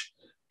match.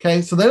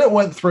 Okay, so then it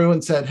went through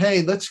and said,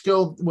 hey, let's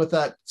go with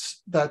that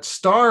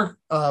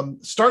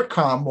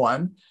StartCom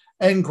one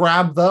and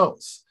grab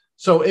those.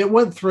 So it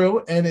went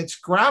through and it's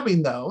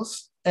grabbing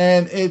those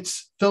and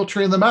it's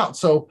filtering them out.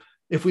 So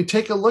if we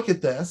take a look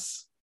at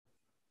this,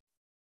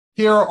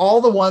 here are all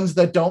the ones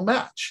that don't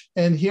match.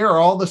 And here are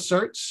all the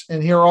certs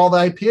and here are all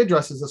the IP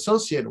addresses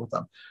associated with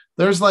them.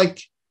 There's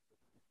like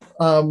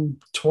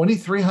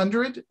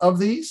 2,300 of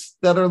these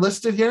that are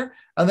listed here.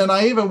 And then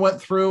I even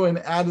went through and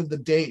added the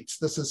dates.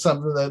 This is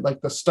something that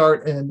like the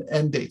start and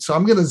end date. So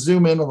I'm going to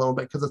zoom in a little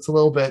bit because it's a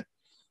little bit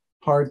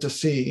hard to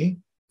see.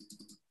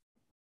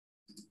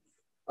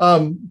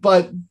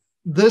 But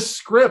this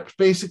script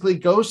basically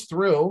goes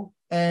through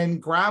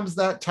and grabs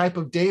that type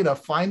of data,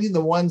 finding the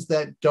ones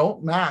that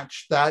don't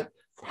match that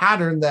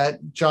pattern that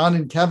John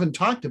and Kevin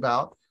talked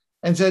about,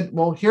 and said,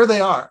 well, here they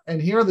are.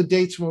 And here are the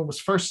dates when it was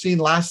first seen,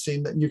 last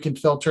seen that you can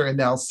filter and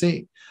now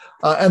see.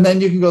 And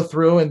then you can go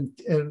through and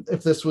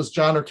if this was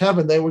John or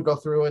Kevin, they would go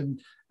through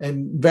and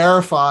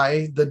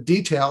verify the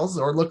details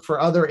or look for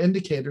other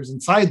indicators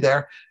inside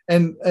there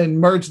and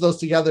merge those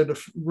together to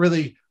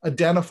really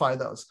identify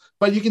those.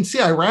 But you can see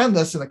I ran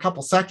this in a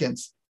couple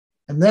seconds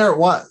and there it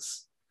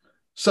was.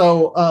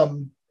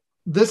 So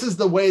this is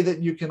the way that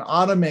you can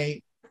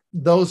automate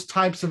those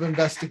types of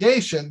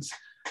investigations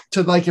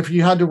to, like, if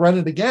you had to run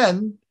it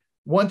again,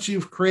 once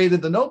you've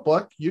created the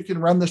notebook, you can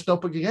run this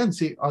notebook again,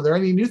 see, are there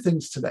any new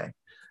things today?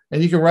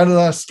 And you can run it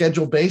on a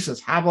scheduled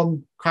basis, have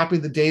them copy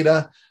the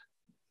data,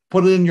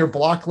 put it in your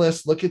block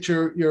list, look at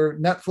your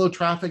net flow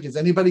traffic. Is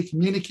anybody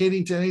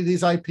communicating to any of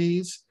these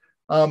IPs?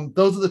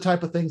 Those are the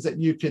type of things that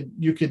you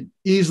could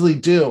easily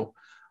do.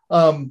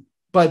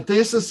 But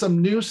this is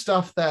some new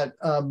stuff that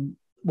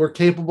we're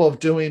capable of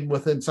doing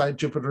with inside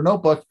Jupyter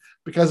Notebook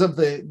because of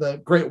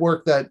the great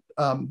work that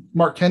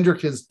Mark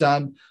Kendrick has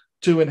done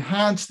to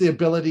enhance the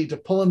ability to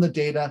pull in the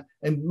data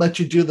and let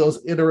you do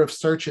those iterative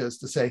searches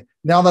to say,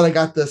 now that I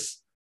got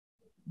this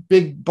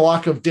big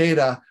block of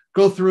data,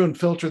 go through and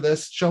filter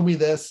this, show me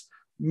this,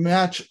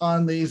 match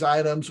on these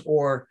items,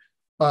 or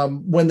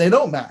when they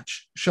don't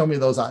match, show me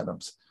those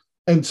items.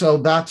 And so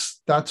that's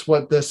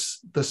what this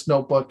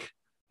notebook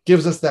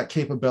gives us, that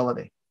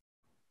capability.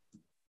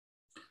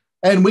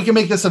 And we can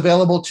make this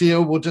available to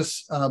you. We'll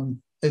just,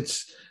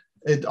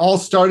 it all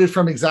started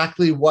from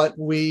exactly what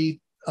we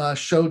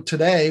showed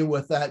today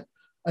with that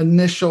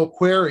initial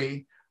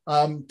query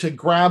to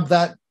grab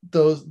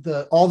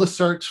all the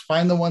search,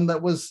 find the one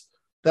that was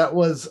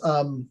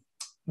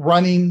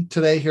running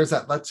today. Here's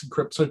that Let's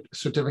Encrypt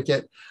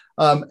certificate,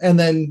 and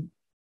then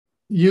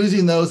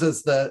using those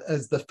as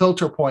the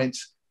filter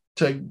points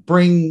to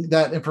bring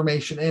that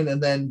information in,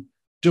 and then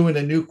doing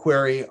a new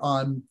query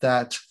on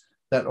that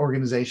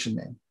organization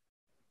name,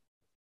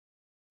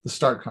 the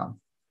StartCom.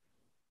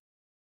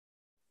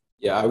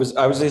 Yeah, I was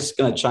just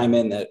going to chime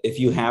in that if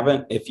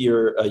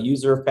you're a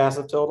user of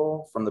Passive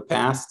Total from the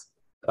past,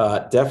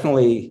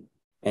 definitely,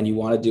 and you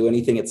want to do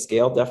anything at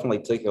scale, definitely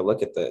take a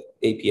look at the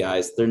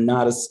APIs. They're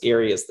not as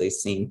scary as they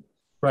seem.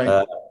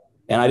 Right.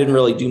 And I didn't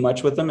really do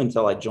much with them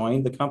until I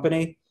joined the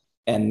company.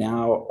 And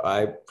now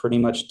I pretty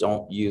much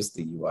don't use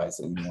the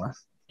UIs anymore,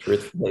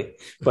 truthfully.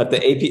 But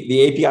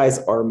the APIs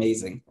are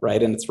amazing,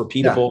 right? And it's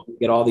repeatable. Yeah. You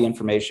get all the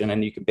information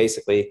and you can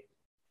basically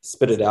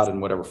spit it out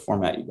in whatever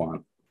format you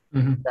want.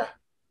 Mm-hmm. Yeah.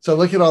 So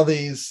look at all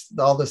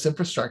this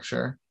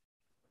infrastructure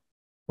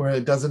where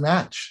it doesn't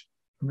match.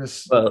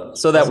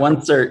 So that one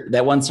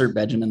cert,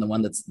 Benjamin, the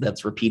one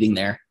that's repeating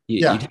there,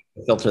 you have to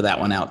filter that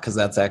one out because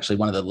that's actually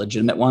one of the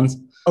legitimate ones.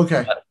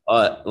 Okay.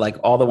 But, like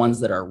all the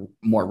ones that are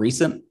more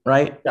recent,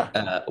 right?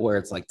 Yeah. Where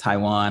it's like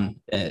Taiwan,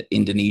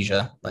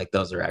 Indonesia, like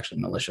those are actually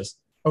malicious.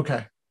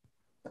 Okay.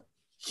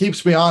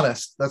 Keeps me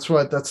honest. That's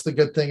the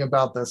good thing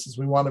about this is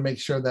we want to make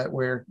sure that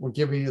we're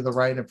giving you the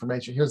right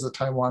information. Here's the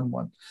Taiwan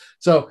one.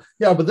 So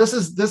yeah, but this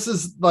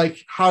is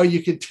like how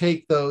you could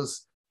take the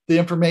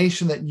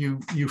information that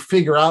you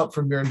figure out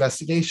from your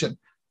investigation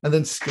and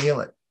then scale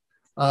it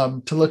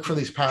to look for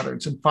these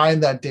patterns and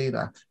find that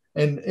data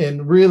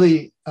and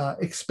really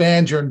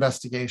expand your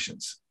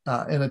investigations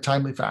in a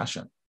timely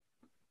fashion.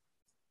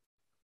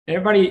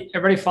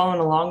 Everybody following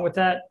along with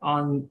that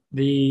on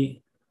the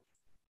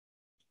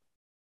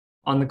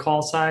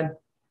call side?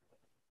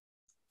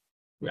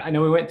 I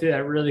know we went through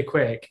that really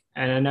quick,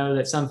 and I know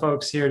that some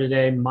folks here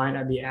today might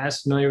not be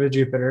as familiar with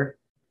Jupyter.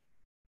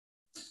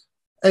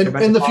 And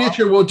in the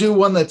future, we'll do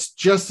one that's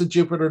just a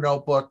Jupyter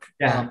Notebook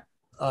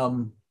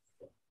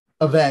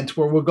event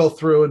where we'll go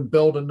through and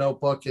build a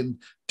notebook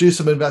and do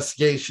some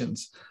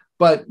investigations.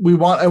 But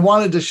I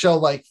wanted to show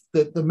like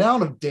the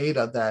amount of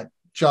data that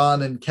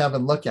John and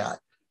Kevin look at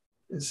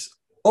is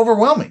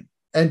overwhelming.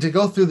 And to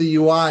go through the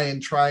UI and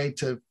try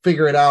to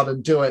figure it out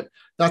and do it,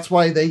 that's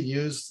why they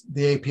use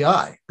the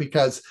API,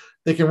 because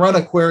they can run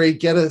a query,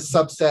 get a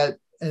subset,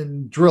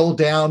 and drill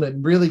down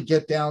and really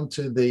get down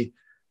to the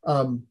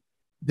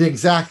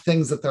exact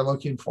things that they're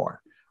looking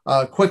for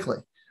quickly.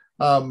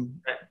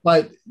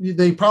 But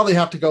they probably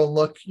have to go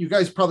look. You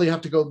guys probably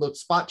have to go look,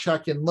 spot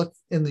check, and look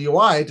in the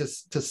UI to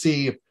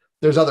see if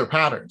there's other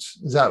patterns.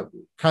 Is that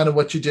kind of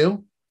what you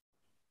do?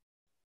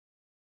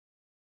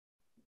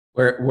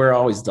 We're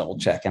always double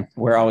checking.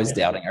 We're always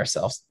doubting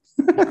ourselves.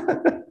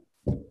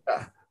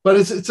 But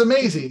it's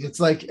amazing. It's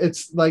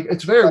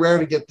very rare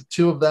to get the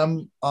two of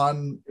them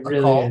on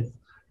a call,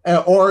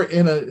 or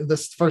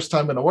this first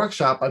time in a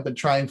workshop. I've been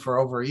trying for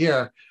over a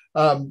year,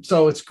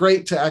 so it's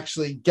great to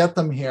actually get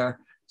them here.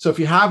 So if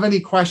you have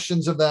any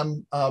questions of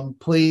them,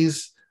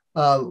 please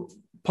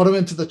put them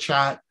into the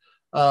chat.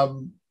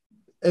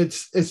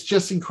 It's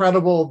just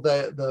incredible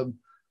the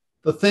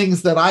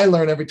things that I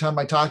learn every time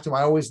I talk to them.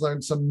 I always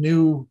learn some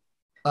new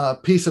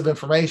piece of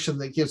information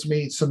that gives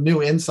me some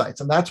new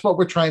insights. And that's what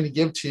we're trying to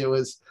give to you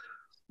is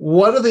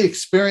what are the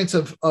experience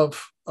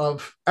of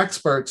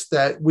experts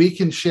that we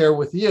can share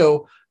with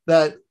you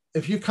that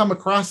if you come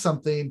across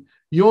something,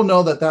 you'll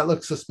know that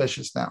looks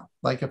suspicious now.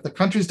 Like if the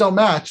countries don't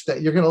match,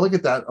 that you're going to look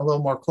at that a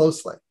little more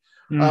closely.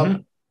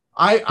 Mm-hmm.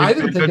 I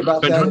didn't think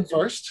about that at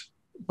first,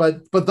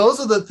 but those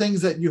are the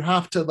things that you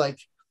have to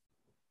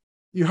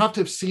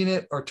have seen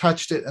it or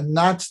touched it. And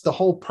that's the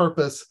whole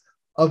purpose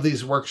of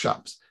these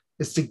workshops,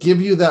 is to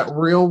give you that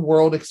real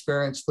world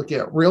experience, look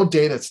at real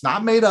data. It's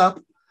not made up.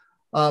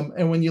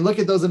 And when you look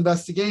at those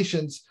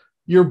investigations,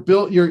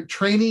 you're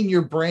training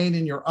your brain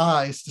and your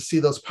eyes to see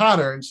those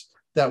patterns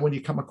that when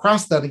you come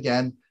across that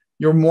again,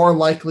 you're more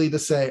likely to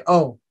say,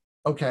 oh,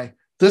 okay,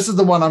 this is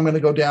the one I'm going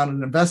to go down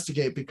and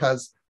investigate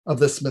because of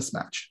this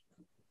mismatch.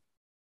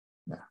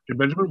 Yeah. Hey,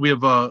 Benjamin, we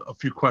have a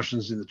few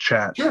questions in the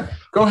chat. Sure,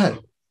 go ahead.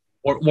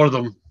 One of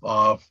them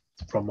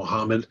from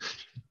Mohammed.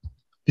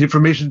 The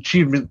information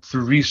achievement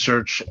through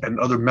research and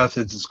other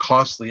methods is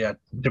costly at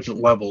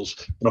different levels,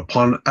 and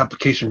upon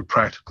application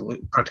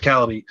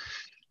practicality,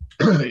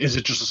 is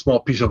it just a small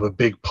piece of a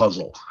big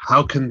puzzle?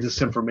 How can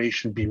this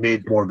information be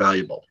made more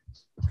valuable?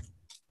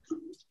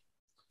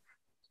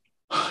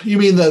 You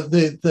mean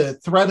the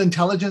threat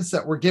intelligence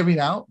that we're giving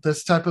out,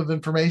 this type of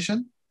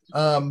information?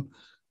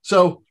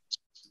 So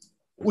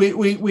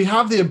we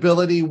have the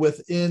ability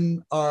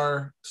within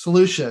our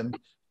solution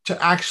to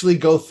actually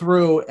go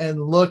through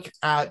and look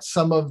at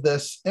some of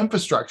this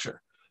infrastructure.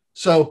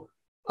 So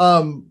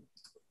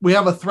we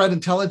have a threat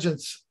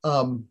intelligence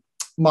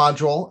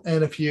module,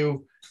 and if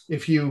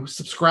you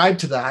subscribe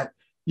to that,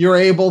 you're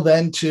able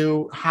then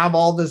to have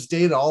all this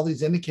data, all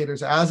these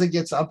indicators, as it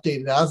gets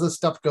updated, as this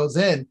stuff goes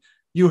in,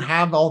 you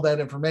have all that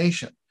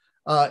information,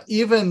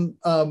 even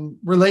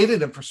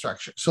related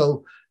infrastructure.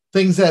 So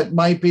things that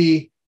might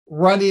be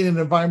running an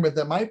environment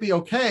that might be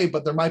okay,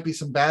 but there might be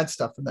some bad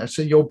stuff in there.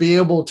 So you'll be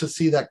able to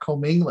see that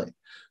commingling.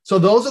 So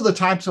those are the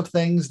types of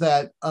things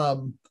that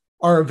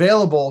are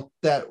available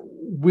that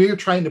we're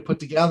trying to put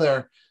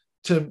together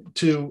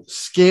to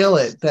scale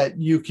it, that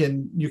you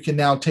can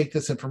now take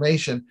this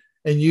information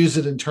and use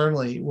it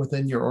internally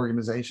within your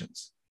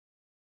organizations.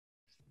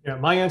 Yeah,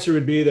 my answer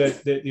would be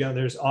that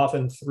there's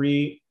often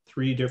three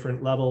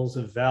different levels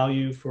of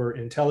value for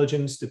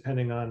intelligence,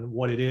 depending on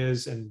what it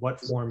is and what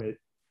form it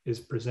is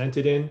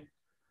presented in.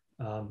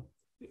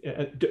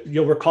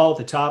 You'll recall at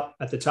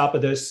the top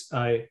of this,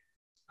 I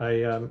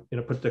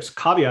put this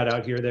caveat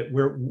out here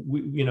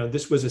that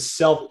this was a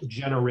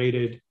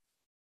self-generated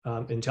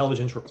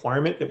intelligence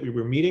requirement that we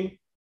were meeting.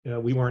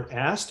 We weren't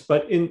asked,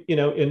 but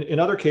in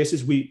other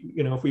cases,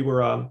 if we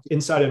were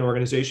inside an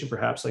organization,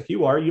 perhaps like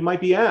you are, you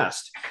might be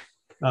asked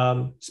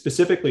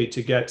specifically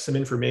to get some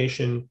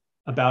information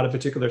about a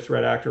particular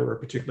threat actor or a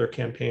particular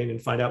campaign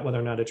and find out whether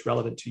or not it's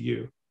relevant to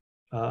you.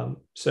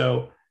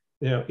 So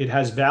it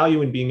has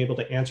value in being able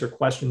to answer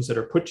questions that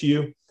are put to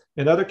you.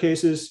 In other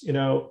cases,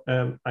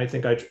 I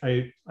think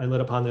I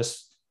lit upon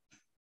this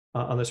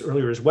on this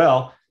earlier as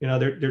well.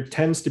 There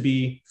tends to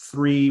be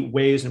three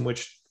ways in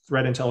which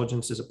threat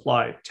intelligence is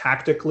applied: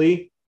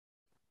 tactically,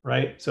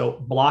 right? So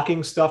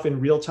blocking stuff in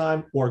real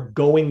time, or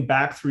going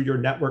back through your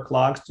network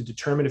logs to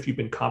determine if you've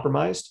been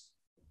compromised,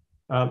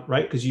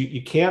 right? Because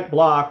you can't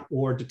block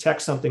or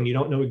detect something you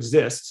don't know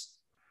exists.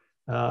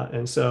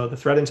 And so the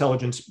threat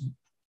intelligence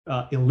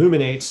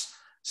illuminates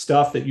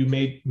stuff that you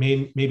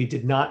maybe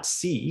did not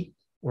see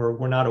or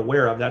were not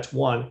aware of. That's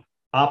one.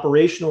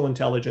 Operational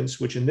intelligence,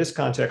 which in this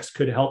context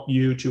could help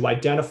you to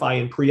identify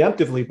and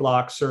preemptively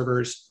block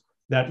servers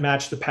that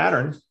match the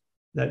pattern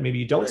that maybe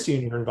you don't see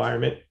in your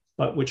environment,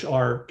 but which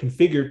are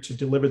configured to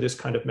deliver this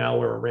kind of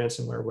malware or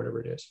ransomware or whatever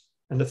it is.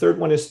 And the third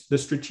one is the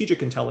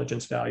strategic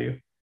intelligence value,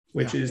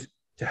 which is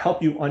to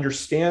help you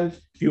understand,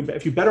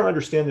 if you better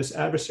understand this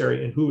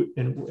adversary and who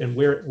and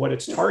what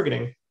it's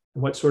targeting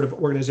and what sort of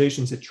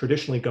organizations it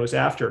traditionally goes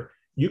after,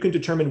 you can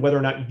determine whether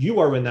or not you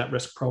are in that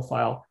risk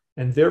profile,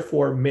 and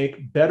therefore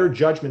make better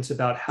judgments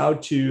about how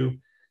to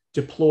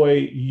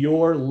deploy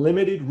your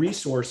limited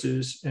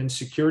resources and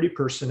security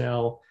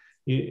personnel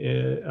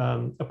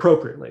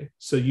appropriately.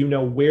 So you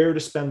know where to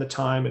spend the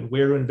time and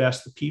where to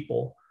invest the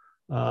people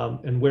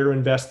and where to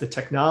invest the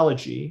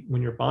technology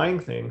when you're buying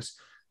things,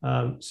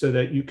 so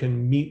that you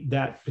can meet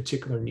that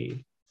particular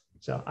need.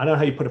 So I don't know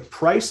how you put a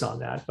price on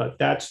that, but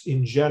that's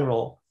in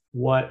general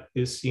what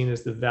is seen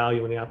as the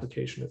value in the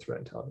application of threat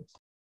intelligence.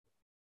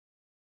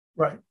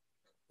 Right.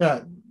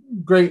 Yeah.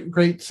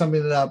 Great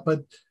summing it up.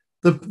 But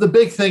the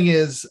big thing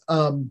is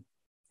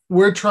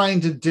we're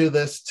trying to do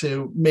this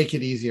to make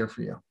it easier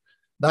for you.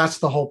 That's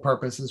the whole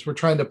purpose, is we're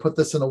trying to put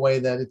this in a way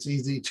that it's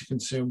easy to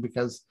consume,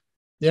 because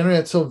the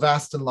internet's so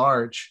vast and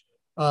large.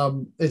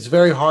 It's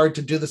very hard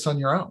to do this on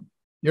your own.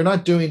 You're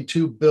not doing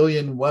 2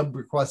 billion web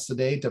requests a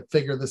day to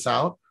figure this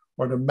out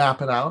or to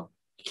map it out.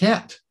 You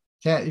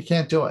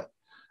can't do it.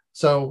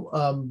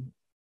 So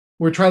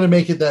we're trying to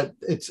make it that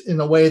it's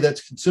in a way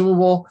that's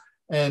consumable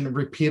and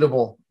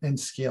repeatable and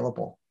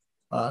scalable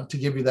to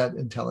give you that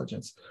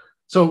intelligence.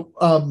 So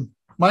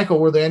Michael,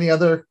 were there any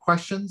other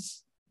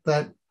questions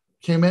that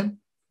came in?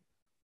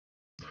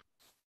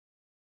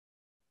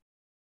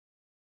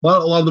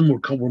 Well, a lot of them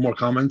were more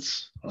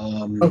comments.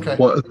 Okay.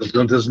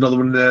 There's another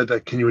one there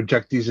that, can you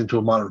inject these into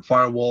a modern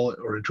firewall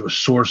or into a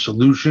source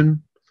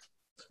solution?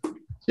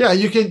 Yeah,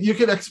 you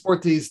can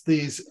export these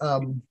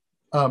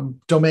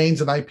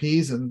domains and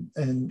IPs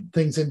and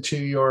things into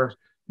your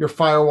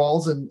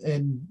firewalls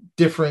and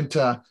different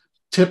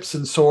tips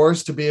and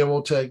source to be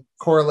able to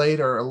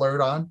correlate or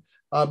alert on.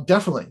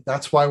 Definitely,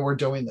 that's why we're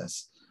doing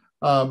this.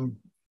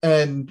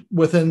 And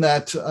within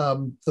that,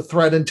 the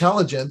threat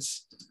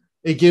intelligence,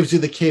 it gives you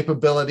the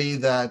capability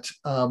that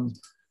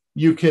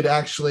you could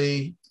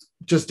actually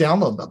just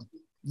download them.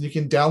 You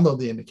can download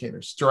the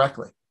indicators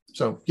directly.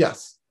 So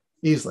yes,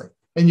 easily.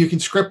 And you can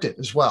script it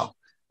as well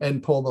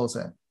and pull those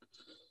in.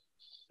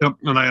 Yep,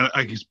 and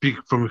I can speak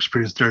from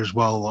experience there as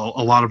well.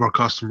 A lot of our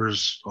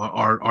customers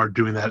are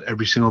doing that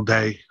every single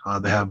day.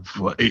 They have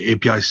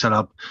APIs set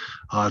up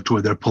to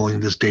where they're pulling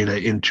this data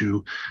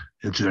into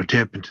their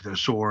TIP, into their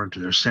SOAR, into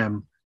their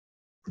SIM,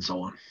 and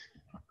so on.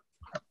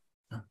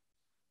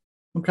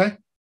 Okay.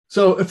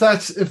 So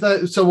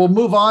so we'll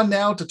move on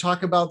now to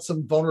talk about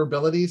some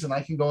vulnerabilities, and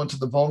I can go into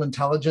the vuln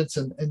intelligence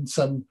and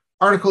some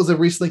articles that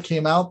recently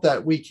came out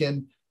that we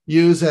can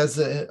use as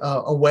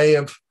a way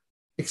of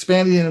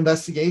expanding an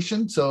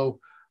investigation.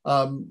 So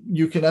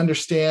you can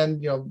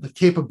understand, the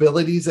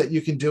capabilities that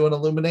you can do in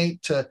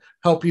Illuminate to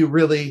help you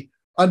really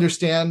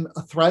understand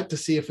a threat, to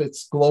see if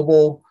it's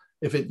global,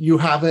 if you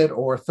have it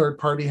or a third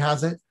party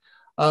has it.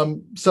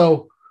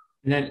 So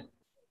and then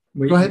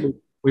go ahead.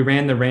 We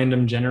ran the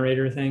random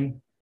generator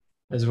thing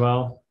as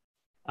well.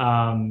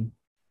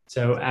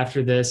 So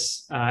after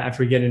this,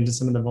 after we get into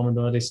some of the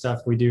vulnerability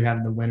stuff, we do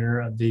have the winner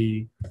of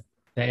the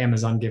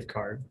Amazon gift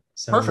card.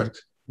 So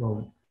Perfect.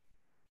 We'll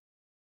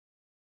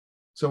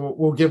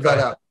give that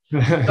out.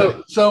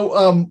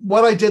 So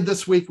what I did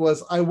this week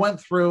was I went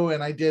through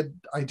and I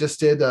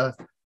just did a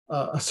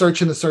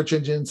search in the search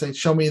engine and say,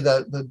 show me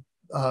the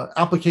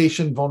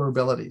application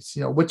vulnerabilities,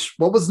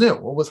 what was new,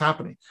 what was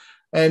happening.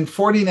 And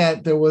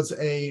Fortinet, there was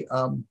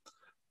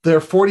their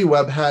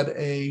FortiWeb had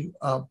a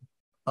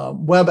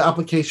web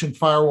application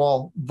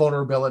firewall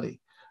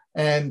vulnerability.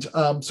 And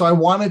so I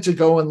wanted to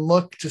go and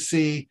look to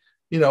see,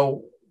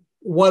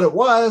 what it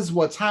was,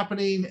 what's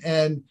happening.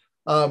 And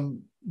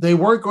they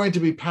weren't going to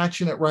be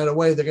patching it right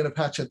away. They're going to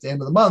patch it at the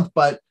end of the month,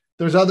 but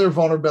there's other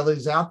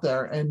vulnerabilities out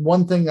there. And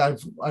one thing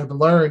I've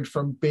learned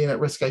from being at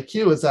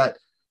RiskIQ is that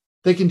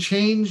they can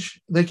chain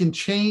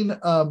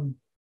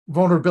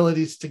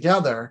vulnerabilities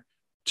together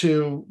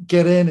to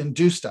get in and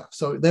do stuff.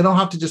 So they don't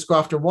have to just go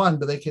after one,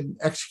 but they can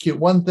execute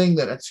one thing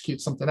that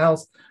executes something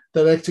else,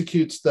 that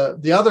executes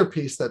the other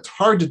piece that's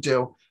hard to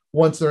do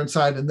once they're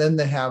inside, and then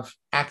they have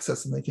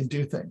access and they can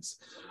do things.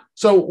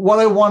 So what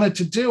I wanted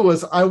to do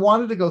was I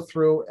wanted to go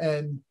through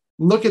and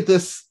look at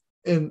this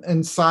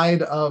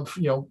inside of,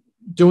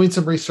 doing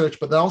some research,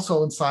 but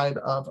also inside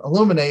of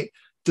Illuminate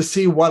to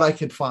see what I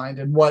could find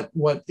and what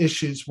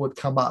issues would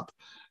come up.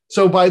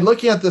 So by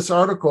looking at this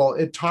article,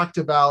 it talked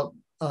about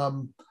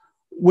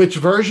which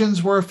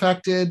versions were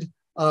affected,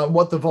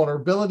 what the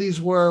vulnerabilities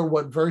were,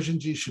 what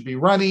versions you should be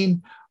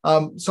running.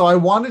 So I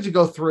wanted to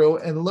go through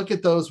and look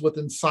at those with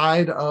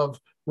inside of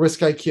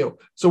RiskIQ.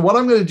 So what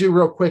I'm going to do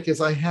real quick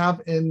is I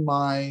have in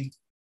my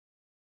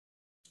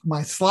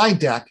slide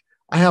deck,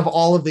 I have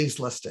all of these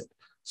listed.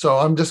 So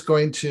I'm just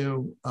going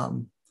to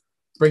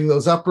bring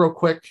those up real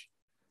quick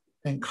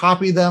and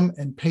copy them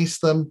and paste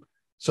them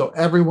so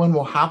everyone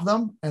will have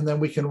them, and then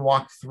we can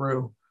walk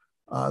through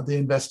the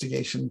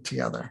investigation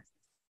together.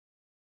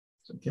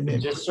 So give me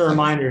just a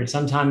reminder,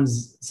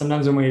 sometimes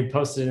when we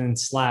post it in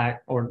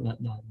Slack, or not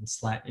in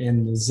Slack,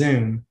 in the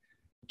Zoom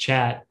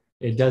chat,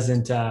 it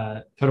doesn't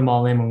put them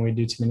all in when we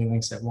do too many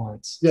links at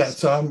once. Yeah,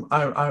 so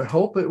I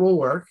hope it will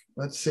work.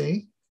 Let's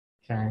see.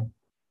 Okay.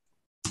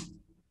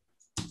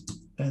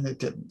 And it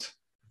didn't.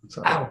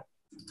 So ow.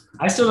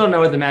 I still don't know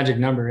what the magic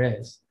number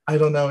is. I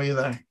don't know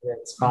either.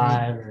 It's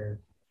 5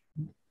 or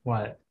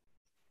what?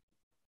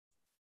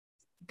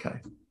 Okay,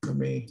 let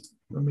me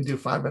do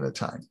 5 at a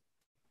time.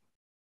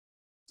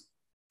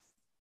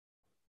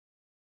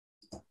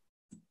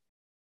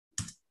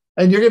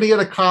 And you're going to get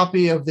a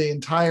copy of the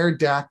entire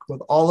deck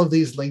with all of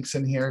these links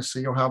in here, so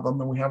you'll have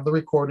them, and we have the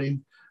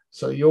recording,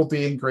 so you'll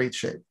be in great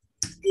shape.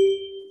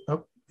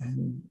 Oh,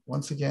 and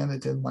once again,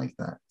 it didn't like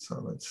that.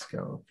 So let's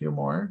go a few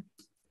more.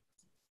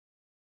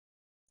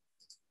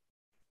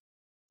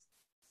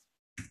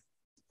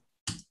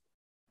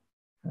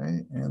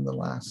 Okay, and the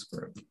last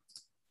group.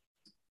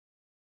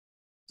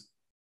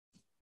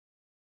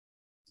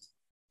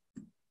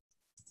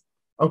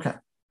 Okay.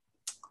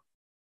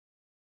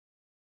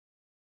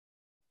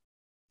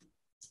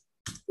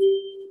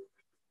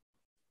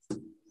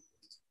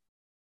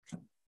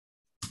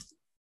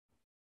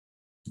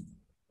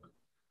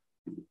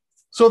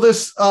 So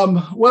this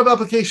web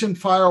application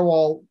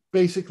firewall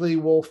basically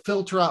will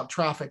filter out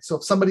traffic. So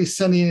if somebody's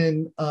sending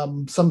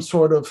in some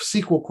sort of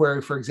SQL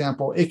query, for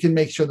example, it can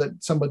make sure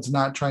that someone's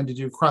not trying to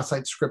do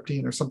cross-site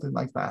scripting or something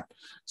like that.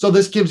 So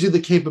this gives you the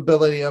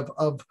capability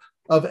of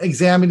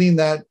examining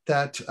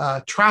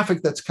that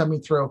traffic that's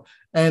coming through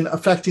and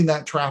affecting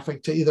that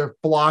traffic to either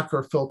block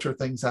or filter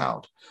things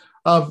out.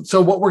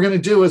 So what we're going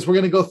to do is we're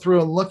going to go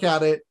through and look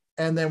at it,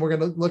 and then we're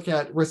going to look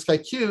at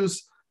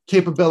RiskIQ's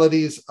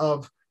capabilities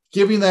of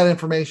giving that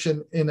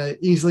information in an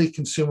easily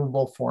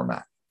consumable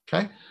format.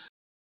 Okay.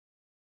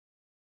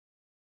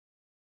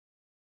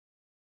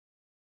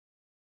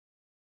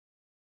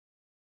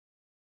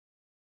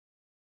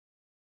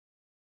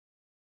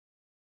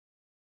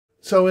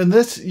 So in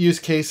this use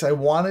case, I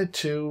wanted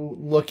to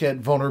look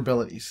at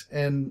vulnerabilities.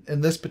 And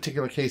in this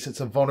particular case, it's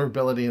a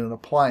vulnerability in an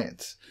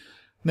appliance.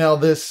 Now,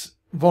 this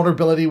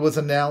vulnerability was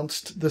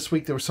announced this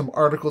week. There were some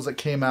articles that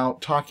came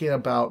out talking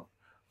about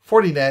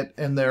Fortinet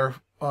and their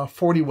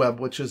FortiWeb,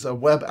 which is a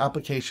web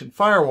application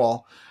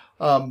firewall,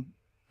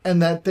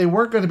 and that they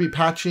weren't going to be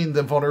patching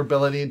the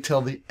vulnerability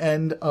until the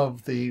end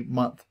of the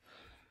month.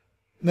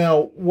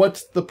 Now,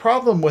 what's the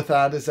problem with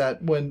that is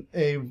that when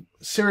a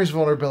serious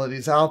vulnerability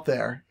is out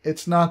there,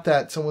 it's not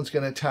that someone's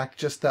going to attack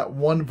just that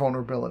one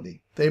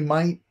vulnerability. They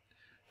might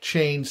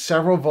chain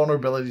several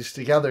vulnerabilities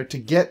together to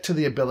get to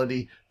the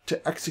ability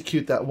to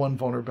execute that one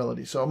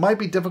vulnerability. So it might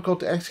be difficult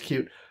to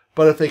execute,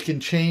 but if they can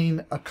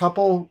chain a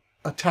couple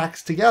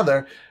attacks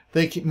together,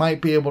 they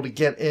might be able to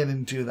get in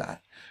and do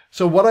that.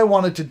 So what I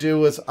wanted to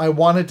do is I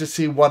wanted to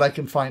see what I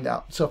can find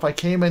out. So if I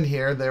came in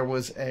here, there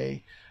was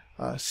a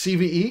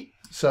CVE.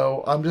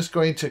 So I'm just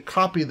going to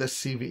copy this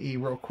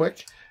CVE real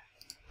quick.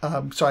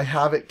 So I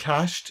have it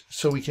cached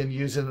so we can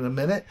use it in a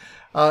minute.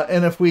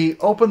 And if we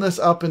open this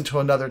up into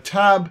another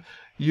tab,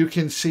 you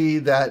can see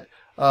that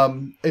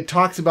it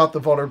talks about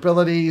the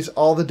vulnerabilities,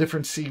 all the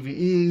different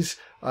CVEs,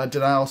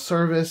 denial of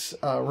service,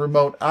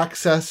 remote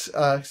access,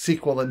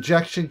 SQL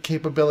injection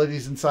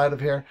capabilities inside of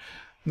here.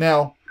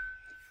 Now,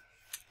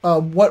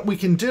 what we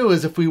can do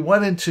is if we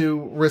went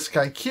into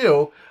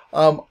RiskIQ,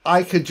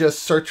 I could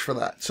just search for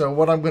that. So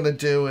what I'm going to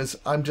do is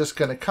I'm just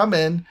going to come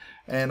in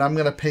and I'm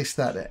going to paste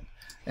that in.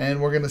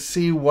 And we're going to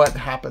see what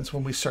happens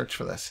when we search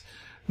for this.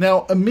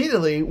 Now,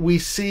 immediately we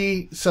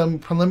see some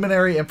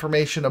preliminary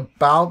information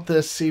about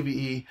this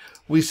CVE.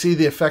 We see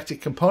the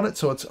affected component,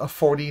 so it's a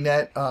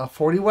 40net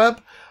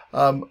 40web.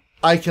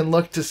 I can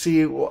look to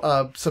see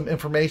some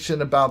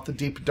information about the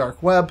deep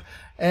dark web,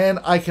 and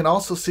I can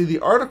also see the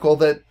article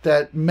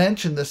that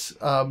mentioned this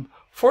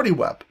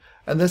 40web,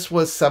 and this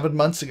was 7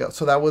 months ago.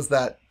 So that was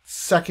that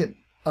second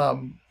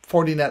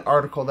 40net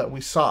article that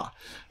we saw.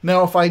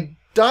 Now, if I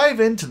dive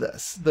into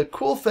this, the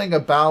cool thing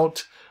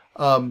about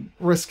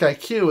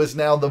RiskIQ is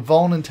now the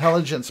Vuln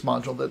Intelligence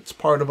module that's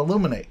part of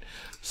Illuminate.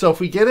 So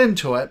if we get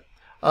into it,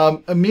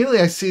 immediately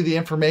I see the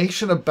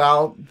information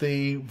about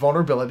the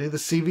vulnerability, the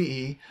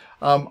CVE.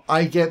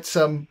 I get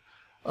some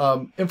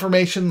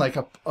information like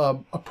a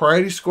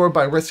priority score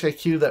by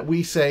RiskIQ that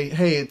we say,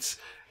 hey,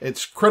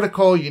 it's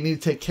critical, you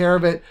need to take care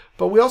of it.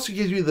 But we also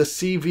give you the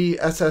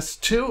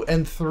CVSS2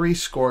 and 3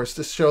 scores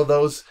to show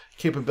those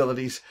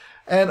capabilities,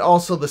 and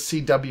also the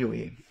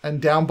CWE.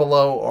 And down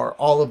below are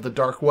all of the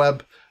dark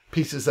web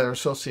pieces that are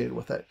associated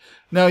with it.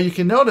 Now you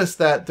can notice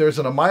that there's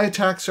a my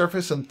attack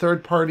surface and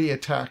third-party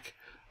attack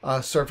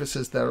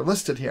surfaces that are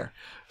listed here.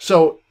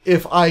 So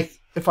if I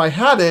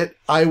had it,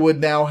 I would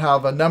now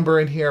have a number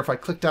in here. If I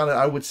clicked on it,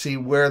 I would see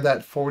where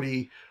that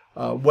 40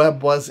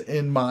 web was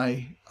in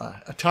my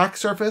attack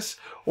surface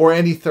or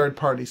any third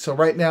party. So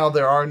right now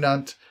there are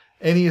not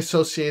any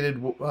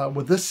associated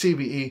with this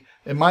CVE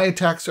in my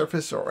attack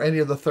surface or any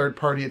of the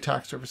third-party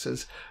attack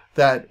surfaces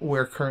that we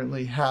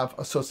currently have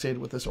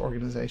associated with this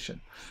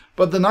organization.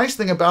 But the nice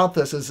thing about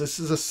this is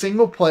a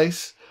single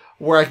place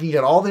where I can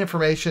get all the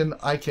information.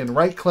 I can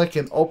right-click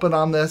and open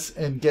on this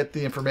and get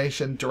the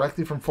information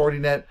directly from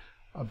Fortinet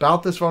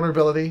about this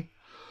vulnerability.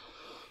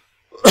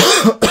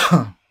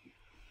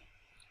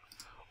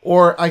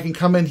 Or I can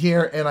come in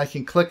here and I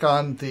can click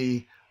on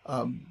the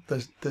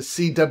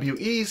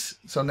CWEs.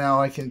 So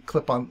now I can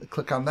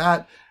click on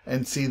that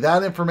and see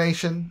that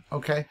information.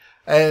 Okay,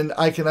 and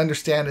I can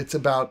understand it's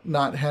about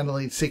not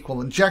handling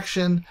SQL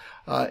injection,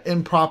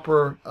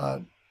 improper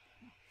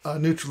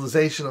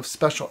neutralization of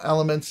special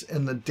elements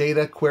in the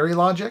data query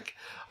logic.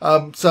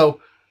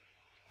 So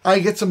I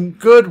get some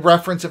good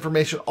reference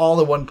information all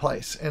in one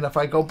place. And if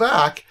I go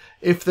back,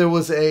 if there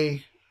was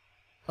a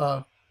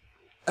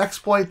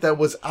exploit that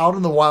was out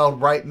in the wild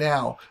right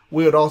now,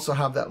 we would also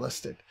have that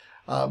listed.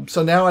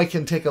 So now I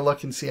can take a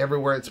look and see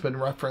everywhere it's been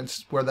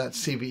referenced where that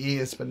CVE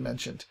has been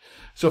mentioned.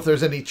 So if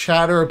there's any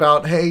chatter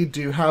about, hey, do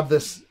you have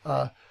this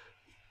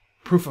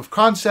proof of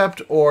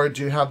concept or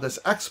do you have this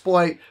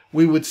exploit,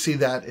 we would see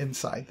that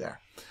inside there.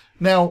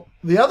 Now,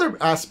 the other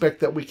aspect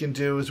that we can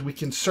do is we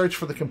can search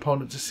for the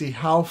component to see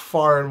how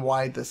far and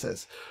wide this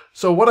is.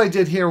 So what I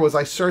did here was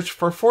I searched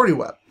for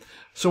 40web.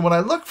 So when I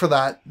look for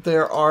that,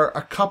 there are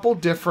a couple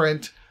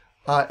different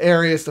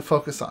areas to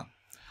focus on.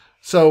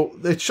 So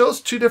it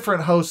shows 2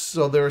 different hosts.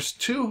 So there's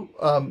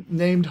 2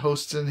 named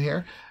hosts in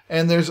here,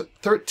 and there's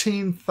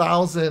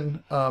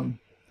 13,000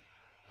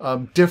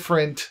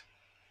 different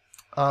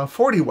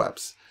 40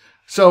 webs.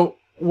 So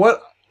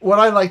what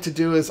I like to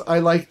do is I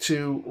like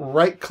to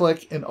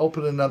right-click and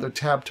open another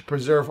tab to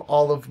preserve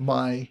all of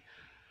my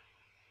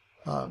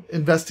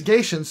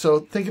investigations. So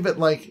think of it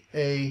like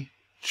a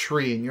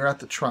tree, and you're at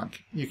the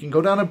trunk. You can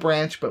go down a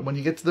branch, but when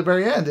you get to the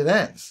very end, it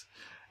ends.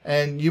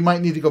 And you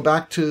might need to go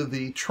back to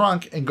the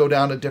trunk and go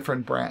down a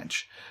different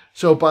branch.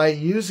 So by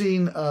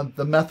using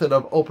the method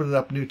of opening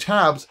up new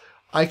tabs,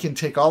 I can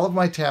take all of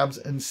my tabs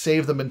and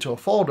save them into a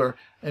folder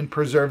and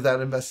preserve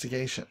that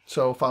investigation.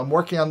 So if I'm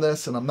working on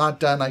this and I'm not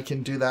done, I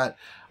can do that.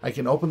 I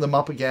can open them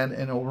up again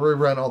and it'll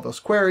rerun all those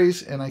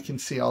queries, and I can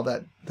see all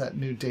that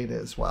new data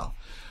as well.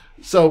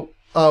 So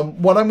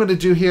what I'm going to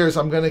do here is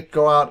I'm going to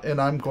go out and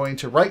I'm going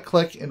to right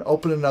click and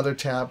open another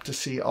tab to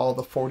see all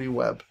the 40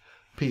 web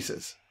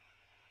pieces.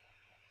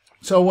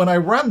 So when I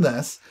run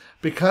this,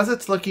 because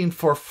it's looking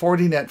for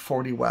Fortinet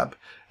 40 web,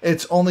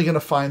 it's only going to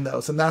find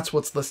those, and that's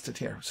what's listed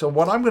here. So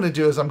what I'm going to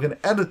do is I'm going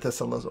to edit this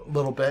a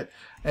little bit,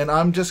 and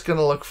I'm just going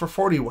to look for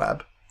 40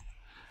 web,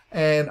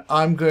 and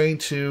I'm going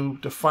to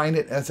define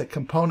it as a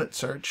component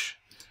search.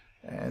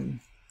 And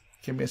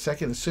give me a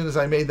second. As soon as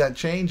I made that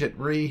change, it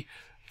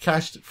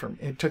re-cached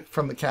it took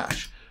from the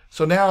cache.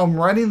 So now I'm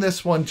running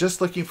this one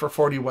just looking for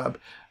 40 web,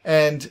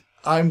 and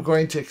I'm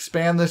going to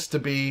expand this to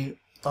be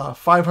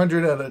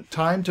 500 at a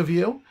time to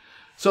view.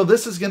 So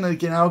this is going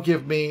to now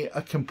give me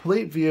a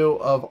complete view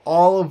of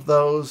all of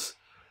those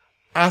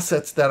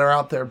assets that are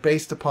out there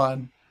based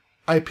upon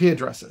IP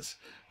addresses.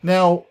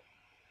 Now,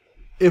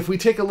 if we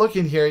take a look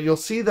in here, you'll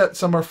see that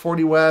some are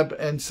 40web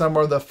and some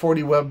are the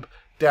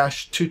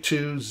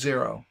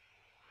 40web-220,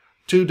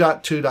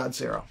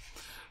 2.2.0.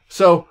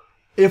 So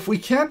if we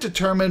can't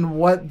determine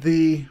what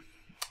the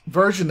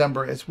version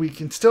number is, we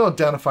can still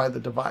identify the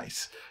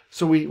device.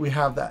 So we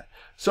have that.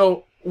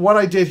 So what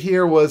I did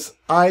here was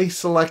I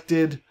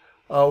selected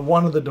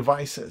one of the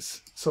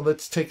devices. So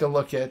let's take a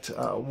look at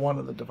one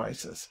of the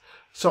devices.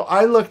 So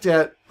I looked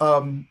at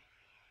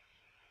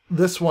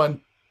this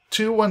one,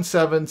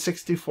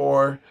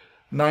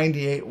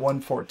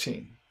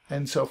 217.64.98.114.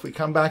 And so if we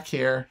come back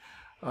here,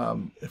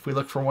 if we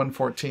look for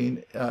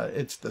 114,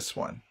 it's this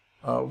one.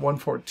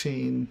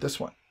 114, this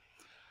one.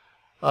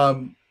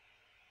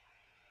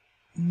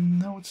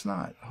 No, it's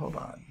not. Hold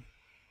on.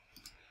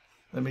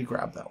 Let me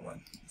grab that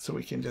one so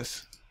we can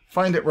just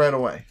find it right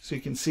away so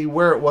you can see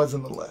where it was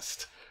in the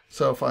list.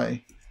 So if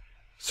I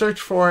search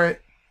for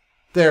it,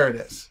 there it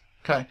is.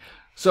 Okay.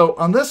 So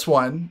on this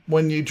one,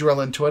 when you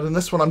drill into it, and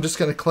this one I'm just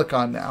going to click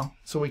on now,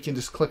 so we can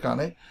just click on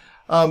it.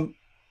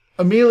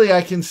 Immediately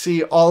I can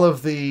see all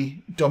of the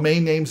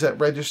domain names that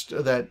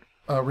register that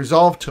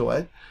resolve to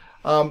it,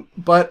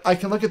 but I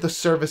can look at the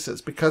services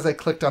because I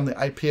clicked on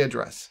the IP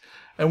address.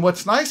 And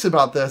what's nice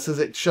about this is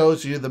it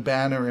shows you the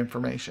banner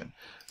information.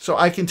 So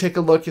I can take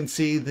a look and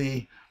see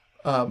the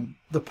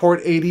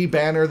port 80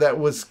 banner that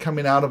was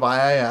coming out of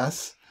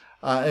IIS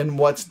and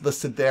what's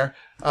listed there,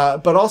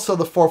 but also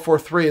the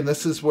 443, and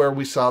this is where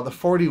we saw the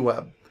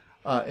 40web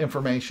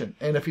information.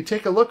 And if you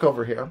take a look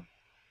over here,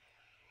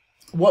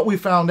 what we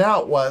found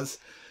out was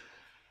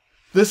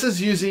this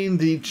is using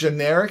the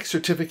generic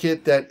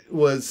certificate that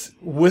was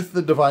with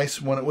the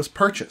device when it was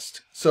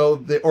purchased. So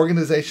the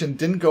organization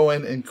didn't go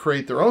in and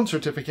create their own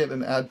certificate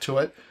and add to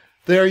it.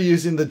 They're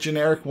using the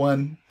generic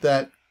one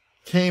that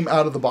came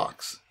out of the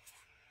box,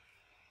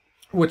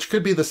 which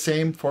could be the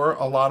same for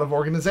a lot of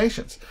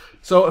organizations.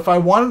 So if I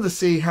wanted to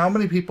see how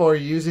many people are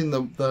using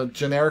the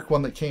generic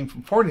one that came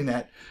from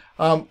Fortinet,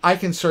 I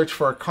can search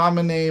for a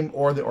common name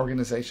or the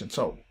organization.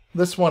 So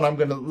this one,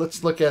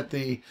 let's look at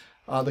the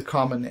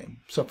common name.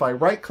 So if I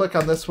right click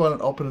on this one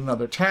and open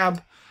another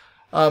tab,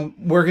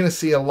 we're going to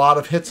see a lot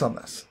of hits on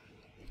this.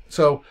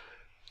 So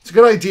it's a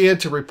good idea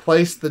to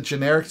replace the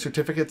generic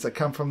certificates that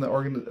come from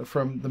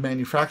the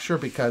manufacturer,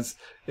 because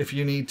if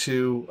you need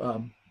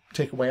to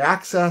take away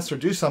access or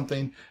do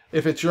something,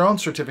 if it's your own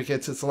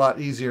certificates, it's a lot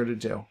easier to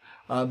do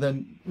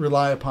than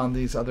rely upon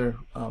these other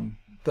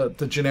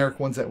the generic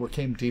ones that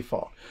came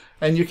default.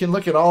 And you can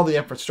look at all the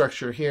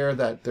infrastructure here,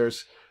 that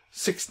there's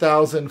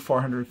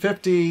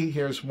 6,450,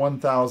 here's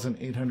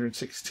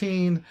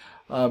 1,816,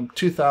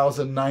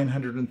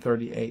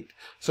 2,938.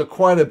 So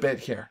quite a bit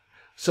here.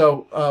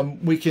 So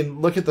we can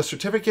look at the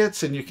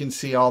certificates and you can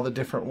see all the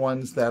different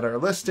ones that are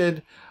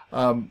listed,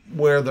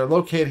 where they're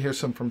located. Here's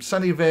some from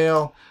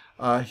Sunnyvale.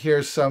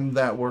 Here's some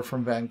that were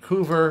from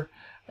Vancouver,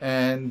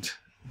 and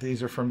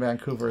these are from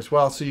Vancouver as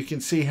well. So you can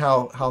see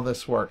how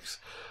this works.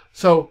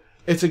 So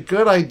it's a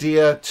good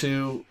idea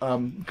to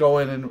go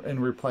in and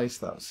replace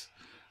those.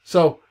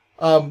 So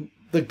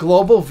the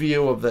global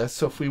view of this,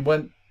 so if we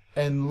went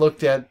and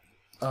looked at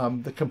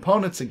the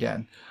components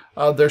again,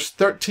 there's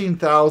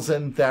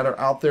 13,000 that are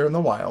out there in the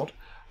wild.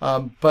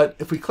 But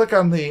if we click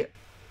on the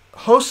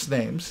host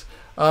names,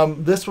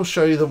 this will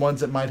show you the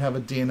ones that might have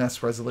a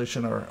DNS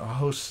resolution or a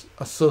host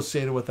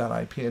associated with that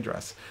IP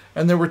address.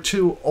 And there were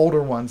two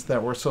older ones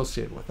that were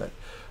associated with it.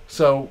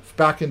 So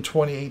back in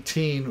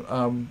 2018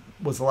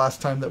 was the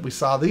last time that we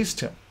saw these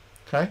two.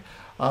 Okay,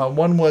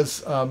 one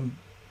was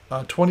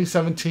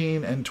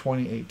 2017 and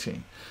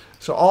 2018.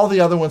 So all the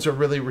other ones are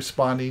really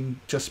responding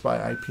just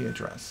by IP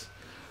address.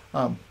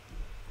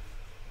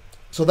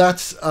 So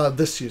that's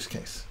this use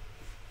case.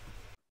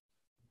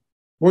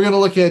 We're going to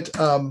look at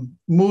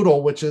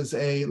Moodle, which is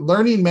a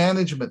learning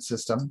management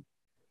system,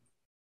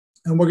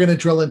 and we're going to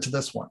drill into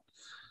this one.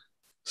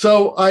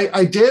 So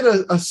I did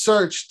a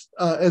search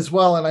as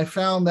well, and I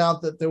found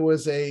out that there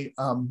was a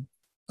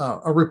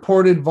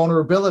reported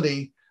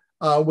vulnerability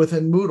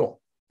within Moodle,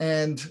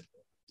 and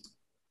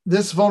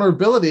this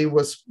vulnerability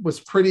was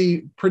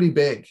pretty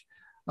big.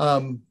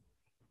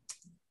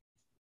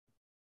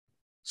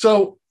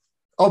 So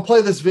I'll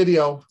play this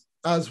video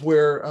as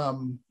we're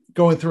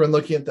going through and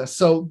looking at this.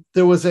 So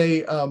there was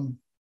the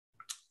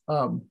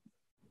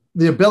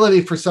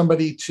ability for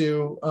somebody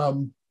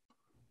to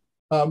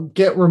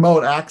get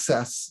remote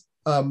access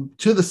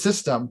to the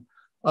system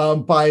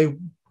by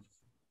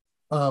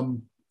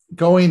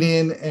going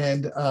in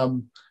and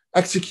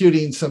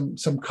executing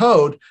some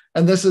code.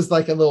 And this is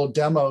like a little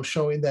demo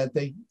showing that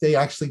they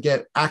actually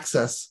get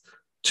access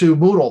to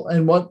Moodle.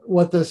 And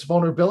what this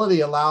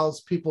vulnerability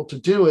allows people to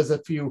do is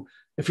if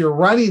you're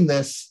running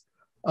this,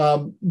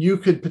 you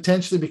could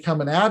potentially become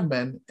an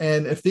admin.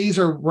 And if these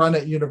are run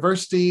at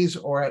universities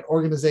or at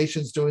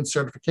organizations doing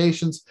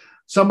certifications,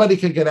 somebody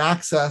could get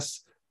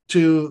access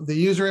to the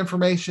user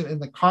information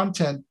and the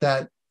content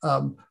that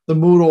the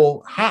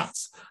Moodle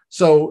has.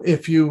 So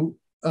if you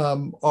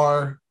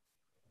are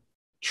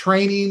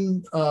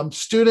training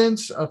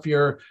students, if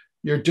you're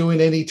doing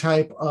any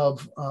type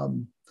of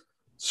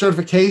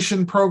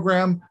certification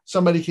program,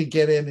 somebody could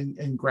get in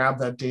and grab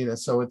that data.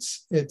 So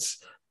it's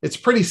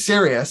pretty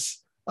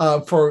serious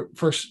for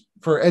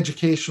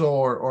educational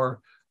or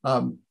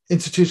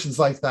institutions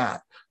like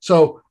that.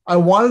 So I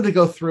wanted to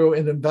go through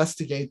and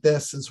investigate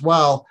this as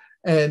well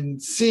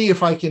and see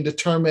if I can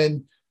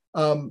determine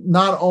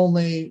not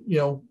only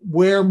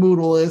where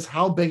Moodle is,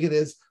 how big it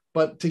is,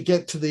 but to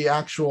get to the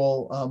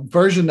actual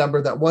version number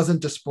that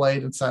wasn't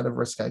displayed inside of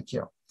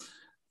RiskIQ.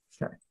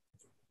 Okay.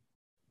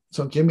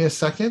 So give me a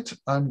second.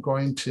 I'm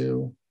going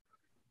to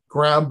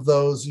grab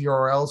those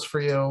URLs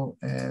for you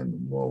and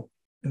we'll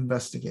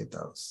investigate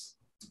those.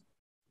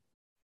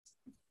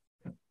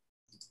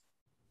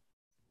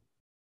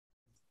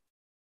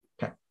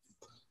 Okay.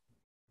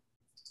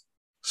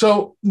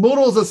 So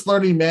Moodle is this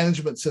learning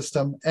management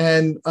system,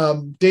 and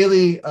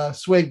Daily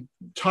Swig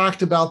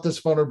talked about this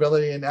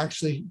vulnerability and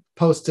actually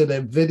posted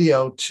a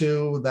video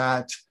to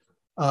that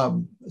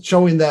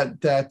showing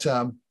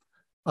that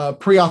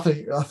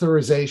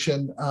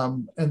pre-authorization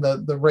and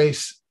the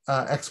race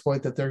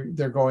exploit that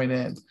they're going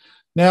in.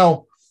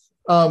 Now,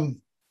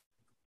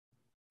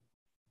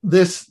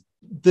 this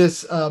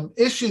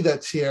issue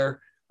that's here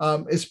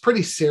is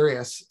pretty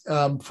serious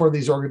for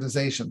these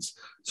organizations.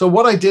 So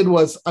what I did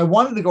was I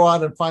wanted to go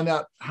out and find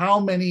out how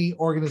many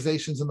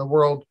organizations in the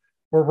world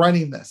were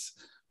running this.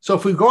 So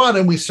if we go out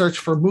and we search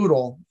for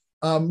Moodle,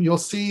 you'll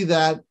see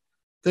that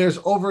there's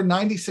over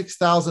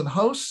 96,000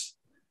 hosts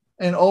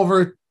and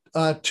over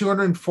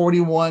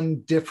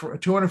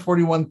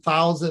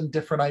 241,000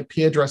 different IP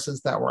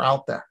addresses that were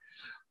out there.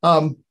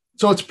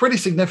 So it's pretty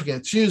significant.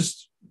 It's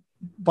used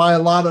by a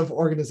lot of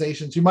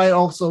organizations. You might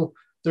also,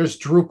 there's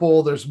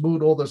Drupal, there's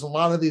Moodle, there's a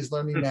lot of these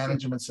learning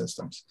management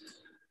systems.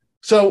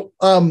 So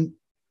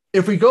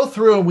if we go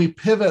through and we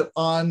pivot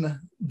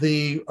on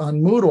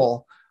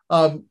Moodle,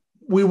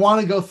 we want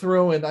to go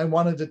through, and I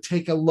wanted to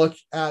take a look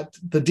at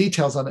the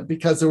details on it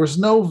because there was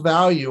no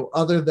value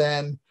other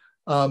than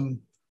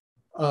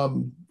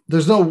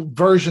there's no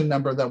version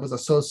number that was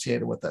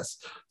associated with this.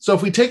 So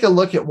if we take a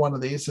look at one of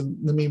these, and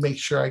let me make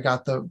sure I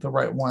got the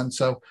right one.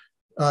 So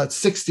it's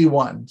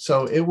 61.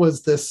 So it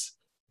was this.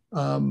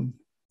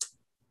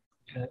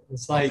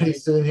 It's like, I'll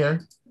paste it in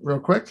here real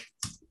quick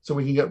so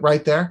we can get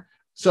right there.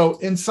 So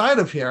inside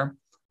of here,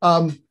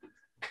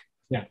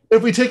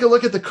 if we take a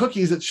look at the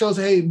cookies, it shows,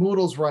 hey,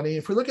 Moodle's running.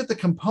 If we look at the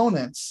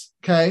components,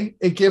 okay,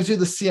 it gives you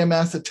the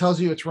CMS. It tells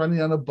you it's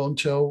running on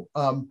Ubuntu.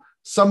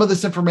 Some of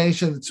this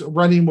information, it's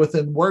running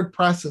within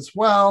WordPress as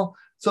well.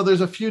 So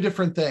there's a few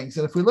different things.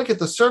 And if we look at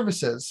the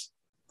services,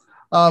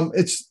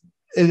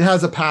 it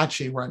has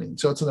Apache running.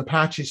 So it's an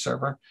Apache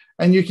server.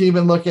 And you can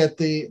even look at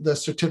the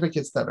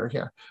certificates that are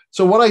here.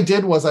 So what I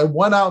did was I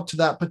went out to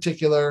that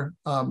particular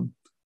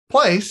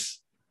place,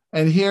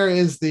 and here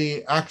is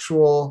the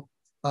actual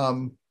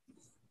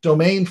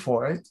domain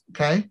for it,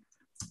 okay?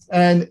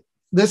 And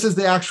this is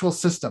the actual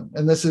system,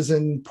 and this is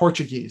in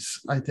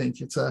Portuguese, I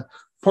think. It's a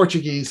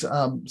Portuguese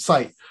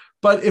site.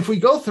 But if we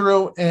go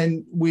through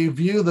and we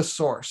view the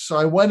source, so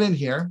I went in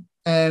here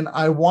and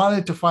I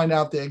wanted to find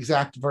out the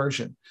exact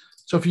version.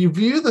 So if you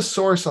view the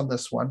source on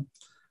this one,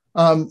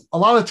 a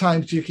lot of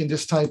times you can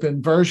just type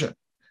in version.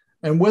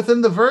 And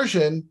within the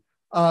version,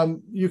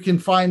 you can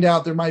find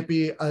out there might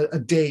be a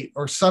date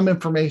or some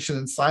information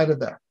inside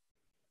of there.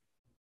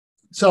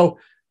 So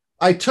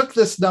I took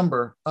this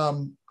number,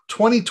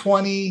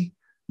 2020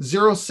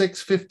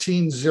 06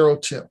 15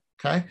 02,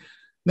 okay?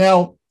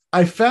 Now,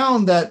 I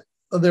found that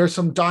there's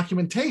some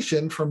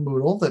documentation from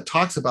Moodle that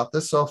talks about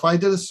this. So if I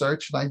did a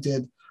search and I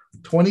did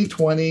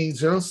 2020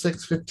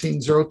 06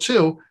 15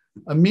 02,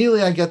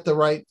 immediately I get the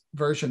right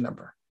version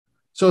number.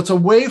 So it's a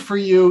way for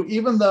you,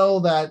 even though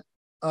that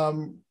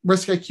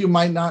RiskIQ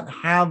might not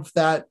have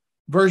that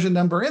version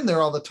number in there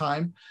all the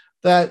time,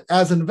 that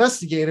as an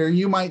investigator,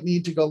 you might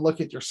need to go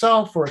look at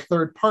yourself or a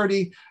third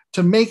party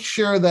to make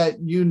sure that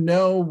you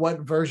know what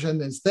version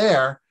is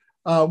there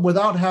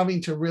without having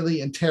to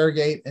really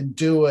interrogate and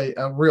do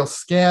a real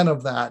scan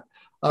of that.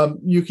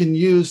 You can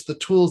use the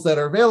tools that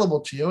are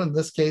available to you, in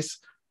this case,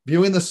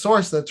 viewing the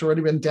source that's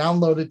already been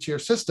downloaded to your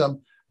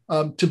system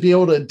to be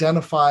able to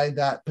identify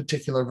that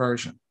particular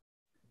version.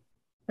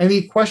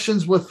 Any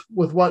questions with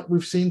what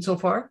we've seen so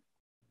far?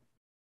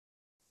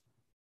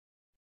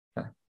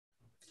 Okay.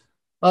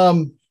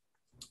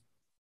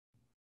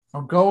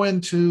 I'll go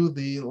into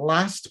the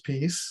last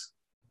piece.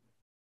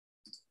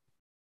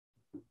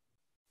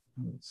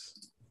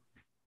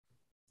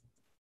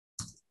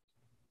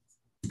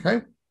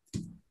 Okay.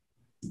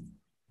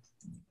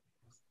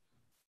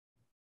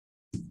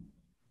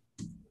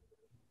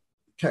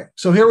 Okay,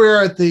 so here we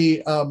are at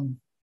the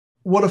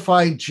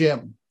Woodify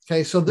gym.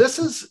 Okay, so this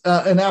is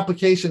an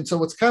application. So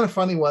what's kind of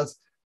funny was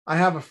I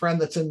have a friend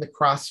that's in the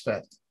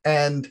CrossFit,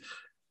 and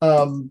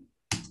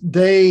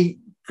they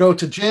go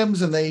to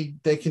gyms and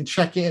they can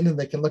check in and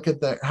they can look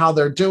at how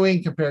they're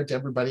doing compared to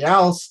everybody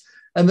else.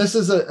 And this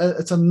is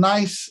it's a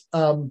nice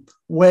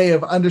way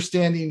of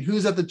understanding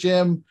who's at the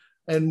gym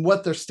and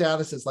what their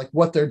status is, like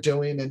what they're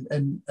doing,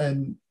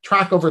 and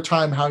track over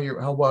time how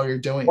well you're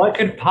doing. What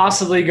could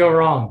possibly go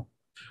wrong?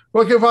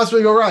 What could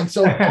possibly go wrong?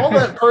 So all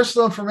that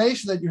personal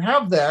information that you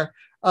have there,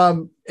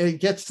 it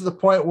gets to the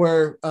point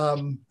where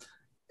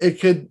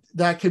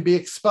that could be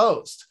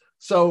exposed.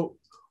 So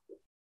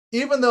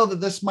even though that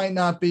this might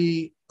not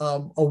be a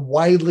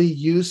widely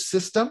used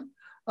system,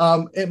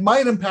 it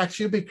might impact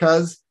you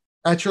because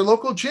at your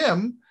local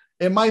gym,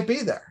 it might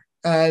be there.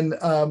 And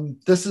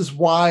this is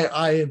why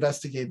I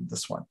investigated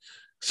this one.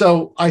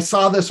 So I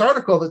saw this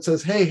article that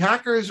says, hey,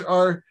 hackers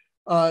are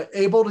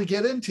able to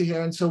get into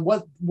here. And so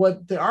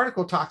what the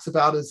article talks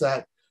about is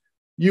that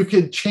you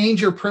could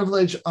change your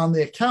privilege on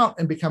the account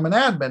and become an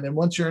admin. And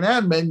once you're an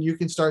admin, you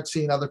can start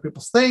seeing other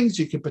people's things.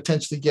 You could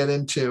potentially get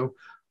into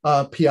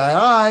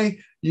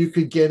PII. You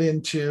could get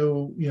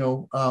into,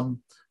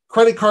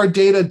 credit card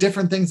data,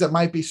 different things that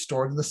might be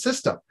stored in the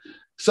system.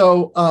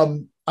 So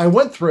I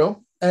went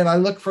through and I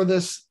looked for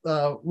this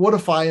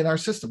Woodify in our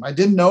system. I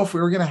didn't know if we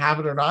were going to have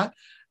it or not.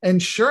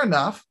 And sure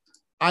enough,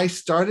 I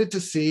started to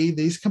see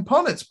these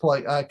components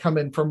come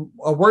in from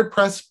a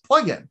WordPress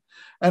plugin.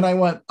 And I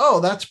went, oh,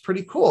 that's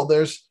pretty cool.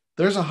 There's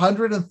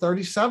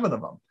 137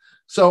 of them.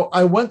 So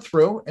I went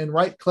through and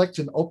right-clicked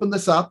and opened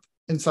this up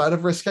inside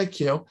of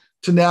RiskIQ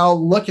to now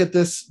look at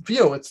this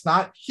view. It's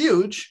not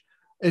huge.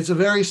 It's a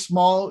very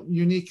small,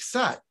 unique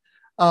set.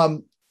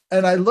 And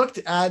I looked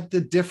at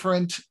the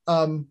different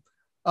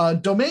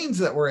domains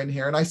that were in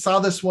here. And I saw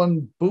this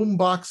one,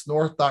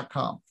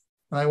 boomboxnorth.com.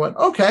 And I went,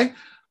 okay,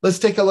 let's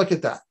take a look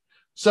at that.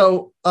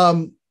 So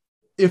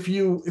if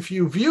you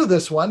view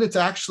this one, it's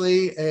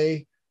actually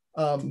a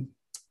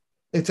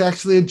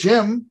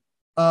gym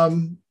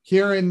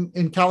here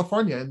in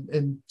California,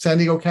 in San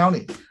Diego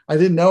County. I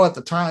didn't know at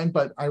the time,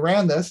 but I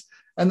ran this.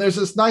 And there's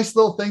this nice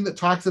little thing that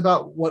talks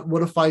about what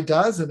Woodify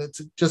does. And it's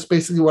just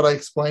basically what I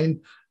explained,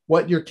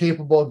 what you're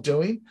capable of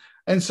doing.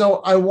 And so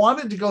I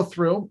wanted to go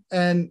through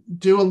and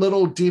do a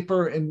little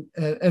deeper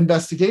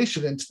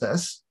investigation into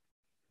this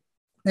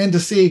and to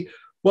see,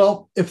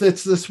 well, if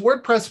it's this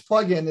WordPress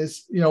plugin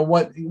is,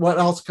 what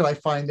else could I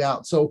find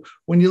out? So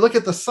when you look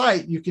at the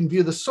site, you can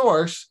view the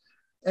source,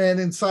 and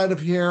inside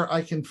of here,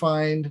 I can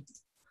find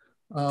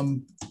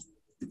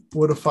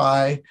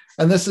Woodify,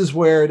 and this is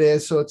where it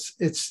is. So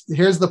it's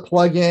here's the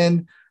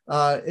plugin.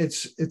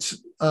 It's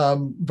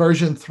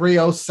version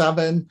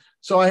 307.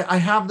 So I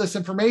have this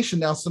information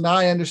now. So now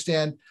I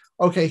understand,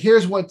 okay,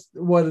 here's what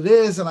it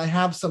is, and I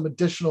have some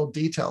additional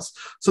details.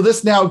 So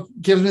this now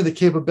gives me the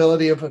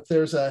capability of, if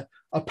there's a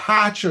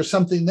patch or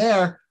something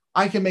there,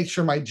 I can make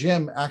sure my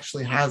gym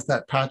actually has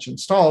that patch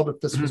installed if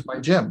this was my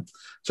gym.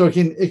 So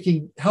it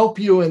can help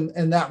you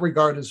in that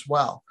regard as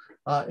well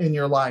in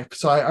your life.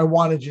 So I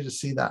wanted you to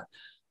see that.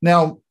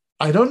 Now,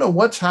 I don't know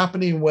what's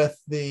happening with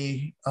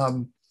the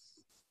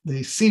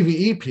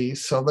CVE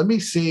piece. So let me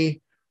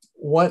see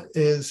what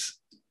is,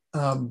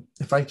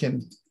 if I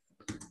can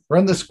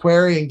run this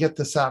query and get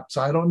this up.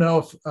 So I don't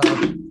know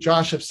if,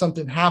 Josh, if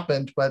something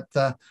happened, but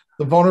the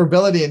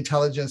vulnerability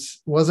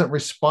intelligence wasn't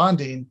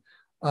responding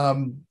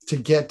to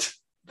get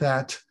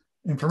that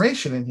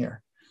information in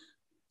here.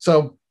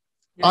 So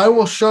I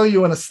will show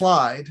you in a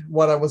slide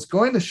what I was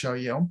going to show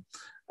you,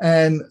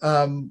 and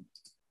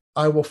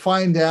I will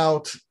find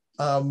out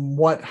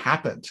what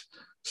happened.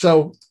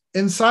 So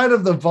inside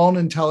of the vuln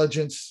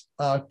intelligence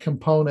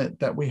component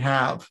that we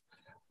have,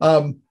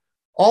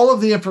 all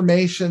of the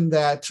information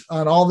that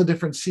on all the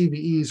different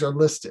CVEs are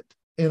listed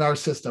in our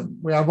system.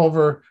 We have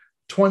over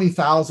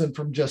 20,000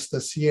 from just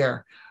this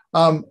year.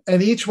 And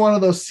each one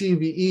of those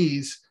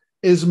CVEs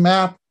is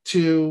mapped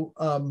to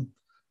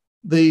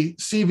the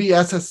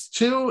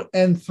CVSS2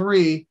 and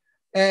 3,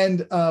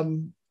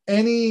 and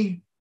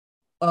any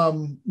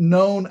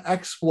known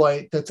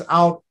exploit that's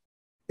out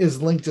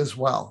is linked as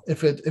well.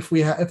 If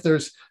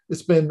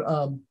it's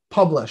been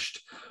published,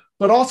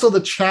 but also the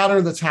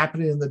chatter that's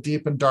happening in the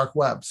deep and dark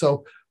web.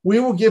 So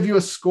we will give you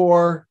a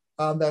score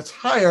that's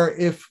higher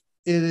if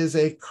it is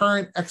a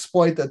current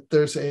exploit that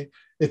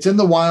it's in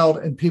the wild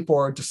and people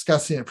are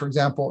discussing it, for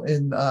example,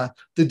 in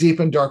the deep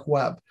and dark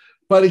web.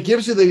 But it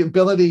gives you the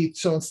ability,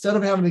 so instead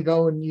of having to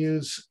go and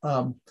use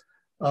a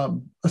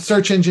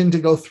search engine to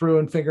go through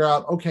and figure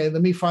out, okay,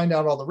 let me find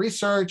out all the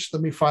research,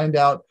 let me find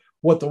out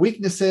what the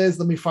weakness is,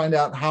 let me find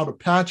out how to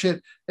patch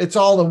it. It's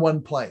all in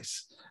one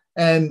place.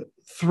 And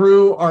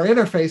through our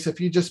interface, if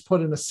you just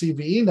put in a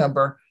CVE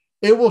number,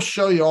 it will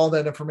show you all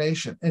that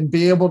information and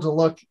be able to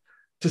look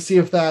to see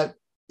if that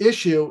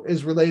issue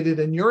is related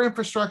in your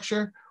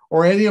infrastructure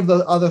or any of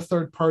the other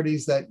third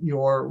parties that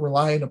you're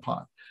relying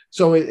upon.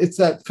 So it's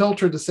that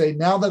filter to say,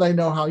 now that I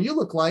know how you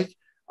look like,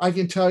 I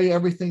can tell you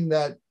everything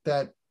that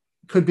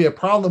could be a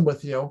problem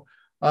with you,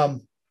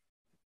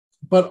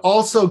 but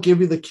also give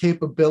you the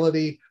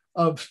capability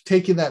of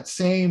taking that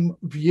same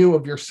view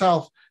of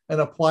yourself and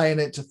applying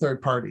it to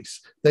third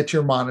parties that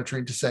you're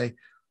monitoring to say,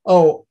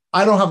 oh,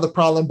 I don't have the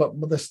problem, but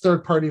this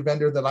third party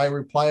vendor that I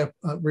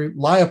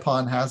rely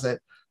upon has it.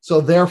 So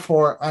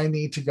therefore, I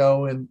need to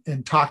go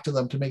and talk to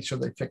them to make sure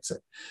they fix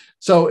it.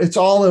 So it's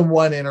all in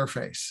one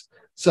interface.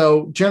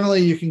 So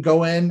generally, you can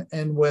go in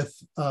and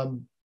with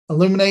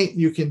Illuminate,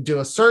 you can do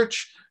a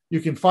search, you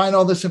can find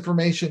all this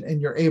information,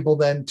 and you're able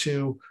then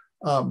to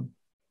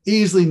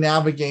easily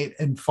navigate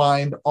and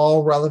find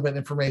all relevant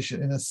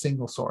information in a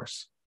single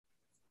source.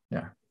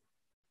 Yeah.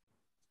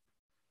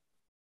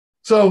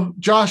 So,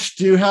 Josh,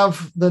 do you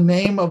have the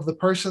name of the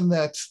person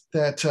that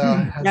has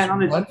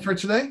won for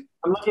today?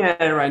 I'm looking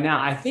at it right now.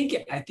 I think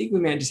we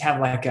may just have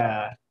like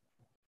an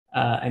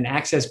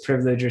access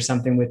privilege or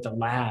something with the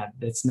lab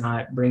that's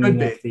not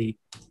bringing up the.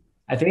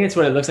 I think it's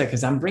what it looks like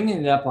because I'm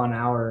bringing it up on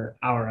our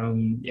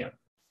own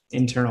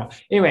internal.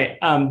 Anyway,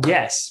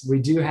 yes, we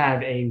do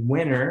have a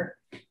winner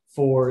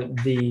for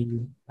the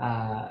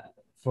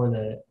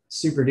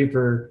super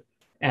duper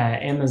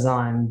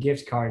Amazon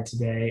gift card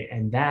today,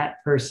 and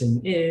that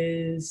person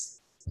is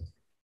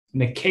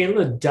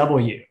Michaela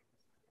W.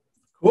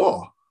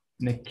 Cool.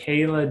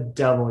 Michaela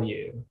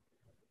W.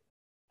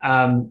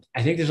 I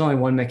think there's only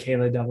one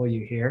Michaela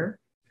W here.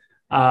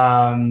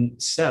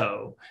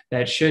 So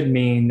that should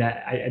mean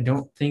that I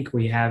don't think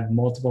we have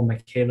multiple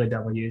Michaela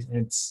W's.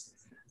 It's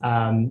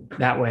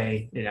that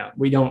way,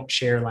 we don't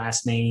share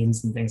last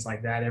names and things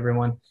like that,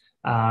 everyone.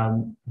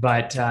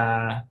 But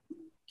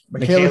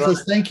Michaela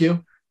says thank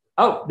you.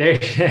 Oh, there.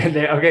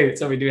 Okay,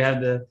 so we do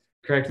have the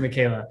correct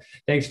Michaela.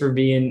 Thanks for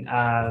being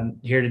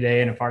here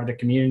today and a part of the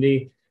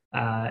community.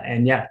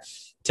 And yeah,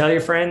 tell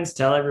your friends,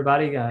 tell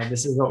everybody.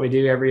 This is what we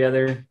do every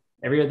other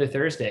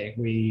Thursday.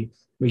 We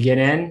get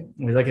in,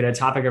 we look at a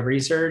topic of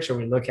research, or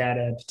we look at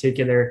a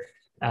particular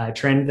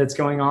trend that's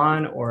going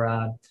on, or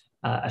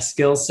a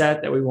skill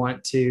set that we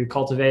want to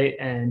cultivate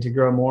and to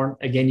grow more.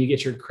 Again, you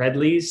get your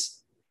Credleys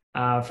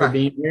for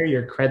being here,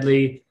 your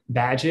Credley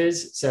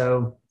badges.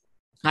 So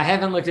I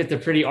haven't looked at the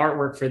pretty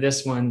artwork for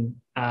this one,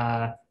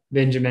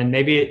 Benjamin.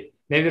 Maybe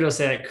it'll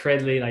say like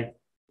Credley, like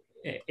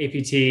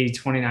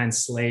APT29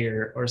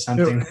 Slayer or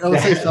something. It'll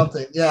say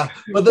something, yeah.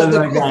 But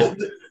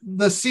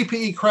the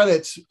CPE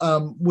credits,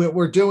 what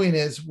we're doing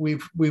is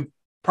we've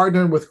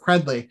partnered with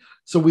Credley.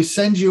 So we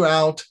send you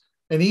out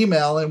an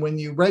email, and when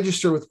you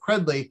register with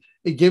Credley,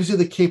 it gives you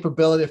the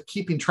capability of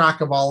keeping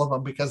track of all of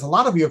them, because a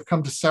lot of you have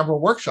come to several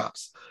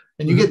workshops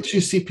and you get 2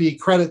 CPE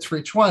credits for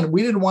each one.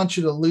 We didn't want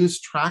you to lose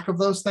track of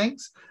those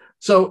things.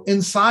 So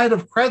inside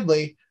of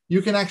Credley,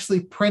 you can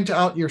actually print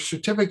out your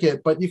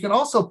certificate, but you can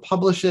also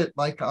publish it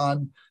like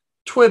on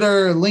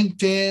Twitter,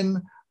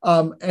 LinkedIn,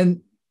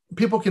 and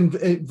people can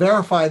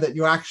verify that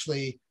you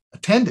actually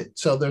attended.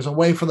 So there's a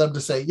way for them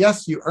to say,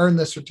 yes, you earned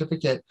this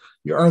certificate,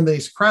 you earned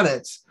these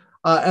credits.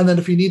 And then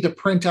if you need to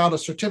print out a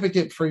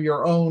certificate for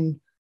your own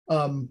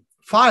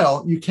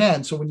file, you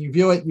can. So when you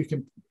view it,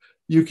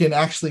 you can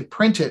actually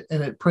print it,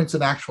 and it prints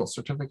an actual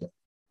certificate.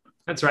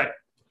 That's right.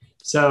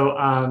 So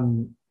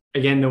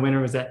again, the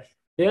winner was that.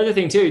 The other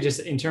thing too, just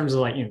in terms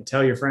of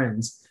tell your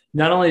friends,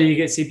 not only do you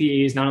get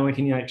CPEs, not only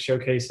can you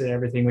showcase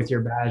everything with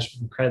your badge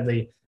from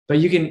Credley, but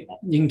you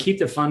can keep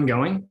the fun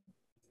going,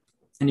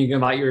 and you can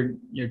invite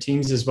your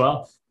teams as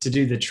well to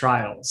do the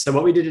trial. So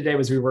what we did today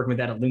was we were working with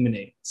that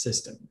Illuminate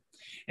system,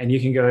 and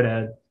you can go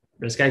to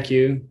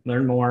RiskIQ,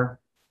 learn more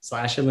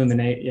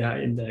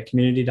 /Illuminate, in the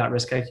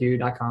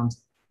community.riskiq.com,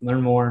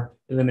 learn more,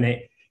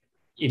 Illuminate.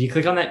 If you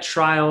click on that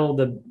trial,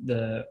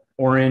 the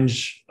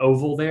orange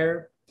oval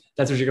there,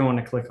 that's what you're going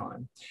to click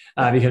on,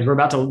 because we're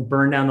about to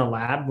burn down the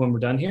lab when we're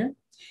done here.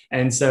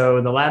 And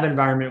so the lab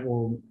environment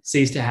will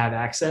cease to have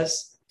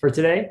access for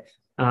today.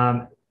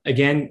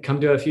 Again, come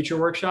to a future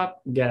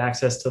workshop, get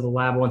access to the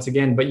lab once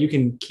again, but you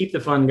can keep the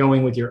fun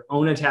going with your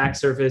own attack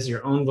surface,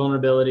 your own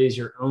vulnerabilities,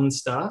 your own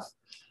stuff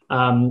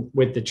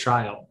with the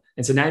trial.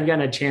 And so now you've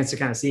gotten a chance to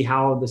kind of see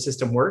how the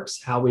system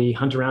works, how we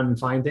hunt around and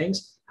find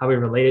things, how we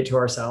relate it to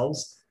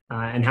ourselves,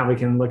 and how we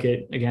can look at,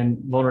 again,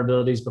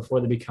 vulnerabilities before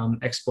they become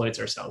exploits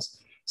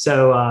ourselves.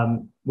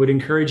 So would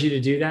encourage you to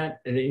do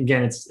that. And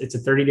again, it's a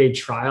 30-day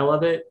trial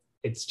of it.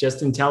 It's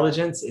just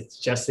intelligence. It's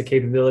just the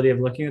capability of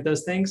looking at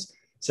those things.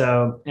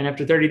 So, and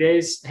after 30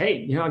 days,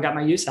 hey, I got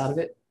my use out of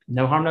it.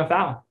 No harm, no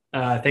foul.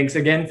 Thanks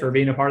again for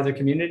being a part of the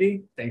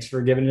community. Thanks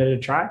for giving it a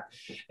try.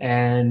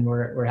 And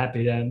we're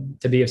happy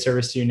to be of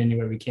service to you in any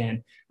way we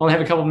can. Only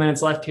have a couple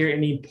minutes left here.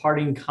 Any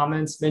parting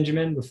comments,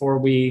 Benjamin, before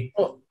we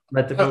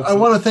let the folks? I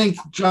want to thank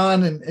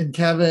John and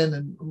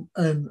Kevin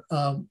and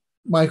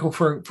Michael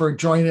for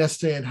joining us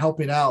today and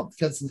helping out,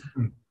 because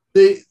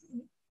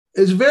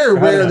it's very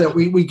rare that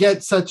we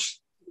get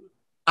such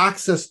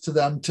access to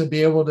them to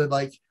be able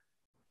to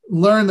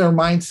learn their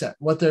mindset,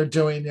 what they're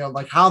doing,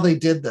 how they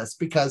did this,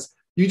 because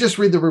you just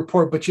read the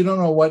report, but you don't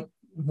know what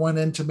went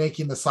into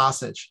making the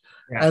sausage.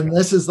 Yeah. And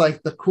this is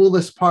the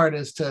coolest part,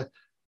 is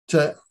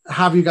to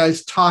have you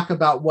guys talk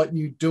about what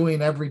you're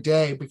doing every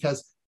day,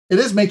 because it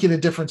is making a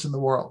difference in the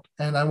world.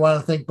 And I want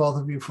to thank both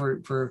of you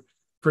for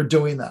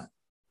doing that.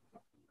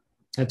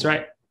 That's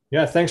right.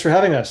 Yeah. Thanks for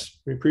having us.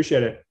 We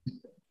appreciate it.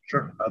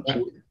 Sure.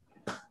 Absolutely.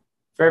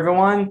 For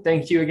everyone,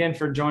 thank you again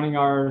for joining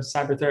our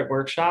cyber threat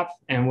workshop,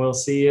 and we'll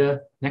see you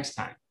next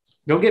time.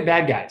 Go get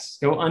bad guys.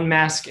 Go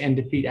unmask and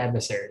defeat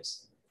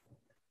adversaries.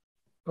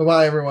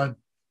 Bye-bye, everyone.